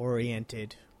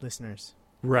bi-controller-oriented listeners.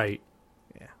 Right.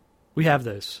 Yeah. We have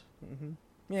those.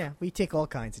 Yeah, we take all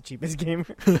kinds of cheapest gamer.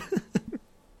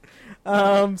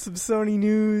 Some Sony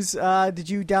news. Did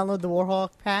you download the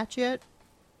Warhawk patch yet?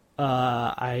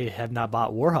 I have not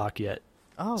bought Warhawk yet,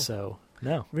 Oh, so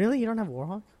no. really? You don't have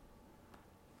Warhawk?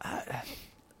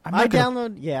 I'm I not gonna,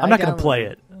 download. Yeah, I'm I not going to download- play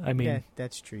it. I mean, yeah,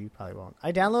 that's true. You probably won't.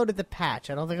 I downloaded the patch.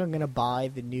 I don't think I'm gonna buy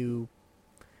the new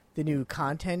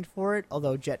content for it.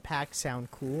 Although jetpacks sound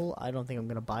cool, I don't think I'm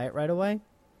gonna buy it right away.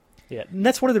 yeah, and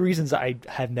that's one of the reasons I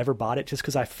have never bought it, just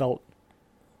because I felt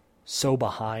so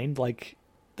behind. Like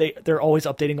they're always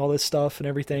updating all this stuff and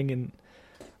everything, and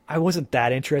I wasn't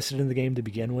that interested in the game to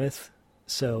begin with,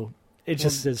 so it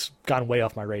just has gone way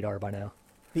off my radar by now.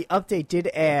 The update did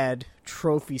add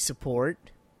trophy support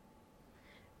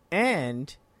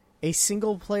and a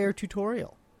single-player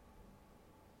tutorial,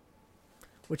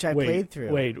 which I played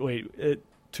through. Wait.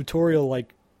 Tutorial,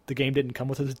 like the game didn't come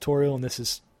with a tutorial, and this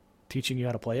is teaching you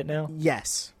how to play it now?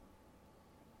 Yes.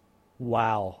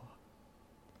 Wow.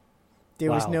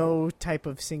 There was no type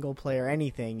of single player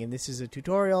anything, and this is a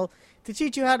tutorial to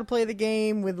teach you how to play the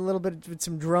game with a little bit with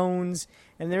some drones.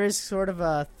 And there is sort of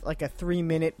a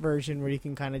 3-minute version where you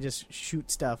can kind of just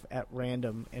shoot stuff at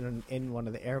random in one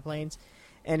of the airplanes.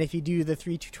 And if you do the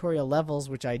 3 tutorial levels,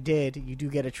 which I did, you do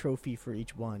get a trophy for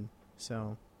each one.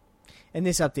 So, and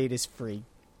this update is free.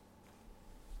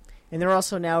 And there are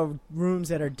also now rooms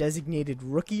that are designated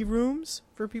rookie rooms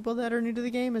for people that are new to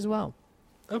the game as well.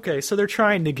 Okay, so they're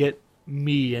trying to get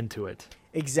me into it.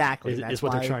 Exactly. Is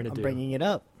what they're trying to do. I'm bringing it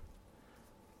up.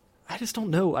 I just don't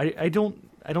know. I don't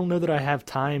know that I have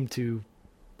time to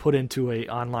put into a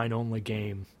online only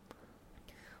game.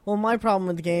 Well, my problem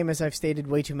with the game, as I've stated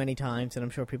way too many times, and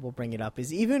I'm sure people bring it up,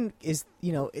 it's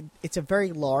a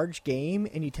very large game,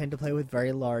 and you tend to play with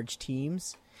very large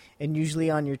teams. And usually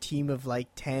on your team of like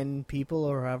 10 people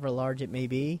or however large it may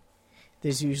be,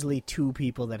 there's usually 2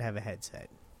 people that have a headset.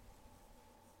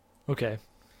 Okay.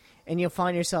 And you'll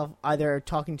find yourself either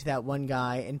talking to that one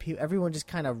guy, and everyone just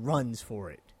kind of runs for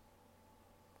it.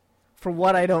 For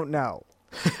what, I don't know.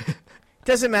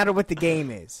 Doesn't matter what the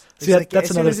game is. See, that's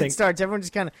as another soon as thing. it starts, everyone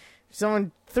just kind of...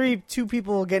 2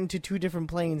 people will get into 2 different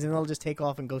planes, and they'll just take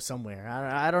off and go somewhere.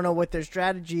 I don't know what their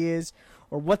strategy is,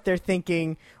 or what they're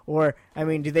thinking, or, I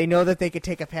mean, do they know that they could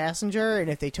take a passenger, and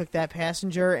if they took that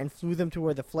passenger and flew them to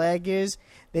where the flag is,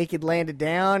 they could land it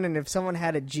down, and if someone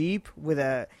had a Jeep with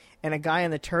a guy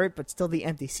on the turret but still the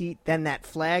empty seat, then that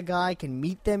flag guy can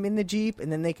meet them in the Jeep,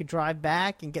 and then they could drive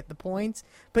back and get the points.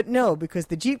 But no, because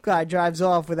the Jeep guy drives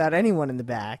off without anyone in the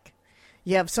back.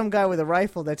 You have some guy with a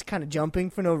rifle that's kind of jumping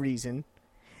for no reason,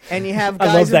 and you have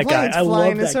guys in planes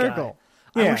flying in a circle.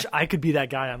 I wish I could be that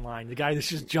guy online, the guy that's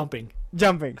just jumping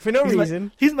For no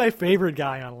reason. He's my favorite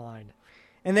guy online.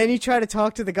 And then you try to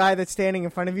talk to the guy that's standing in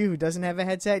front of you who doesn't have a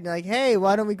headset, and you're like, hey,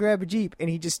 why don't we grab a Jeep? And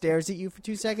he just stares at you for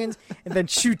 2 seconds and then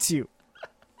shoots you.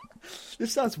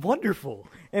 This sounds wonderful.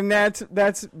 And that's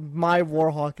my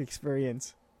Warhawk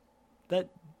experience. That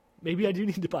maybe I do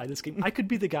need to buy this game. I could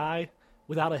be the guy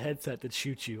without a headset that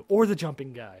shoots you, or the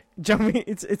jumping guy.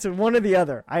 It's a one or the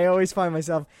other. I always find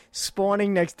myself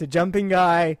spawning next to jumping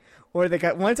guy or the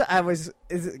guy. Once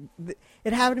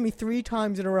it happened to me 3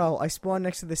 times in a row. I spawned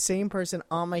next to the same person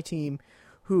on my team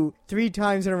who 3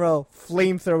 times in a row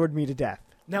flamethrowered me to death.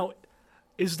 Now,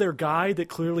 is there a guy that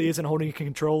clearly isn't holding a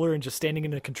controller and just standing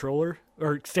in a controller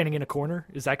or standing in a corner?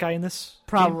 Is that guy in this?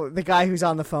 Probably the guy who's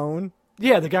on the phone.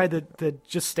 Yeah, the guy that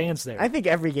just stands there. I think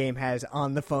every game has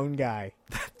on the phone guy.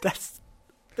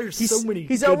 There's so many.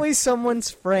 He's always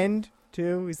someone's friend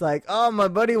too. He's like, oh, my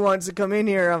buddy wants to come in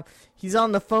here. He's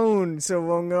on the phone, so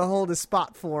I'm gonna hold a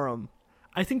spot for him.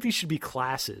 I think these should be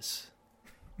classes,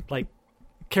 like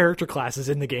character classes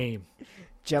in the game.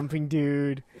 Jumping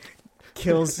dude,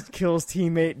 kills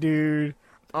teammate dude,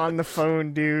 on the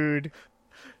phone dude.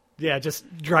 Yeah,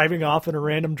 just driving off in a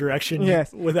random direction.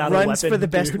 Yes, without a weapon. Runs for the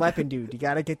best dude. weapon, dude. You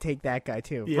gotta take that guy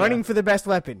too. Yeah. Running for the best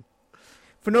weapon,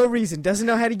 for no reason. Doesn't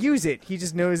know how to use it. He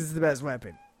just knows it's the best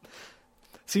weapon.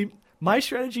 See, my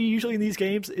strategy usually in these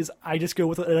games is I just go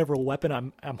with whatever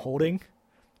weapon I'm holding,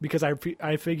 because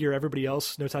I figure everybody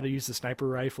else knows how to use the sniper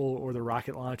rifle or the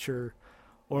rocket launcher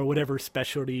or whatever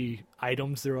specialty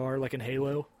items there are, like in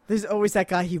Halo. There's always that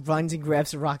guy, he runs and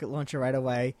grabs the rocket launcher right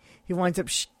away. He winds up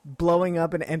blowing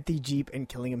up an empty Jeep and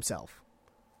killing himself.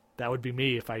 That would be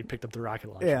me if I picked up the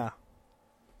rocket launcher. Yeah.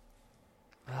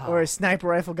 Oh. Or a sniper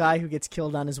rifle guy who gets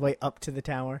killed on his way up to the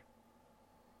tower.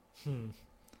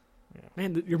 Yeah.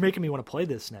 Man, you're making me want to play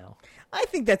this now. I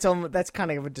think that's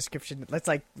kind of a description. That's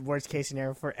like worst case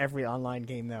scenario for every online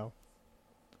game, though.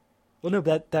 Well, no,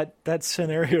 that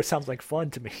scenario sounds like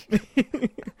fun to me.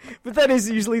 But that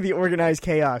is usually the organized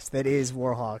chaos that is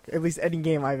Warhawk. At least any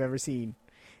game I've ever seen.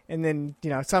 And then,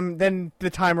 then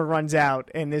the timer runs out,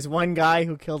 and there's one guy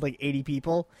who killed like 80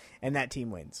 people, and that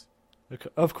team wins. Okay.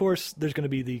 Of course, there's going to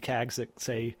be the CAGs that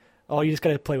say, "Oh, you just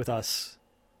got to play with us,"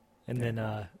 and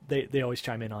then they always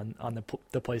chime in on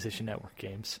the PlayStation Network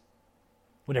games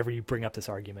whenever you bring up this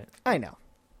argument. I know,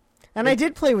 and I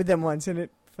did play with them once, and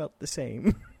it felt the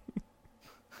same.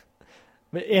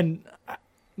 And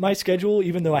my schedule,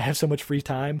 even though I have so much free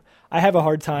time, I have a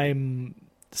hard time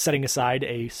setting aside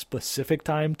a specific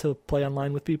time to play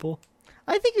online with people.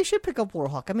 I think you should pick up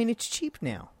Warhawk. I mean, it's cheap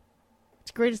now.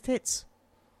 It's greatest hits.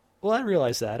 Well, I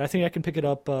realize that. I think I can pick it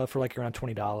up for like around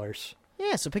 $20.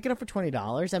 Yeah, so pick it up for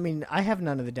 $20. I mean, I have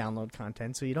none of the download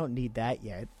content, so you don't need that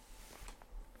yet.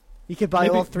 You could buy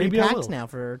all 3 packs now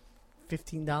for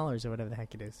 $15 or whatever the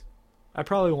heck it is. I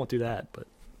probably won't do that, but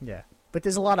yeah. But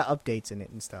there's a lot of updates in it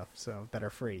and stuff, so that are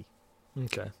free.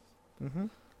 Okay. Mm-hmm.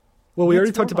 Well, we Let's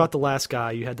already talk talked about The Last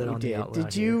Guy. You had that We on did. the outline.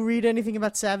 Did you read anything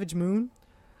about Savage Moon?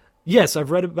 Yes,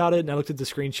 I've read about it, and I looked at the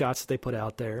screenshots that they put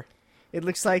out there. It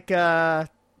looks like Pixel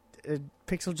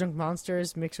Junk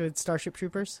Monsters mixed with Starship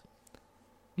Troopers.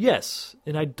 Yes,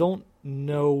 and I don't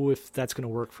know if that's going to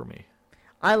work for me.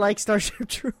 I like Starship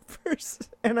Troopers,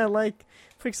 and I like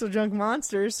Pixel Junk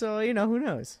Monsters, so, who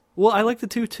knows? Well, I like the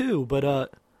two too,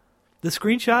 but the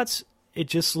screenshots, it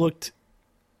just looked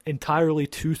entirely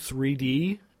too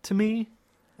 3D to me.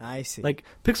 I see. Like,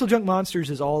 Pixel Junk Monsters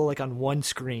is all like on one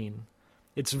screen.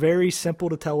 It's very simple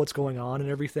to tell what's going on and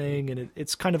everything, and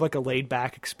it's kind of like a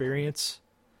laid-back experience.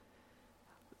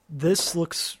 This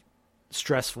looks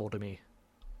stressful to me.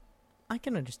 I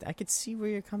can understand. I could see where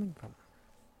you're coming from.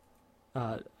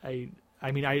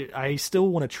 I mean, I still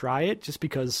want to try it just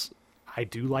because I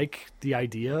do like the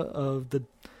idea of the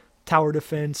tower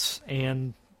defense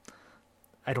and,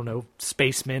 I don't know,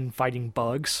 spacemen fighting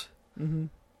bugs. Mm-hmm.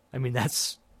 I mean, that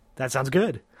sounds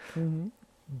good. Mm-hmm.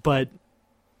 But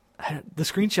the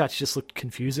screenshots just looked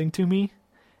confusing to me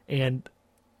and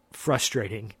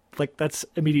frustrating. Like, that's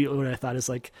immediately what I thought is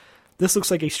like, this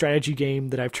looks like a strategy game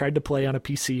that I've tried to play on a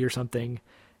PC or something,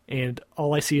 and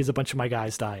all I see is a bunch of my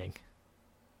guys dying.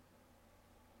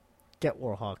 Get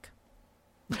Warhawk.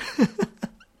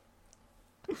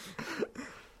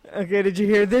 Okay, did you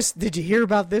hear this? Did you hear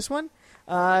about this one?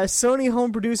 Sony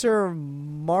home producer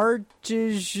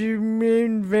Martijn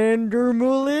van der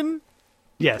Molen.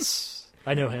 Yes,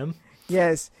 I know him.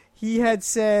 Yes, he had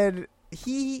said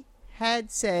it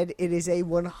is a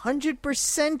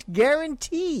 100%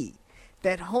 guarantee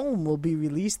that Home will be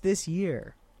released this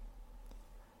year.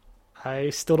 I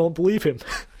still don't believe him.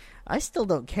 I still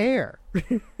don't care.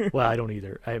 Well, I don't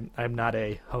either. I'm not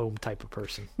a home type of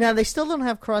person. Now, they still don't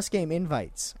have cross-game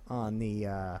invites on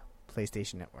the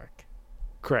PlayStation Network.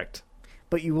 Correct.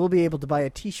 But you will be able to buy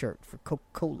a T-shirt for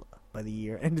Coca-Cola by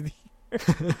the end of the year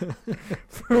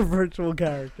for a virtual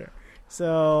character.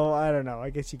 So, I don't know. I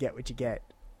guess you get what you get.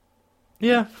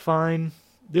 Yeah, fine.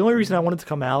 The only reason I wanted to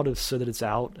come out is so that it's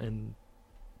out and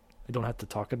I don't have to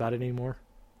talk about it anymore.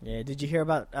 Yeah, did you hear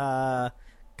about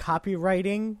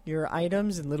copywriting your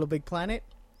items in Little Big Planet?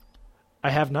 I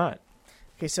have not.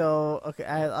 Okay, so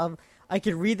I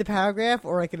could read the paragraph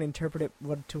or I can interpret it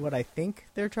to what I think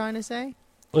they're trying to say.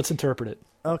 Let's interpret it.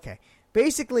 Okay.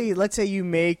 Basically, let's say you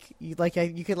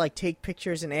could take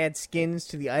pictures and add skins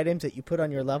to the items that you put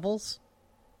on your levels.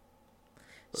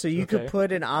 So you could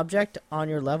put an object on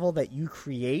your level that you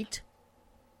create.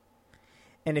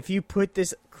 And if you put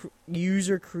this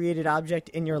user-created object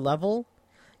in your level,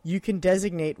 you can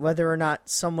designate whether or not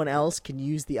someone else can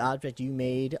use the object you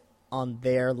made on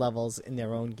their levels in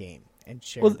their own game and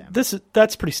share them.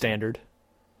 That's pretty standard.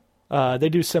 They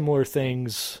do similar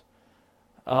things.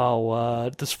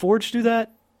 Does Forge do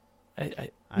that?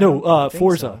 No,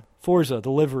 Forza. So. Forza, the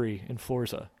livery in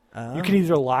Forza. Oh. You can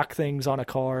either lock things on a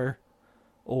car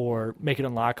or make it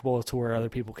unlockable to where other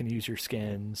people can use your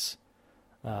skins.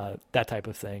 That type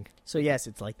of thing. So yes,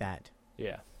 it's like that.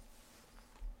 Yeah.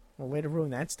 Well, way to ruin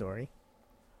that story.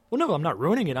 Well, no, I'm not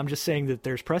ruining it. I'm just saying that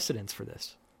there's precedence for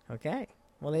this. Okay.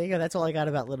 Well, there you go. That's all I got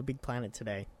about Little Big Planet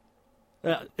today.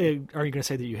 Are you going to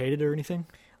say that you hate it or anything?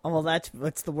 Oh, well,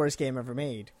 that's the worst game ever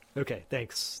made. Okay,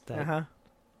 thanks. Uh-huh.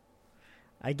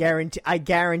 I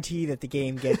guarantee that the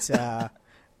game gets a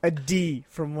D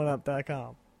from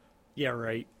OneUp.com. Yeah,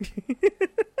 right.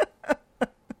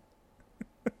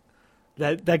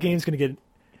 That game's going to get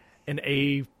an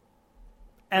A,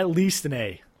 at least an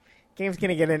A. Game's going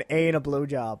to get an A and a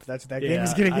blowjob. That's what that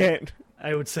game's going to get.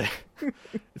 I would say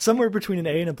it's somewhere between an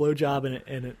A and a blowjob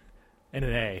and an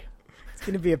A. It's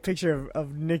going to be a picture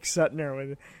of Nick Sutner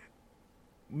with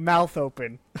mouth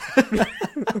open.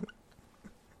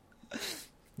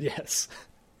 Yes.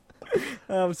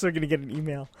 I'm still going to get an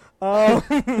email.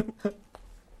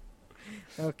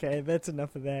 Okay, that's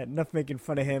enough of that. Enough making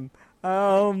fun of him.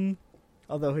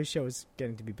 Although his show is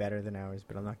getting to be better than ours,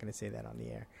 but I'm not going to say that on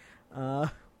the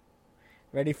air.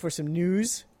 Ready for some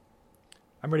news?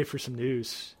 I'm ready for some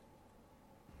news.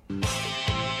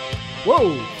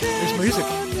 Whoa! There's music.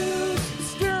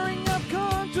 Stirring up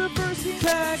controversy.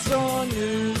 Tags on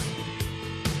news.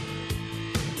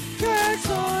 Tags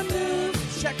on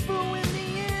news. Check for in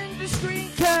the industry.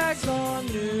 Tags on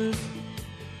news.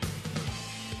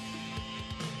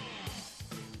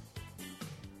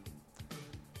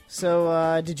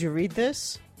 So, did you read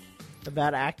this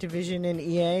about Activision and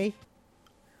EA?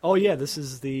 Oh yeah, this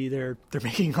is they're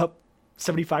making up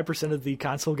 75% of the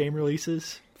console game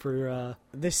releases for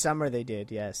This summer they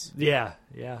did, yes. Yeah.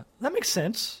 That makes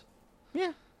sense.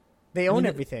 Yeah. They own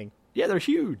everything. Yeah, they're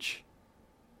huge.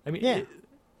 I mean, Yeah.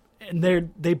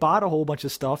 and they bought a whole bunch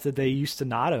of stuff that they used to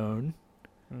not own,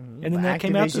 and then that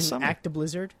came out this summer.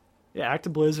 Blizzard, Yeah,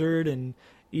 Active Blizzard and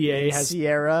EA has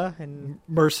Sierra, and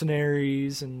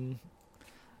Mercenaries and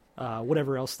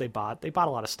whatever else they bought. They bought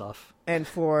a lot of stuff.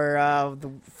 for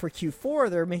Q4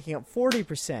 they're making up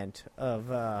 40% of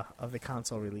the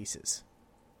console releases.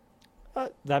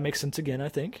 That makes sense again, I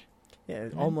think. Yeah,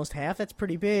 almost half. That's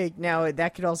pretty big. Now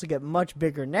that could also get much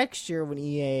bigger next year when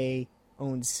EA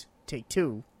owns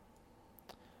Take-Two.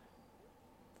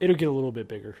 It'll get a little bit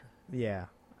bigger. Yeah.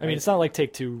 I mean, it's not like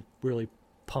Take-Two really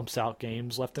pumps out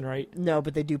games left and right, No,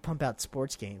 but they do pump out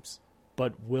sports games.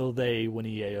 but will they when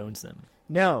EA owns them?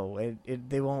 No,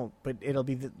 they won't. But it'll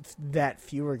be that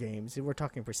fewer games. We're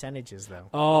talking percentages, though.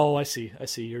 Oh, I see.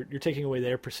 You're taking away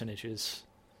their percentages.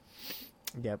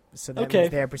 Yep. So that Okay.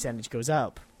 means their percentage goes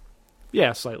up.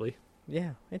 Yeah, slightly.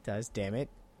 Yeah, it does. Damn it.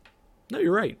 No,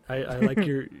 you're right. I like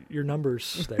your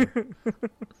numbers there.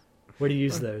 Where do you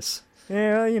use those?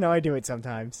 Yeah, I do it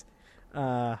sometimes.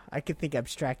 I could think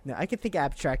abstract. I could think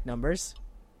abstract numbers.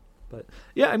 But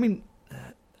yeah, I mean,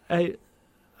 I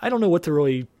don't know what to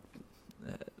really.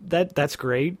 That's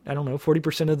great. I don't know,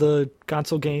 40% of the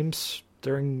console games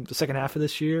during the second half of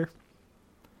this year.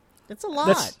 It's a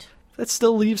lot. That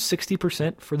still leaves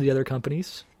 60% for the other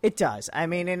companies. It does. I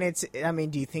mean,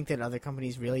 do you think that other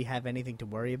companies really have anything to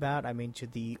worry about? I mean,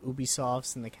 should the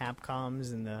Ubisofts and the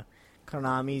Capcoms and the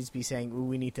Konamis be saying, "Ooh,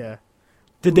 we need to"?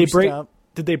 Did they boost break? up?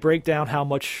 Did they break down how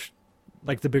much,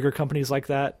 like the bigger companies like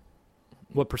that,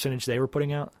 what percentage they were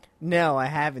putting out? No, I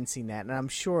haven't seen that, and I'm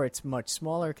sure it's much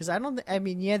smaller because I don't. I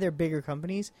mean, yeah, they're bigger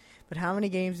companies, but how many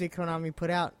games did Konami put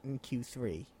out in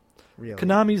Q3? Really?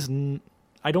 Konami's.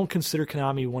 I don't consider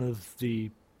Konami one of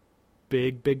the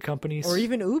big companies. Or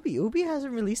even Ubi. Ubi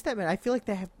hasn't released that many. I feel like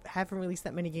they haven't released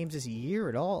that many games this year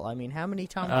at all. I mean, how many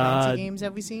Tom Clancy games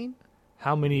have we seen?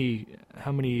 How many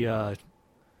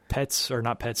pets or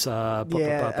not pets?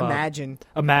 Imagine.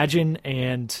 Imagine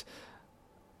and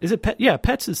is it Pet? Yeah,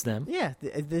 Pets is them. Yeah,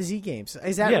 the Z games.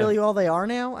 Is that Yeah. really all they are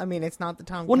now? I mean, it's not the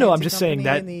Tom. Well, no, I'm Clancy just saying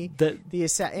company that and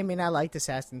the I mean, I liked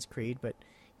Assassin's Creed, but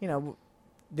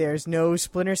there's no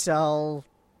Splinter Cell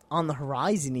on the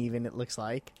horizon. Even it looks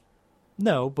like.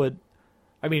 no, but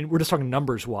I mean, we're just talking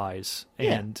numbers wise.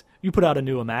 Yeah. And you put out a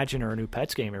new Imagine or a new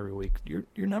Pets game every week,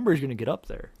 your number is going to get up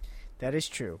there. That is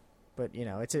true, but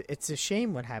it's a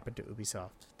shame what happened to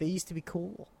Ubisoft. They used to be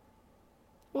cool.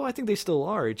 Well, I think they still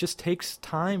are. It just takes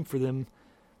time for them.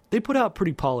 They put out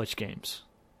pretty polished games.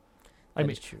 I That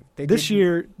mean, is true. this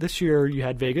year you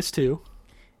had Vegas 2.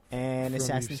 And from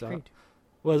Assassin's Ubisoft. Creed.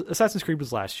 Well, Assassin's Creed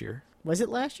was last year. Was it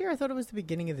last year? I thought it was the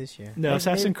beginning of this year. No,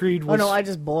 Assassin's Creed was. Oh no, I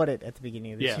just bought it at the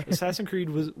beginning of this Yeah, year. Assassin's Creed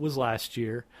was last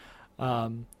year. I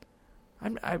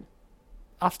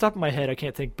off the top of my head, I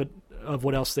can't think, but of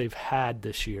what else they've had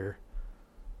this year.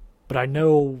 But I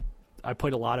know I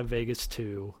played a lot of Vegas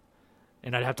 2,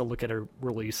 and I'd have to look at a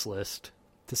release list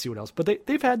to see what else. But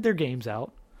they've had their games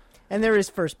out. And there is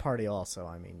first party also.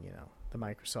 I mean, the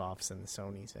Microsofts and the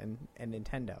Sonys and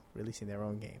Nintendo releasing their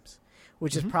own games,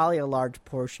 which is probably a large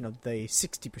portion of the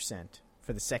 60%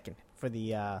 for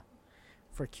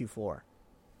Q4.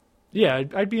 Yeah,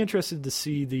 I'd be interested to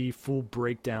see the full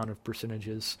breakdown of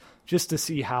percentages, just to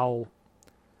see how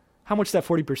much that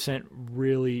 40%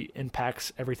 really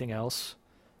impacts everything else.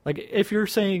 Like, if you're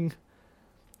saying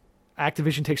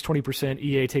Activision takes 20%,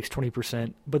 EA takes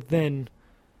 20%, but then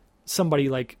somebody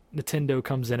like Nintendo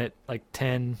comes in at like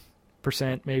 10%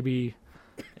 maybe,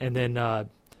 and then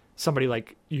somebody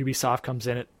like Ubisoft comes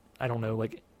in at, I don't know,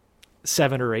 like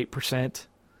 7 or 8%,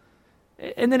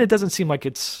 and then it doesn't seem like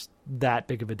it's that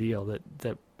big of a deal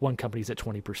that one company's at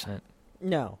 20%.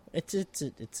 No, it's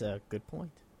a good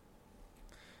point.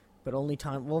 But only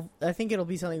time. Well, I think it'll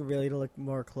be something really to look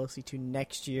more closely to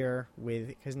next year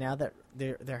because now that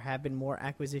there have been more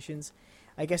acquisitions,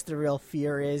 I guess the real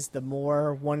fear is the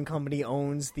more one company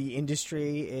owns the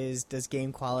industry does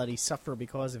game quality suffer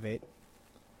because of it?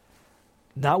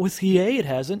 Not with EA, it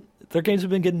hasn't. Their games have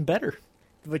been getting better.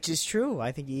 Which is true.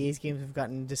 I think EA's games have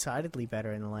gotten decidedly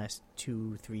better in the last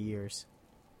 2-3 years.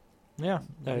 Yeah.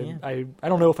 Yeah. I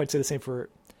don't know if I'd say the same for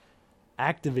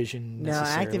Activision No,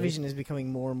 necessarily. Activision is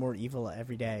becoming more and more evil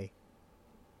every day.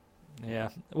 Yeah.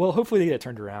 Well, hopefully they get it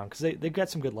turned around because they've got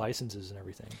some good licenses and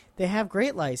everything. They have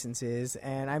great licenses,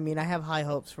 and I mean, I have high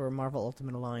hopes for Marvel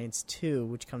Ultimate Alliance 2,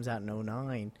 which comes out in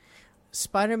 2009.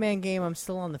 Spider-Man game, I'm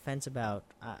still on the fence about.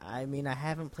 I mean, I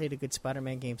haven't played a good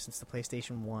Spider-Man game since the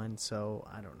PlayStation 1, so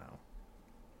I don't know.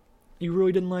 You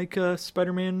really didn't like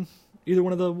Spider-Man, either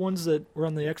one of the ones that were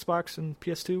on the Xbox and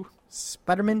PS2?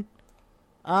 Spider-Man?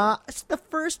 The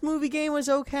first movie game was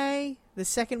okay. The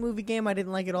second movie game I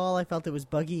didn't like at all. I felt it was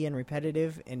buggy and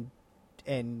repetitive, and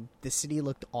the city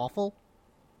looked awful.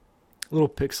 A little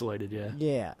pixelated, yeah.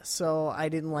 Yeah, so I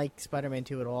didn't like Spider-Man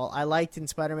 2 at all. I liked in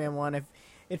Spider-Man 1.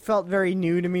 It felt very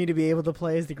new to me to be able to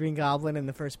play as the Green Goblin in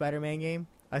the first Spider-Man game.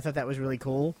 I thought that was really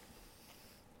cool.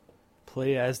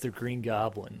 Play as the Green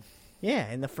Goblin. Yeah,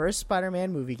 in the first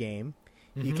Spider-Man movie game,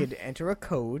 you could enter a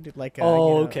code, like a,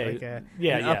 okay. like a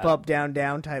Yeah, an yeah. up, down,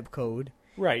 down type code.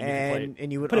 Right, you can play And, it.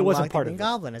 and you would But it unlock wasn't the part Green of it.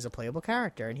 Goblin as a playable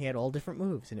character, and he had all different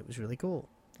moves, and it was really cool.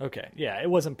 Okay, yeah, it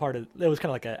wasn't part of... It was kind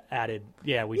of like a added,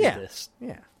 we Yeah. did this.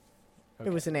 Yeah. Okay.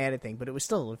 It was an added thing, but it was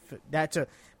still...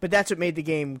 But that's what made the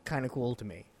game kind of cool to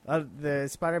me. The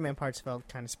Spider-Man parts felt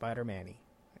kind of Spider-Man-y.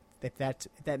 If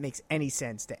that makes any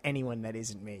sense to anyone that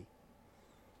isn't me.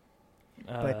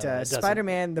 But It doesn't.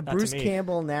 Spider-Man, the Not to Bruce me.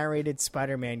 Campbell narrated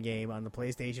Spider-Man game on the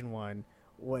PlayStation 1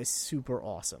 was super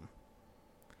awesome.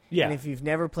 Yeah, And if you've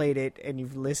never played it, and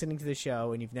you've listening to the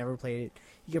show, and you've never played it,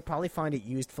 you could probably find it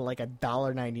used for like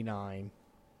 $1.99.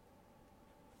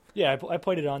 yeah, I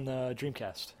played it on the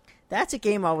Dreamcast. That's a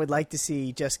game I would like to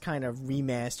see just kind of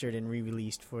remastered and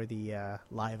re-released for the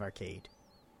live arcade.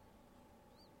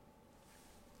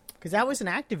 Because that was an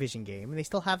Activision game, and they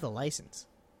still have the license.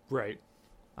 Right.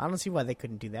 I don't see why they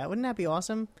couldn't do that. Wouldn't that be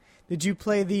awesome? Did you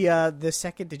play the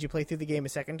second? Did you play through the game a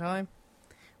second time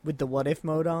with the what if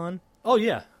mode on? Oh,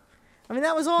 yeah. I mean,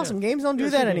 that was awesome. Yeah. Games don't It do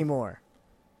was that a game. anymore.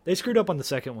 They screwed up on the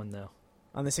second one, though.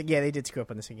 On the yeah, they did screw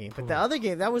up on the second game, but the other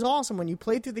game that was awesome. When you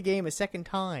played through the game a second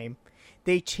time,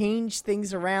 they changed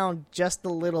things around just a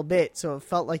little bit, so it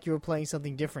felt like you were playing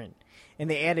something different. And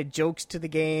they added jokes to the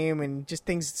game, and just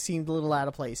things seemed a little out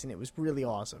of place, and it was really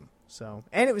awesome. So,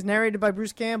 and it was narrated by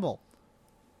Bruce Campbell.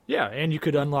 Yeah, and you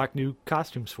could unlock new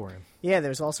costumes for him. Yeah,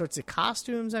 there's all sorts of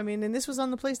costumes. I mean, and this was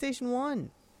on the PlayStation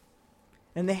 1.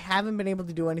 And they haven't been able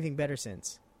to do anything better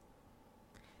since.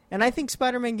 And I think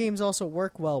Spider-Man games also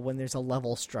work well when there's a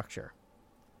level structure.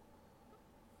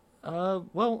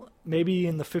 Well, maybe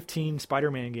in the 15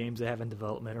 Spider-Man games they have in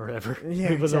development or whatever, Yeah,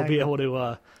 maybe they'll be exactly. able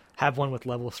to have one with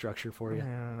level structure for you. I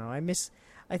don't know.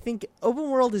 I think open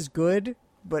world is good,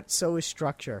 but so is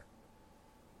structure.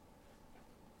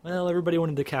 Well, everybody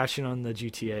wanted to cash in on the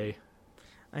GTA.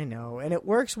 I know. And it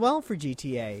works well for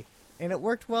GTA. And it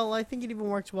worked well. I think it even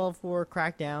works well for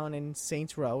Crackdown and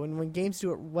Saints Row. And when games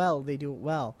do it well, they do it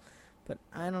well. But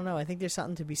I don't know. I think there's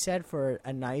something to be said for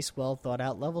a nice, well thought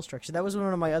out level structure. That was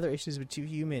one of my other issues with Too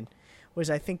Human,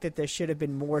 was I think that there should have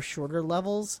been more shorter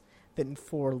levels than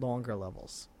 4 longer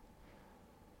levels.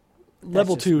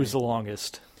 Level just 2 me. is the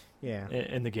longest Yeah.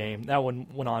 in the game. That one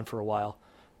went on for a while.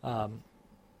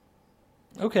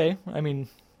 Okay, I mean,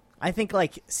 I think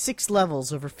like 6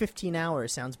 levels over 15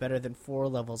 hours sounds better than 4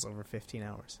 levels over 15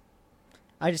 hours.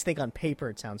 I just think on paper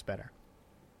it sounds better.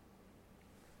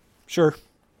 sure.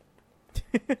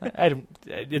 I don't.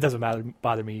 It doesn't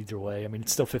bother me either way. I mean,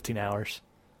 it's still 15 hours.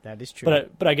 That is true.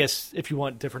 But I guess if you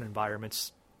want different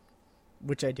environments,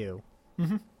 Which I do.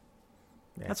 Yeah.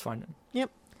 that's fine. Yep.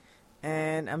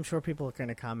 And I'm sure people are going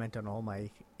to comment on all my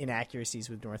inaccuracies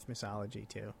with Norse mythology,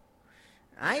 too.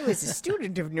 I was a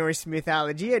student of Norse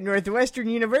mythology at Northwestern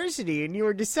University, and you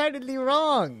were decidedly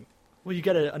wrong. Well, you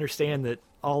got to understand that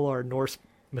all our Norse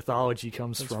mythology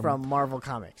comes It's from Marvel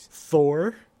Comics.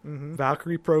 Thor,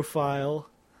 Valkyrie Profile,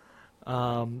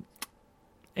 and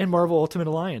Marvel Ultimate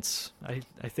Alliance. I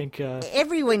think.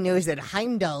 Everyone knows that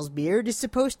Heimdall's beard is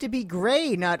supposed to be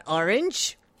gray, not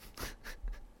orange.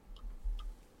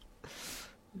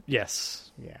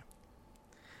 Yes. Yeah.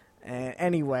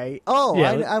 Anyway,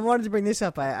 I wanted to bring this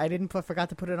up. I forgot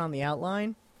to put it on the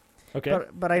outline. Okay.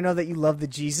 But I know that you love the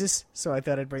Jesus, so I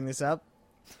thought I'd bring this up.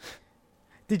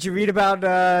 Did you read about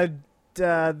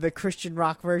the Christian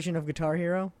rock version of Guitar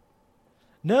Hero?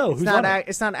 no, who's on it?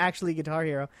 It's not actually Guitar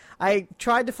Hero. I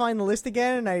tried to find the list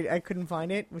again, and I couldn't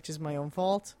find it, which is my own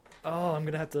fault. Oh, I'm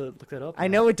gonna have to look that up. I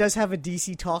know it does have a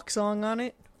DC Talk song on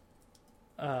it.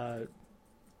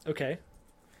 Okay.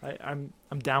 I'm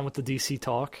down with the DC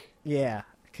talk. Yeah,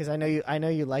 because I know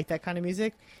you like that kind of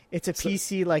music. It's a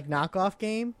PC like knockoff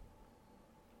game.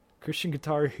 Christian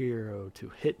Guitar Hero to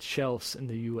hit shelves in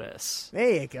the U.S.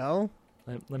 There you go.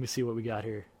 Let me see what we got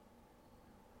here.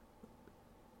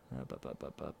 I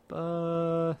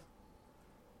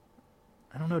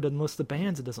don't know. It doesn't list the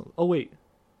bands. It doesn't. Oh wait,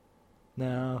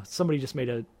 no. Somebody just made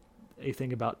a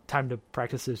thing about time to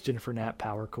practice his Jennifer Knapp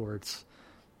power chords,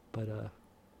 but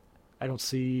I don't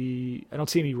see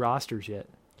any rosters yet.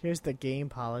 Here's the Game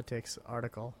Politics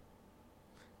article.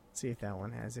 Let's see if that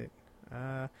one has it.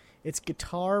 It's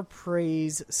Guitar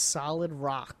Praise Solid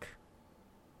Rock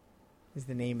is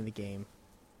the name of the game.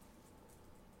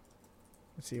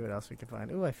 Let's see what else we can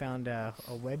find. Ooh, I found a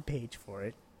web page for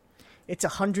it. It's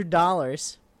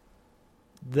 $100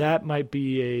 That might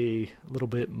be a little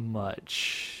bit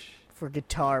much. for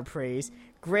guitar praise.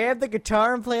 Grab the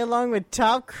guitar and play along with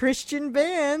top Christian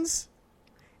bands.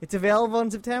 It's available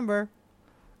in September.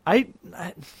 Okay.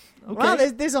 Wow,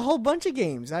 there's a whole bunch of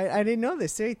games. I didn't know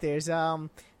this. Wait, there's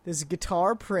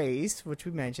guitar praise, which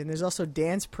we mentioned. There's also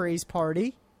dance praise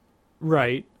party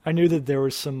Right. I knew that there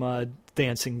was some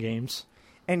dancing games.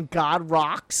 and God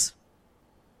Rocks.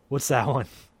 What's that one?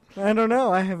 I don't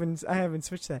know. I haven't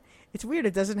switched that. It's weird.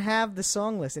 It doesn't have the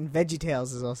song list. And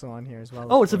VeggieTales is also on here as well.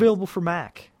 Oh, it's available for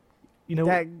Mac. You know,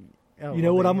 That, you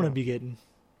know what I'm going to be getting.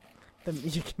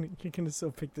 You're gonna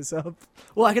still pick this up.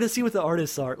 Well, I got to see what the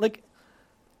artists are. Like,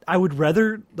 I would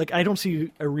rather, like, I don't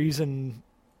see a reason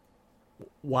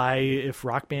why if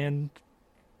Rock Band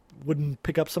wouldn't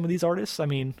pick up some of these artists. I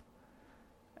mean,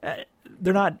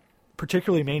 they're not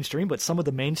particularly mainstream, but some of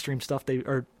the mainstream stuff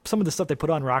some of the stuff they put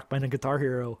on Rock Band and Guitar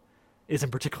Hero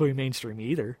isn't particularly mainstream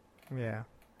either. Yeah.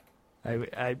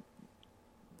 I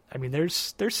mean,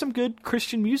 there's some good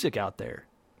Christian music out there.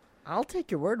 I'll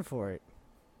take your word for it.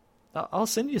 I'll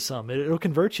send you some. It'll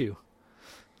convert you.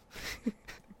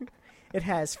 It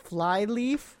has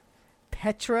Flyleaf,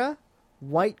 Petra,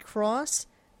 White Cross,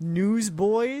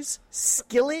 Newsboys,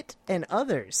 Skillet, and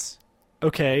others.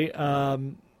 Okay,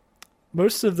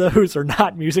 most of those are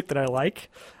not music that I like.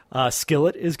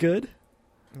 Skillet is good,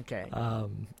 Okay.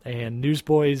 and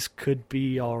Newsboys could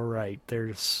be all right.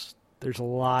 There's a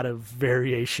lot of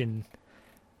variation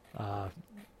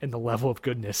in the level of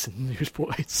goodness in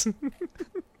Newsboys.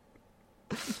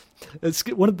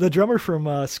 The drummer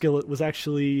from Skillet was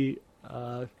actually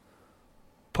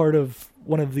part of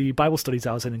one of the Bible studies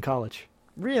I was in college.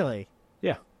 Really?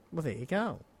 Yeah, Well, there you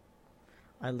go.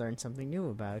 I learned something new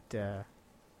about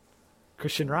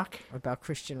Christian rock.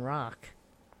 Christian rock.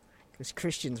 Because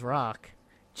Christians rock.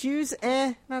 Jews,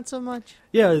 not so much.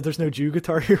 Yeah, there's no Jew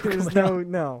Guitar Hero There's coming out.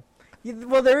 no.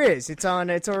 Well, there is. It's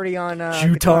already on.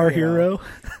 Guitar Hero.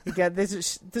 You got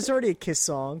there's already a Kiss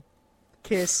song.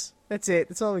 Kiss. That's it.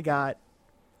 That's all we got.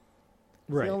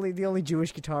 Right. The only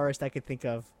Jewish guitarist I could think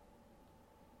of.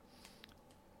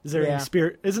 Is there Yeah. any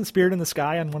Spirit? Isn't Spirit in the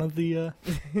Sky on one of the?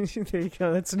 There you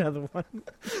go. That's another one.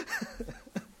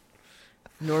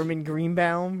 Norman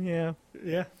Greenbaum. Yeah.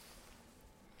 Yeah.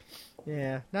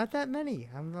 Yeah. Not that many.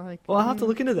 I'm like. Well, I'll have to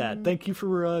look into that. Thank you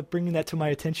for bringing that to my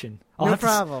attention. I'll No have to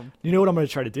problem. you know what I'm going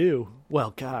to try to do?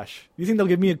 Well, gosh, you think they'll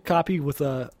give me a copy with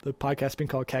the podcast being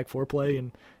called CAG Foreplay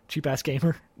and Cheap Ass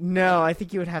Gamer? No, I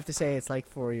think you would have to say it's like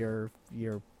for your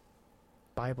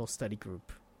Bible study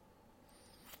group.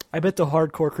 I bet the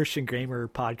Hardcore Christian Gamer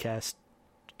podcast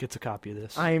gets a copy of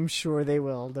this. I am sure they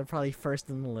will. They're probably first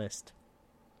on the list.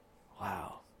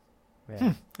 Wow,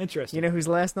 Yeah. interesting. You know who's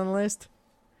last on the list?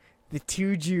 The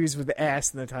two Jews with the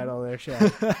ass in the title of their show.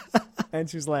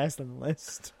 That's who's last on the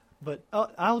list. But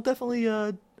I'll definitely.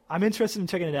 I'm interested in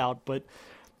checking it out. But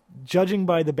judging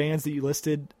by the bands that you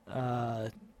listed,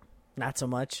 Not so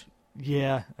much.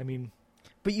 yeah, I mean,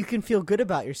 But you can feel good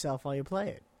about yourself while you play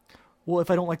it. well, if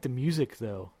I don't like the music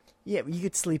though. Yeah, but you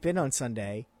could sleep in on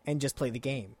Sunday and just play the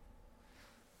game.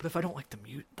 But if I don't like the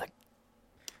music,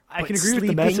 I But can agree with the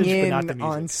sleeping message, but in not the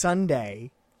music. on Sunday,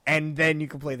 and then you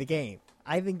can play the game.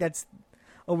 I think that's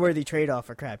a worthy trade-off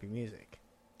for crappy music.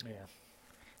 Yeah.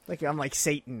 Like I'm like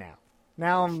Satan now.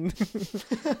 Now I'm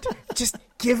just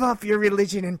give up your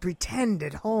religion and pretend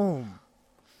at home.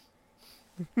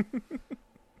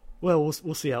 Well,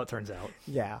 we'll see how it turns out.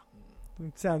 Yeah,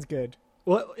 it sounds good.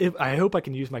 Well, I hope I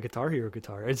can use my Guitar Hero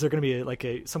guitar. Is there going to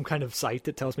be some kind of site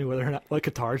that tells me whether or not what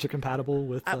guitars are compatible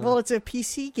with? Well, it's a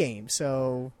PC game,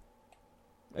 so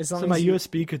as long so as my you...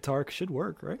 USB guitar should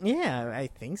work, right? Yeah, I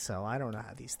think so. I don't know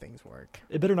how these things work.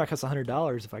 It better not cost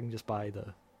 $100 if I can just buy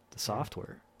the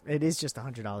software. It is just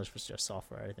 $100 for just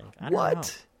software, I think. I don't What?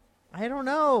 know. I don't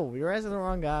know. You're asking the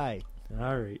wrong guy.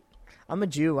 All right. I'm a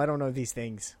Jew. I don't know these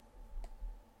things.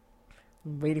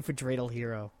 I'm waiting for Dreidel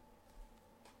Hero.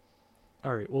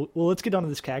 All right. Well, let's get on to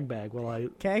this CAG bag while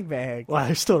Cagbag.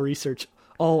 I still research.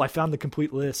 Oh, I found the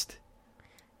complete list.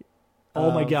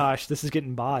 Oh my gosh, this is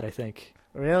getting bought, I think.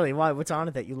 Really? Why? What's on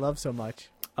it that you love so much?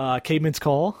 Caveman's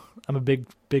Call. I'm a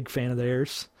big fan of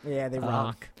theirs. Yeah, they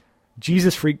rock.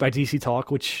 Jesus Freak by DC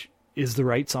Talk, which is the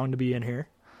right song to be in here.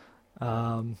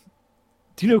 Do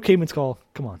you know Caveman's Call?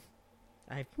 Come on.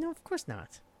 No, of course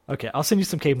not. Okay, I'll send you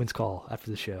some Caveman's Call after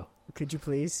the show. Could you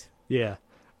please? Yeah.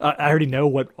 I already know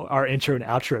what our intro and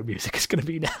outro music is going to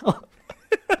be now.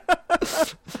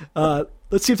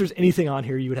 Let's see if there's anything on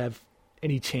here you would have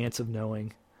any chance of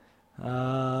knowing.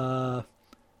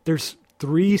 There's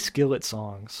 3 Skillet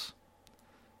songs.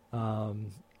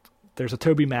 There's a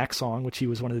Toby Mac song, which he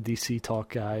was one of the DC Talk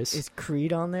guys. Is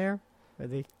Creed on there? Are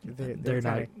they? They're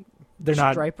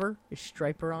not. Striper? Is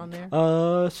Striper on there?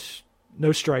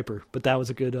 No Striper, but that was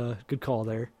a good call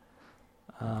there.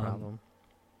 No problem.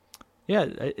 Yeah,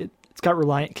 it's got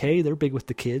Reliant K. They're big with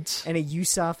the kids. And a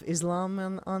Yusuf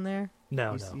Islam on there?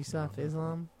 No, Yusuf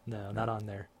Islam? No, not on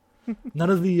there. None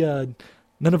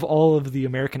of all of the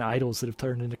American Idols that have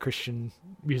turned into Christian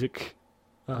music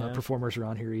performers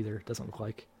around here either. Doesn't look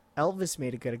like. Elvis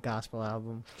made a good gospel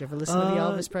album. Did you ever listen to the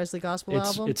Elvis Presley gospel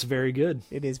album? It's very good.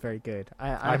 It is very good.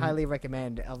 I highly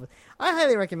recommend Elvis. I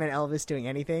highly recommend Elvis doing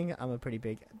anything. I'm a pretty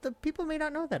big... The people may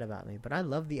not know that about me, but I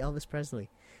love the Elvis Presley.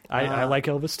 I like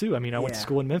Elvis too. I mean, I went to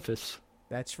school in Memphis.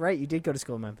 That's right. You did go to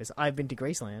school in Memphis. I've been to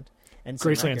Graceland. And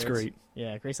Graceland's great.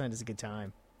 Yeah, Graceland is a good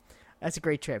time. That's a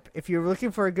great trip. If you're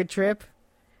looking for a good trip,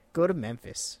 go to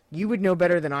Memphis. You would know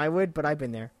better than I would, but I've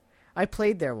been there. I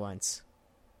played there once.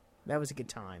 That was a good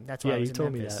time. That's why I was in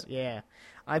told Memphis. me that. Yeah.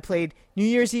 I played New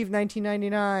Year's Eve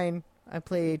 1999. I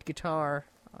played guitar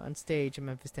on stage in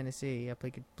Memphis, Tennessee. I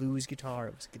played blues guitar.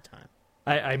 It was a good time.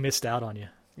 I missed out on you.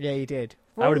 Yeah, you did.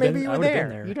 I Well, would maybe have you been were there.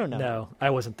 there. You don't know. No, I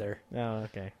wasn't there. Oh,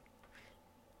 okay.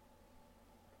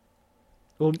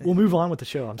 We'll move on with the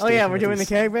show. Oh, yeah, we're doing the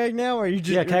keg bag now? Or are you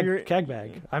just... keg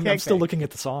bag. I'm Keg still bag. looking at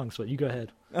the songs, but you go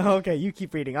ahead. Oh, okay, you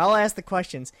keep reading. I'll ask the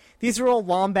questions. These are all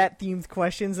Wombat-themed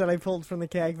questions that I pulled from the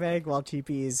keg bag while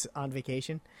Cheapy is on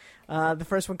vacation. The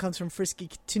first one comes from Frisky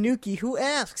Tanuki, who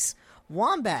asks,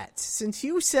 Wombat, since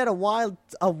you said a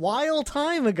while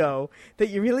time ago that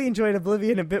you really enjoyed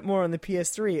Oblivion a bit more on the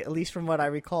PS3, at least from what I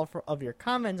recall of your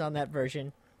comments on that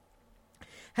version,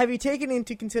 have you taken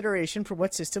into consideration for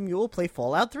what system you will play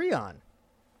Fallout 3 on?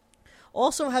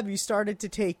 Also, have you started to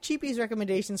take Cheapy's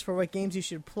recommendations for what games you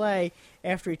should play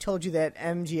after he told you that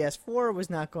MGS4 was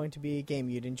not going to be a game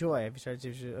you'd enjoy? Have you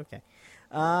started to...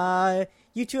 Okay.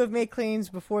 You two have made claims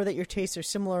before that your tastes are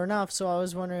similar enough, so I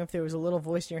was wondering if there was a little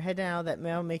voice in your head now that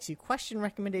now makes you question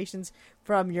recommendations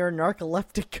from your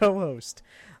narcoleptic co-host.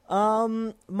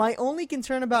 My only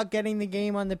concern about getting the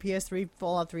game on the PS3,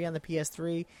 Fallout 3 on the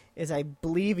PS3, is I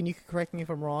believe, and you can correct me if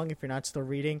I'm wrong if you're not still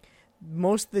reading,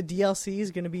 most of the DLC is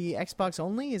going to be Xbox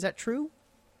only. Is that true?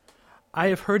 I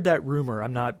have heard that rumor.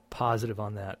 I'm not positive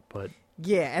on that, but...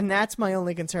 Yeah, and that's my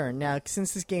only concern. Now,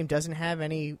 since this game doesn't have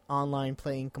any online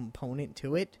playing component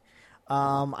to it,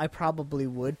 I probably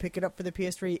would pick it up for the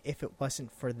PS3 if it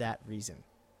wasn't for that reason.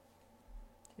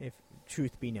 If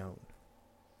truth be known.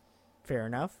 Fair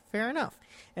enough? Fair enough.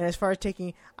 And as far as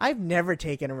taking... I've never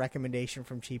taken a recommendation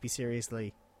from Cheapy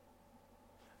seriously.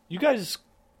 You guys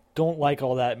don't like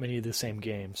all that many of the same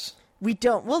games. We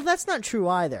don't. Well, that's not true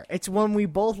either. It's when we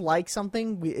both like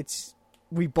something,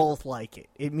 we both like it.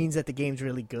 It means that the game's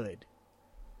really good.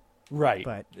 Right.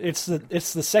 But it's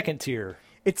the second tier.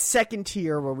 It's second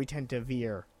tier where we tend to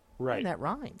veer. Right. And that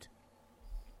rhymed.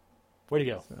 Way to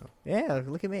go. So, yeah,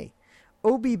 look at me.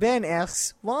 OB Ben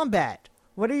asks, Wombat,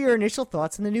 what are your initial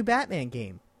thoughts on the new Batman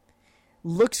game?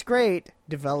 Looks great.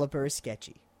 Developer is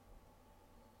sketchy.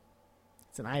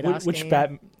 It's an IDOS Which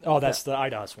game. that's the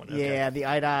IDOS one. Okay. Yeah, the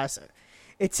IDOS.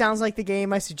 It sounds like the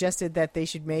game I suggested that they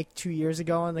should make 2 years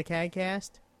ago on the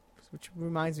CADcast, which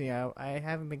reminds me, I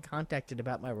haven't been contacted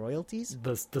about my royalties.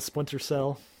 The Splinter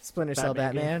Cell. Splinter Cell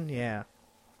Batman, yeah.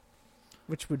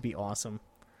 Which would be awesome.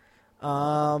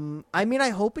 I mean,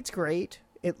 I hope it's great.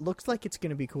 It looks like it's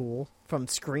going to be cool from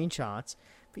screenshots.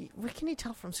 But what can you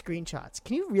tell from screenshots?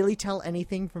 Can you really tell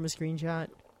anything from a screenshot?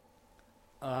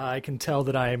 I can tell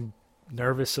that I'm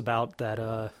nervous about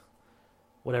that,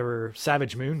 whatever,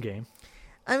 Savage Moon game.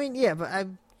 I mean, yeah, but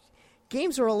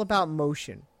games are all about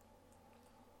motion.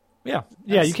 Yeah,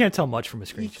 you can't tell much from a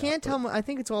screenshot. You can't tell. I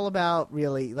think it's all about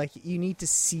really, like, you need to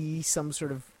see some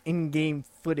sort of in-game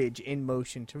footage in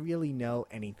motion to really know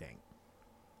anything.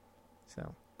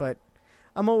 So, but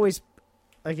I'm always,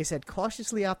 like I said,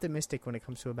 cautiously optimistic when it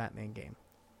comes to a Batman game.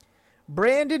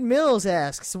 Brandon Mills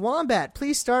asks, Wombat,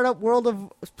 please start up a World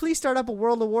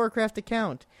of Warcraft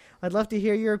account. I'd love to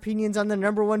hear your opinions on the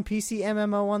 #1 PC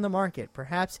MMO on the market.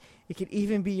 Perhaps it could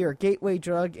even be your gateway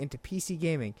drug into PC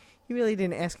gaming. He really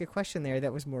didn't ask a question there.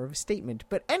 That was more of a statement.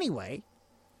 But anyway,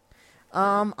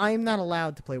 I am not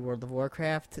allowed to play World of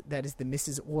Warcraft. That is the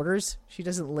Mrs. Orders. She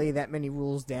doesn't lay that many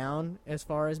rules down as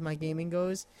far as my gaming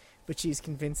goes. But she's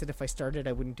convinced that if I started,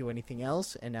 I wouldn't do anything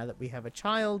else. And now that we have a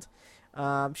child,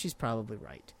 she's probably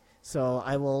right. So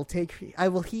I will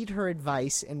heed her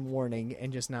advice and warning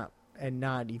and just not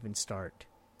even start.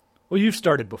 Well, you've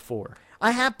started before.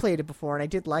 I have played it before, and I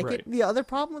did like Right. it. The other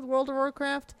problem with World of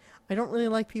Warcraft, I don't really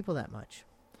like people that much.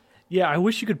 Yeah, I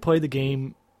wish you could play the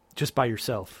game just by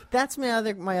yourself. That's my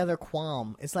other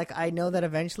qualm. It's like I know that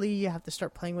eventually you have to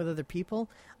start playing with other people.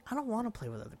 I don't want to play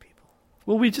with other people.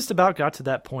 Well, we just about got to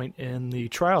that point in the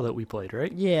trial that we played,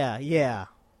 right? Yeah.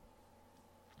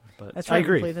 But That's I right. We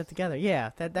agree. played that together.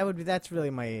 Yeah, that's really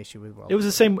my issue with World. It was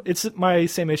the same. It's my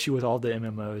same issue with all the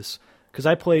MMOs because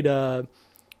I played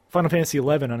Final Fantasy XI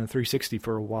on a 360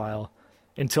 for a while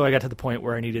until I got to the point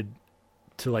where I needed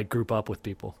to like group up with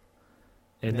people,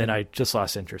 and then I just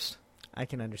lost interest. I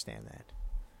can understand that.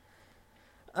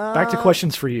 Back to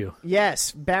questions for you.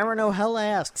 Yes, Baron O'Hell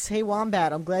asks, "Hey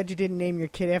Wombat, I'm glad you didn't name your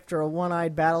kid after a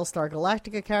one-eyed Battlestar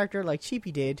Galactica character like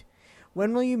Cheapy did.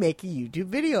 When will you make a YouTube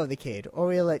video of the kid, or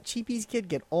will you let Cheapy's kid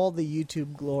get all the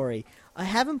YouTube glory?" I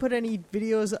haven't put any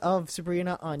videos of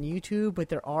Sabrina on YouTube, but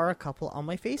there are a couple on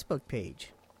my Facebook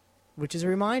page, which is a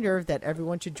reminder that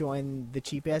everyone should join the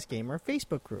Cheap Ass Gamer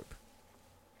Facebook group.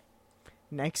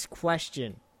 Next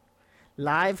question.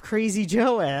 Live Crazy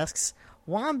Joe asks,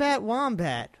 Wombat,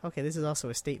 okay, this is also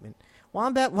a statement.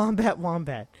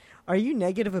 Wombat, are you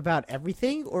negative about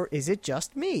everything, or is it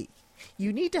just me?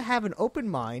 You need to have an open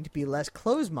mind, be less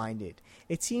closed-minded.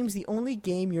 It seems the only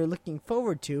game you're looking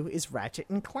forward to is Ratchet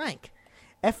 & Clank.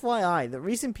 FYI, the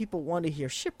reason people want to hear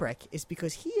Shipwreck is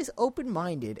because he is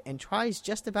open-minded and tries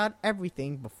just about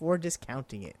everything before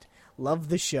discounting it. Love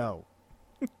the show.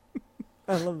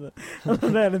 I love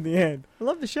that in the end. I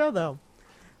love the show, though.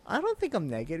 I don't think I'm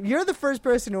negative. You're the first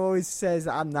person who always says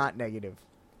I'm not negative.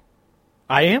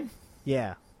 I am?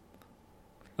 Yeah.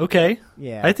 Okay.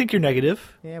 Yeah. I think you're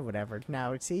negative. Yeah, whatever.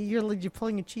 Now, see, you're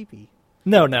pulling a cheapie.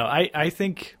 No. I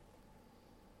think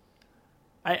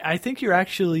you're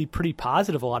actually pretty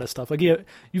positive a lot of stuff. Like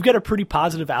you've got a pretty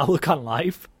positive outlook on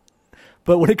life,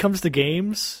 but when it comes to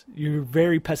games, you're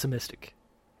very pessimistic.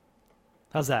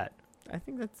 How's that? I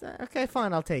think that's okay.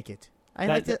 Fine, I'll take it.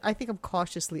 I think I'm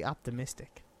cautiously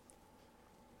optimistic.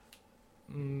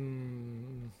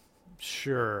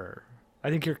 Sure. I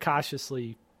think you're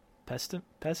cautiously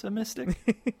pessimistic.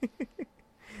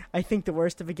 I think the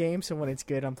worst of a game, so when it's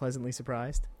good, I'm pleasantly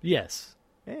surprised. Yes.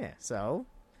 Yeah. So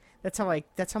that's how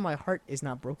my heart is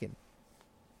not broken.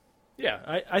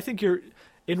 Yeah, I think you're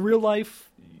in real life.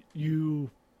 You're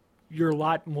a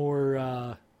lot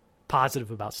more positive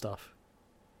about stuff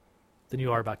than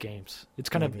you are about games. It's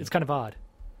kind of odd.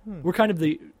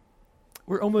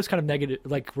 We're almost kind of negative.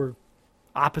 Like we're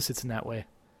opposites in that way.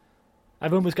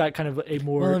 I've almost got kind of a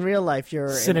more well in real life. You're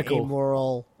cynical, an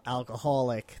amoral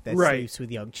alcoholic that sleeps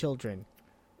with young children.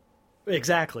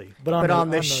 Exactly, but on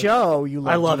the show, you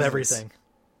love. I love Jesus. everything.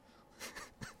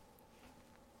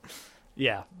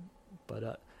 Yeah,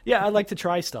 but I like to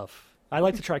try stuff. I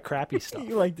like to try crappy stuff.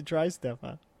 You like to try stuff,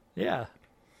 huh? Yeah.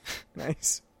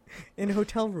 Nice. In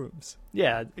hotel rooms.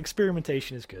 Yeah,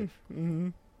 experimentation is good. Mm-hmm.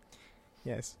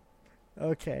 Yes.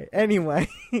 Okay. Anyway,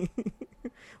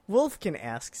 Wolfkin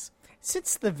asks,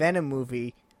 since the Venom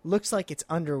movie looks like it's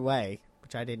underway,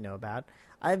 which I didn't know about,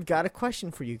 I've got a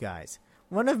question for you guys.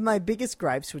 One of my biggest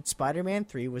gripes with Spider-Man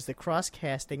 3 was the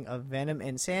cross-casting of Venom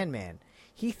and Sandman.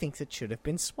 He thinks it should have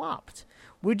been swapped.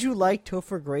 Would you like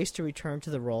Topher Grace to return to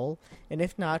the role? And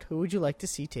if not, who would you like to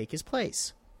see take his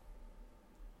place?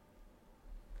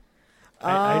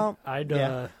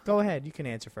 I'd Go ahead. You can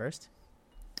answer first.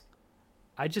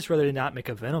 I'd just rather not make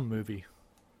a Venom movie.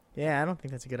 Yeah, I don't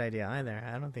think that's a good idea either.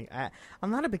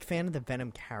 I'm not a big fan of the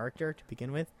Venom character to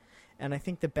begin with. And I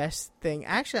think the best thing...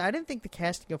 Actually, I didn't think the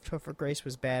casting of Topher Grace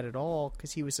was bad at all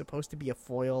because he was supposed to be a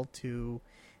foil to...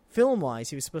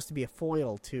 Film-wise, he was supposed to be a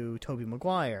foil to Tobey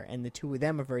Maguire, and the two of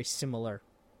them are very similar.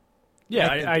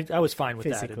 Yeah, I was fine with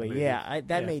physically, that. Yeah,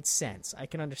 that made sense. I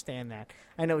can understand that.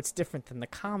 I know it's different than the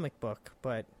comic book,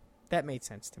 but that made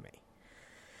sense to me.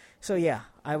 So yeah,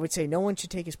 I would say no one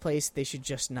should take his place. They should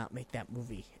just not make that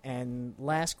movie. And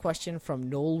last question from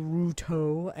Noel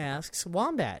Ruto asks,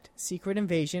 Wombat, Secret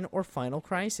Invasion or Final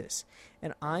Crisis?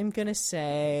 And I'm going to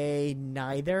say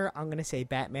neither. I'm going to say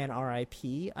Batman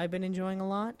R.I.P. I've been enjoying a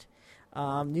lot.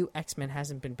 New X-Men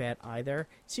hasn't been bad either.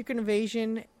 Secret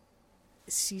Invasion...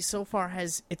 so far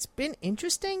it's been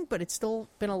interesting, but it's still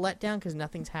been a letdown because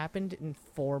nothing's happened in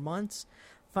 4 months.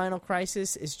 Final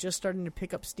Crisis is just starting to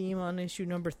pick up steam on issue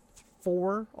number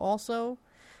 4 also.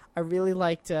 I do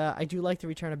like the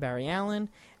return of Barry Allen,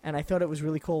 and I thought it was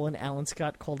really cool when Alan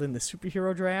Scott called in the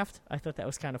superhero draft. I thought that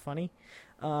was kind of funny.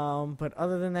 But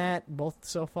other than that, both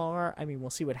so far, I mean, we'll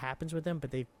see what happens with them,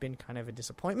 but they've been kind of a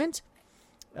disappointment.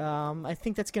 I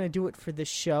think that's going to do it for this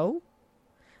show.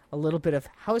 A little bit of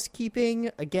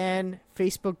housekeeping. Again,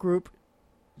 Facebook group,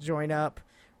 join up.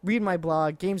 Read my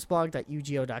blog,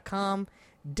 gamesblog.ugo.com.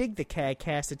 Dig the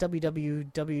CADcast at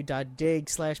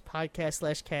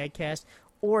www.dig/podcast/CADcast.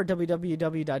 or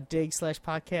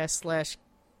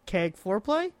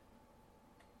www.dig/podcast/keg4play.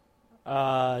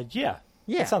 Yeah.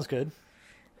 Yeah. That sounds good.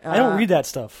 I don't read that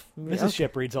stuff. Mrs. okay.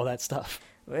 Ship reads all that stuff.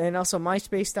 And also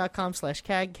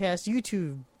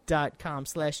myspace.com/CAGcast,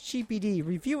 youtube.com/cheaped.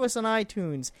 Review us on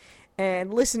iTunes.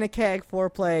 And listen to CAG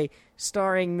Foreplay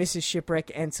starring Mrs.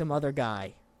 Shipwreck and some other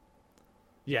guy.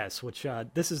 Yes, which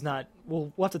this is not.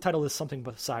 We'll have to title this something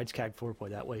besides CAG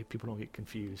Foreplay. That way people don't get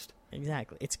confused.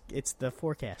 Exactly. It's the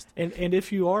forecast. And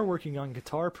if you are working on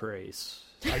guitar praise,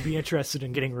 I'd be interested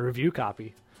in getting a review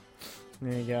copy.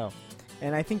 There you go.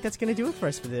 And I think that's going to do it for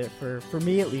us for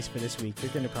me, at least, for this week.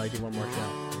 They're going to probably do one more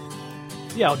show.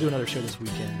 Yeah, I'll do another show this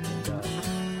weekend.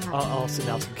 And I'll send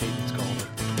out some cadence calls.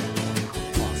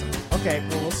 Awesome. Okay,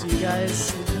 well, we'll see you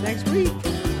guys next week.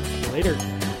 Later.